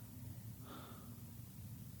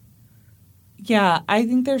 Yeah, I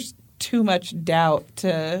think there's too much doubt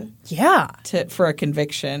for a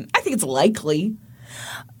conviction. I think it's likely.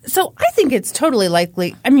 So I think it's totally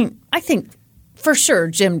likely. I mean, I think for sure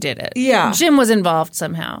Jim did it. Yeah. Jim was involved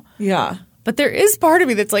somehow. Yeah. But there is part of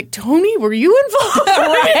me that's like, Tony, were you involved?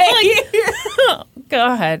 Right. Like,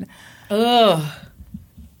 go ahead. Ugh.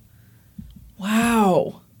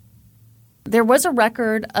 Wow. There was a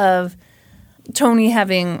record of Tony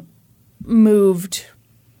having moved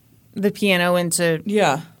the piano into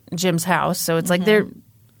Jim's house. So it's like there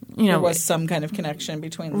was some kind of connection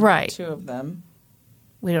between the two of them.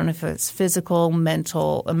 We don't know if it's physical,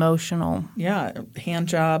 mental, emotional. Yeah, hand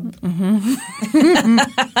job.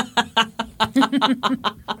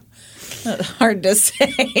 Hard to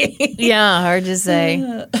say. Yeah, hard to say.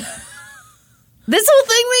 This whole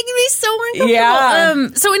thing making me so uncomfortable. Yeah.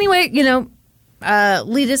 So anyway,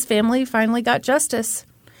 Lita's family finally got justice.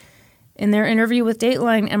 In their interview with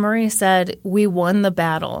Dateline, Emery said, "We won the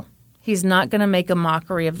battle. He's not going to make a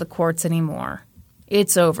mockery of the courts anymore.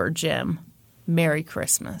 It's over, Jim. Merry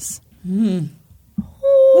Christmas."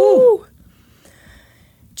 Ooh.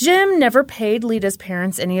 Jim never paid Lita's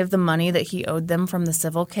parents any of the money that he owed them from the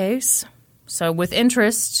civil case. So with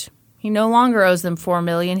interest, he no longer owes them $4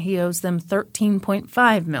 million. He owes them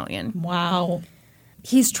 $13.5 million. Wow.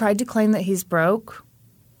 He's tried to claim that he's broke,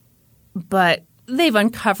 but they've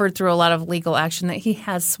uncovered through a lot of legal action that he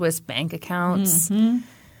has Swiss bank accounts.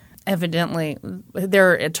 Evidently,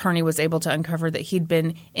 their attorney was able to uncover that he'd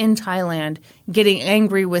been in Thailand getting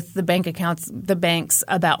angry with the banks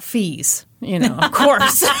about fees. Of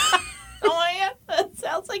course. Oh, yeah. That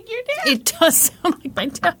sounds like your dad. It does sound like my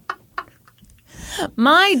dad.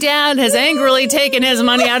 My dad has angrily taken his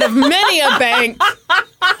money out of many a bank.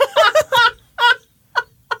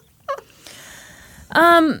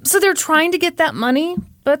 So they're trying to get that money,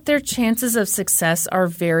 but their chances of success are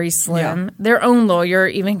very slim. Yeah. Their own lawyer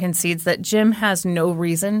even concedes that Jim has no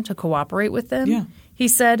reason to cooperate with them. Yeah. He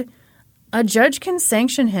said, "A judge can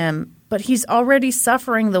sanction him, but he's already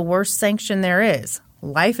suffering the worst sanction there is,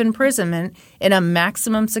 life imprisonment in a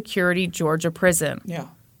maximum security Georgia prison." Yeah.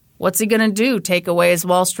 What's he going to do, take away his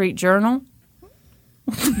Wall Street Journal?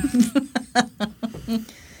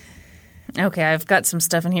 Okay, I've got some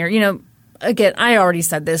stuff in here. Again, I already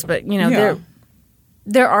said this, but,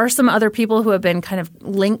 there are some other people who have been kind of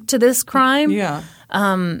linked to this crime. Yeah.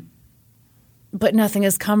 But nothing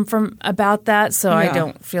has come from about that, so I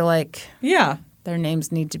don't feel like their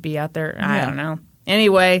names need to be out there. I don't know.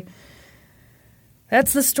 Anyway,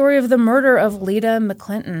 that's the story of the murder of Lita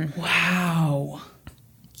McClinton. Wow.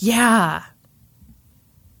 Yeah.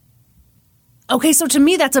 Okay, so to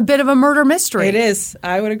me, that's a bit of a murder mystery. It is.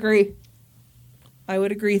 I would agree.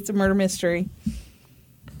 It's a murder mystery.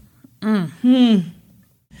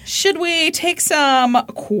 Should we take some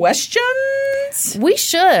questions? We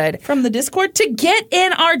should. From the Discord? To get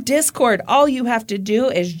in our Discord, all you have to do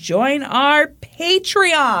is join our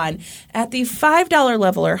Patreon. At the $5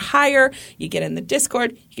 level or higher, you get in the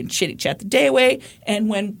Discord, you can chitty chat the day away, and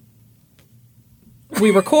when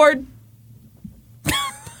we record,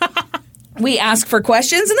 we ask for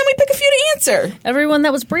questions, and then we pick a few to answer. Everyone,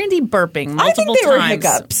 that was Brandy burping multiple times. I think they were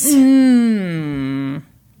hiccups.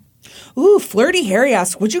 Ooh, Flirty Harry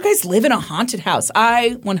asks, would you guys live in a haunted house?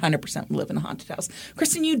 I 100% live in a haunted house.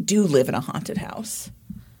 Kristen, you do live in a haunted house.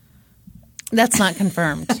 That's not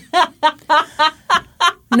confirmed.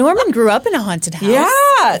 Norman grew up in a haunted house.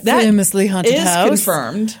 Yeah, that famously haunted is house.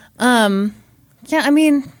 confirmed. Yeah, I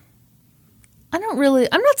mean, I'm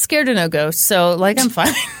not scared of no ghosts, so, like, I'm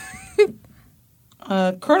fine.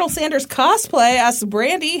 Colonel Sanders Cosplay asks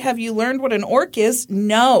Brandy, have you learned what an orc is?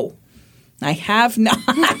 No, I have not.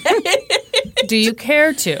 Do you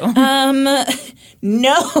care to?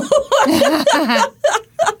 No.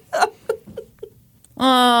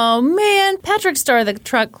 Oh, man. Patrick Starr, the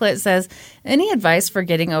truck clit, says, any advice for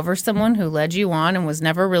getting over someone who led you on and was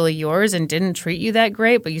never really yours and didn't treat you that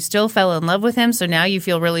great, but you still fell in love with him, so now you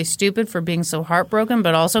feel really stupid for being so heartbroken,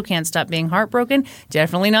 but also can't stop being heartbroken?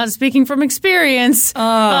 Definitely not speaking from experience.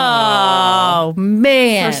 Oh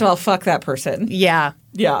man. First of all, fuck that person. Yeah.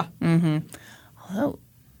 Yeah. Although,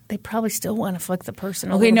 they probably still want to fuck the person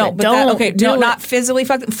a Okay, little no, bit. but Don't do no, it. not physically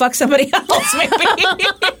fuck them. Fuck somebody else, maybe.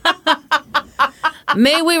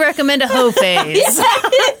 May we recommend a hoe phase?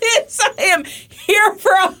 Yes, I am here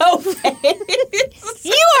for a hoe phase.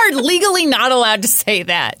 You are legally not allowed to say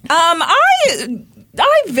that.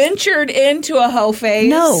 I ventured into a hoe phase.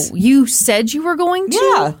 No, you said you were going to?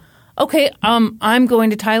 Yeah. Okay, I'm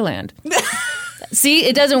going to Thailand. See,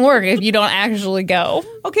 it doesn't work if you don't actually go.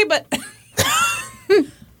 Okay, but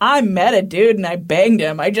I met a dude and I banged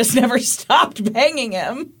him. I just never stopped banging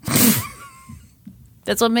him.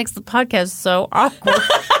 That's what makes the podcast so awkward.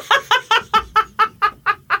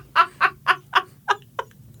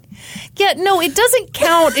 Yeah, no, it doesn't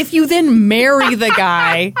count if you then marry the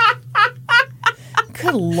guy.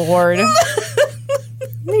 Good Lord.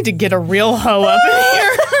 Need to get a real hoe up in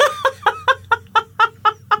here.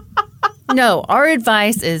 No, our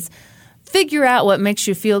advice is figure out what makes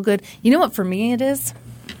you feel good. You know what for me it is?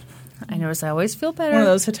 I notice I always feel better. One of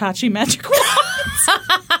those Hitachi magic wands.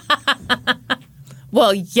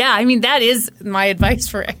 Well, yeah, I mean, that is my advice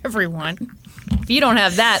for everyone. If you don't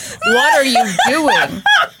have that, what are you doing?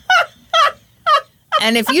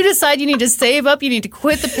 And if you decide you need to save up, you need to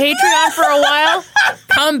quit the Patreon for a while,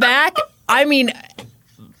 come back. I mean,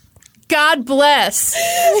 God bless.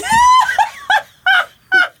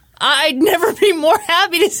 I'd never be more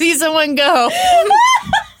happy to see someone go.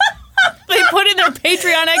 They put in their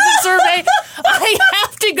Patreon exit survey, I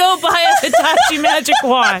have to go buy a Hitachi magic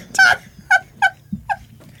wand.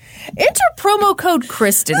 Enter promo code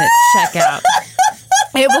Kristen at checkout.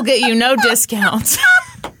 It will get you no discounts.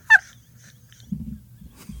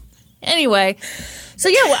 Anyway, so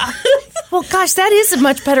yeah, well, gosh, that is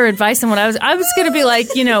much better advice than what I was going to be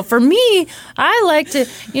like, you know, for me, I like to,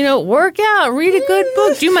 you know, work out, read a good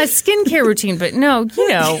book, do my skincare routine. But no, you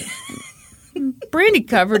know, Brandy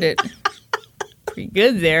covered it pretty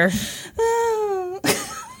good there.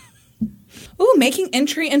 Ooh, making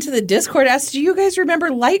entry into the Discord asks, do you guys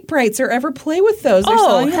remember light brights or ever play with those? They're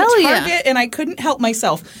selling them at hell yeah. Target, and I couldn't help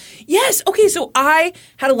myself. Yes. Okay, so I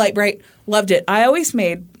had a light bright, loved it. I always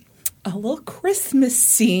made a little Christmas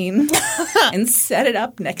scene and set it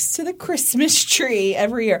up next to the Christmas tree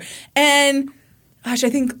every year. And gosh,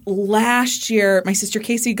 I think last year my sister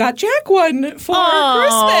Casey got Jack one for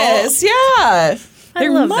Christmas. Yeah.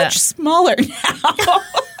 They're love much that. smaller now.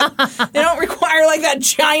 They don't require like that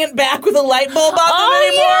giant back with a light bulb on them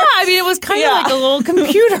anymore. Yeah, I mean, it was kind of like a little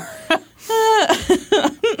computer.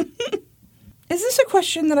 Is this a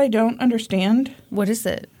question that I don't understand? What is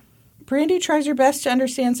it? Brandy tries her best to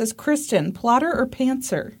understand, says Kristen, plotter or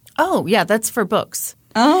pantser? Oh, yeah, that's for books.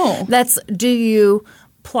 Oh. That's, do you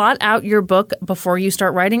plot out your book before you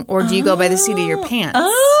start writing, or do you go by the seat of your pants?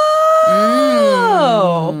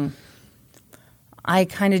 Oh. I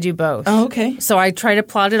kind of do both. Oh, okay. So I try to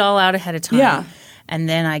plot it all out ahead of time. Yeah. And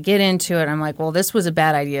then I get into it. I'm like, well, this was a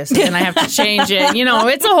bad idea. So then I have to change it. You know,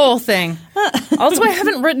 it's a whole thing. Also, I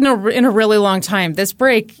haven't written in a really long time. This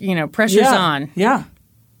break, you know, pressure's on. Yeah.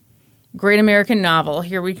 Great American novel.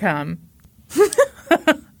 Here we come.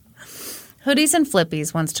 Hoodies and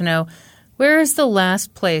Flippies wants to know, where is the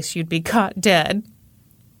last place you'd be caught dead?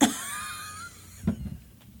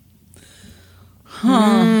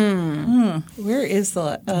 Where is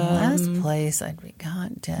the Last place I'd be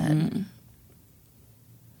caught dead.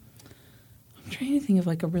 I'm trying to think of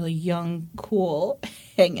like a really young, cool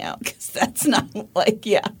hangout because that's not like,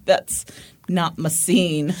 that's not my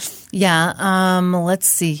scene. Yeah, let's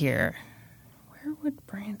see here. Where would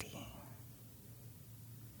Brandy?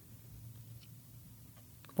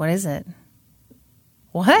 What is it?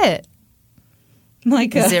 What?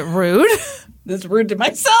 Like, Is it rude? That's rude to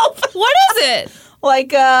myself. What is it?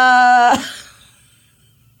 Like,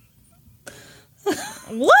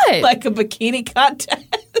 What? like a bikini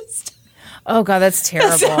contest. Oh, God, that's terrible.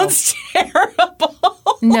 That sounds terrible.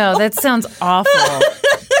 No, that sounds awful.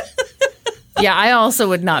 Yeah, I also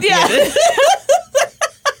would not be in it.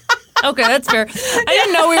 Okay, that's fair. I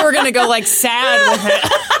didn't know we were going to go like sad with it.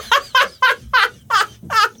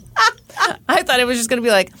 I thought it was just going to be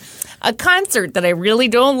like a concert that I really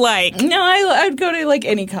don't like. No, I'd go to like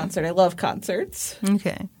any concert. I love concerts.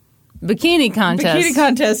 Okay. Bikini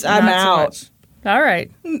contest. I'm Not so out. much. All right.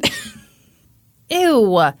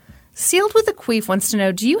 Ew. Sealed with a Queef wants to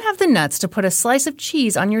know, do you have the nuts to put a slice of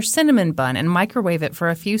cheese on your cinnamon bun and microwave it for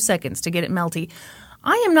a few seconds to get it melty?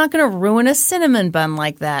 I am not going to ruin a cinnamon bun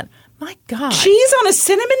like that. My God. Cheese on a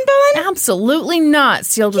cinnamon bun? Absolutely not,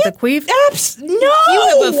 Sealed with a Queef. No!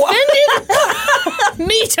 You have offended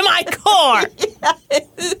me to my core.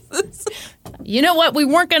 Yes. You know what? We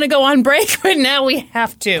weren't going to go on break, but now we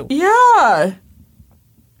have to. Yeah.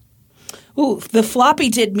 Ooh, the floppy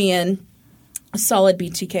did me in. A solid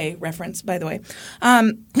BTK reference, by the way.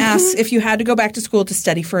 Asks, if you had to go back to school to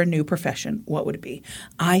study for a new profession, what would it be?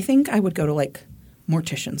 I think I would go to, like,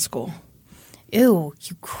 mortician school. Ew,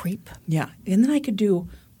 you creep. Yeah. And then I could do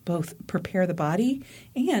both prepare the body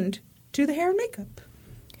and do the hair and makeup.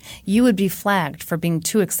 You would be flagged for being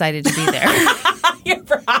too excited to be there. You're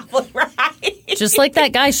probably right. Just like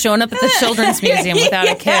that guy showing up at the Children's Museum without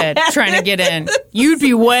a kid trying to get in. You'd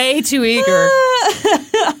be way too eager.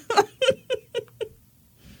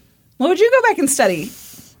 What would you go back and study?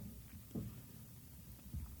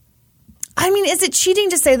 I mean, is it cheating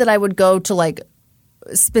to say that I would go to, like,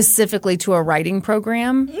 specifically to a writing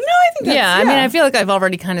program? No, I think that's... Yeah, I mean, I feel like I've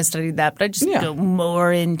already kind of studied that, but I just Yeah. go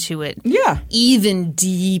more into it. Yeah. Even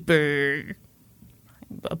deeper.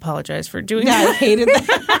 I apologize for doing Yeah, I that. hated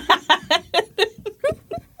that.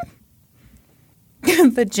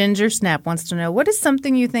 The Ginger Snap wants to know, what is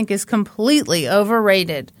something you think is completely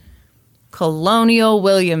overrated? Colonial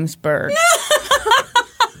Williamsburg.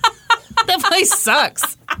 That place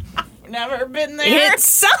sucks. Never been there. It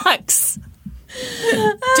sucks.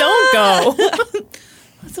 Don't go.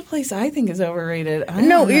 What's a place I think is overrated? I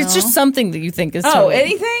No, don't it's know. just something that you think is Oh, totally-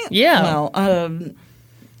 anything? Yeah. Well,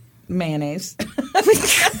 mayonnaise.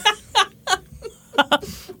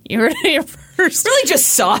 You heard it here first. Really just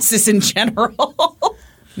sauces in general.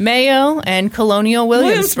 Mayo and Colonial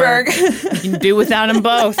Williamsburg. You can do without them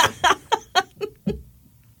both.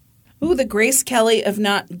 Ooh, the Grace Kelly of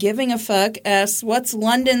Not Giving a Fuck asks, what's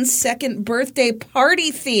London's second birthday party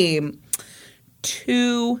theme?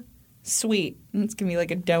 Too sweet. It's going to be like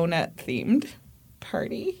a donut-themed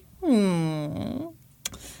party. Because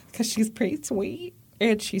she's pretty sweet.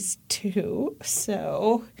 And she's 2,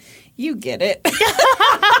 so you get it.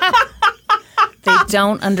 They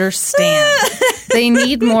don't understand. They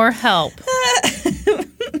need more help.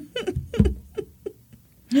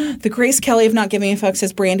 The Grace Kelly of Not Giving a Fuck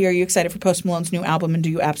says, Brandy, are you excited for Post Malone's new album? And do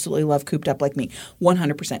you absolutely love Cooped Up like me?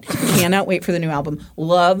 100%. Cannot wait for the new album.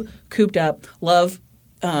 Love Cooped Up. Love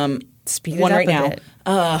Speed it one up right a now. bit.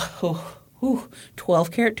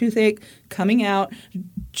 12 Karat Toothache coming out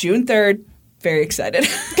June 3rd. Very excited.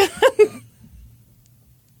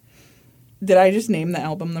 Did I just name the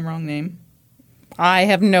album the wrong name? I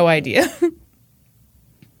have no idea.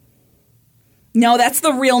 No, that's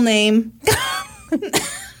the real name.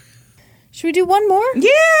 Should we do one more?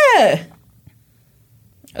 Yeah.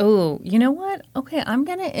 Oh, you know what? Okay, I'm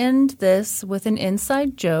going to end this with an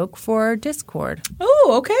inside joke for our Discord.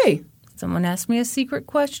 Oh, okay. Someone asked me a secret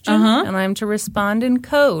question, and I'm to respond in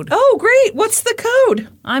code. Oh, great. What's the code?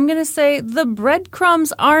 I'm going to say the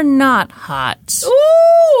breadcrumbs are not hot.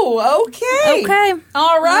 Ooh, okay. Okay.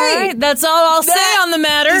 All right. That's all I'll say on the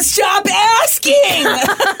matter. Stop asking.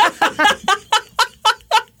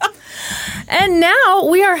 And now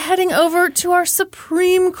we are heading over to our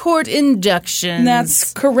Supreme Court induction.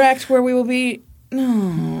 That's correct, where we will be...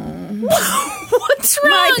 What's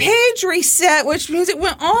wrong? My page reset, which means it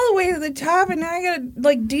went all the way to the top, and now I gotta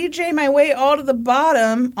like DJ my way all to the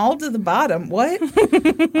bottom. All to the bottom. What?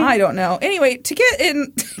 I don't know. Anyway, to get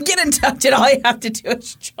inducted, all you have to do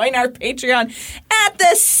is join our Patreon at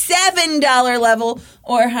the $7 level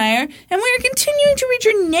or higher, and we are continuing to read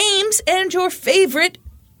your names and your favorite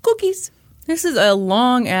cookies. This is a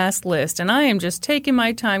long-ass list, and I am just taking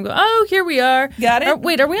my time. Oh, here we are. Got it?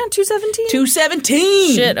 Wait, are we on 217?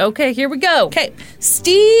 217. Shit, okay, here we go. Okay,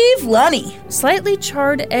 Steve Lunny. Slightly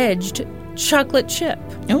charred-edged chocolate chip.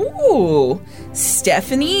 Ooh,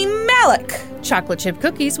 Stephanie Malik. Chocolate chip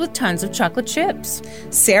cookies with tons of chocolate chips.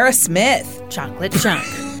 Sarah Smith. Chocolate chunk.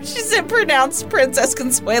 She said pronounced Princess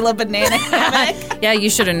Consuela Banana Hammock. Yeah, you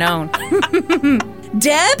should have known.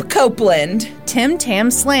 Deb Copeland. Tim Tam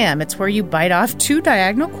Slam. It's where you bite off 2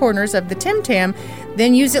 diagonal corners of the Tim Tam,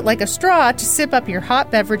 then use it like a straw to sip up your hot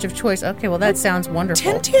beverage of choice. Okay, well, that sounds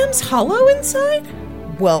wonderful. Tim Tam's hollow inside?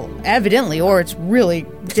 Well, evidently, or it's really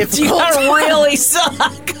difficult. You really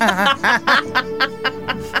suck.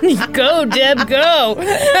 Go, Deb, go.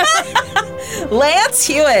 Lance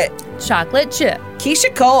Hewitt. Chocolate chip.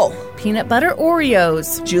 Keisha Cole. Peanut butter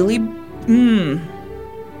Oreos. Julie.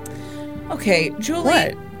 Okay, Julie.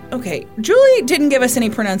 What? Okay, Julie didn't give us any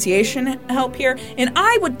pronunciation help here, and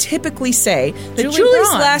I would typically say that Julie Julie's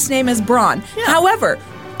Braun. last name is Braun. Yeah. However,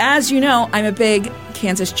 as you know, I'm a big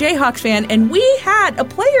Kansas Jayhawks fan, and we had a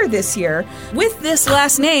player this year with this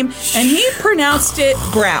last name, and he pronounced it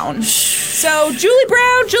Brown. So, Julie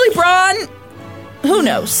Braun, who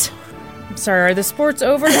knows? Sorry, are the sports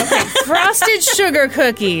over? Okay. Frosted sugar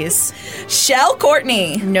cookies. Shell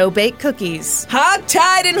Courtney. No bake cookies.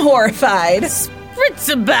 Hogtied and horrified.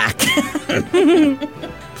 Spritzaback.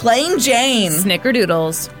 Plain Jane.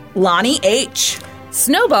 Snickerdoodles. Lonnie H.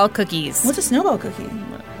 Snowball cookies. What's a snowball cookie?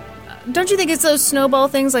 Don't you think it's those snowball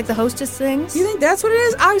things, like the Hostess things? You think that's what it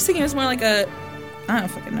is? I was thinking it was more like I don't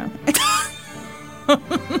fucking know.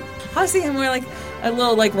 I was thinking more like a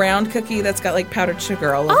little like round cookie that's got like powdered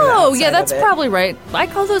sugar all over Oh, the yeah, outside that's of it. probably right. I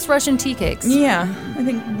call those Russian tea cakes. Yeah, I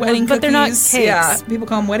think wedding But cookies. they're not cakes. Yeah, people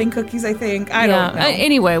call them wedding cookies, I think. I don't know.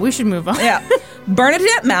 Anyway, we should move on. Yeah.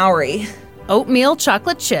 Bernadette Mowry. Oatmeal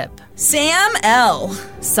chocolate chip. Sam L.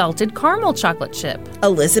 Salted caramel chocolate chip.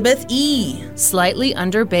 Elizabeth E. Slightly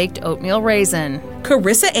underbaked oatmeal raisin.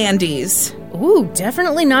 Carissa Andes. Ooh,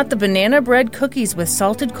 definitely not the banana bread cookies with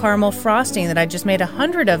salted caramel frosting that I just made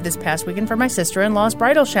 100 of this past weekend for my sister-in-law's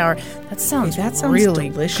bridal shower. That sounds really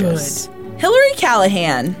delicious. good. Hillary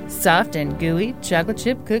Callahan. Soft and gooey chocolate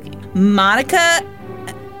chip cookie. Monica.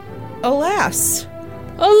 Alas.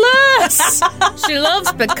 Alas! She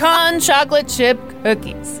loves pecan chocolate chip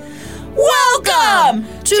cookies. Welcome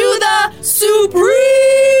to the Supreme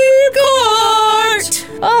Court.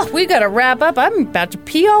 Oh, we gotta wrap up. I'm about to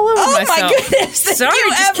pee all over Oh myself. my goodness. Thank Sorry, you,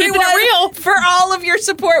 just keeping it everyone, real. for all of your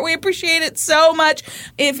support. We appreciate it so much.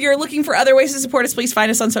 If you're looking for other ways to support us, please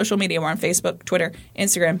find us on social media. We're on Facebook, Twitter,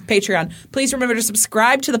 Instagram, Patreon. Please remember to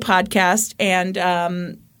subscribe to the podcast and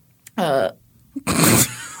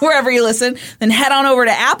wherever you listen. Then head on over to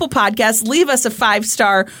Apple Podcasts, leave us a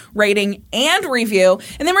 5-star rating and review.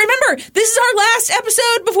 And then remember, this is our last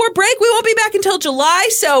episode before break. We won't be back until July,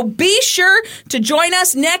 so be sure to join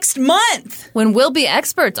us next month. When we'll be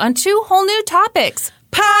experts on 2 whole new topics.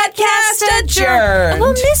 Podcast adjourned.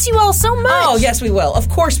 We'll miss you all so much. Oh, yes, we will. Of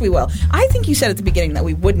course we will. I think you said at the beginning that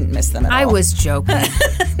we wouldn't miss them at all. I was joking.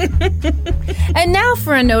 And now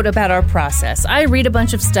for a note about our process. I read a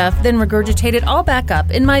bunch of stuff, then regurgitate it all back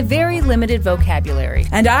up in my very limited vocabulary.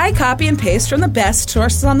 And I copy and paste from the best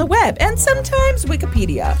sources on the web, and sometimes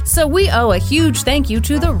Wikipedia. So we owe a huge thank you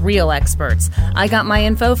to the real experts. I got my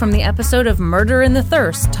info from the episode of Murder in the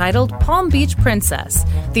Thirst titled Palm Beach Princess,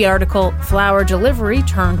 the article Flower Delivery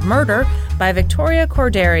Turned Murder by Victoria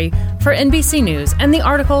Corderi for NBC News, and the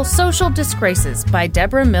article Social Disgraces by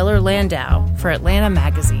Deborah Miller Landau for Atlanta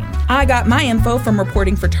Magazine. I got my info from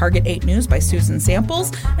reporting for Target 8 News by Susan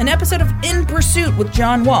Samples, an episode of In Pursuit with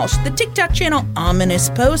John Walsh, the TikTok channel Ominous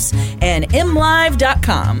Posts, and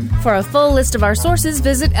mlive.com. For a full list of our sources,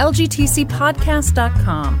 visit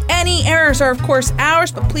lgtcpodcast.com. Any errors are, of course,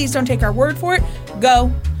 ours, but please don't take our word for it.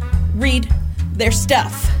 Go read their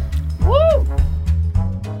stuff. Woo!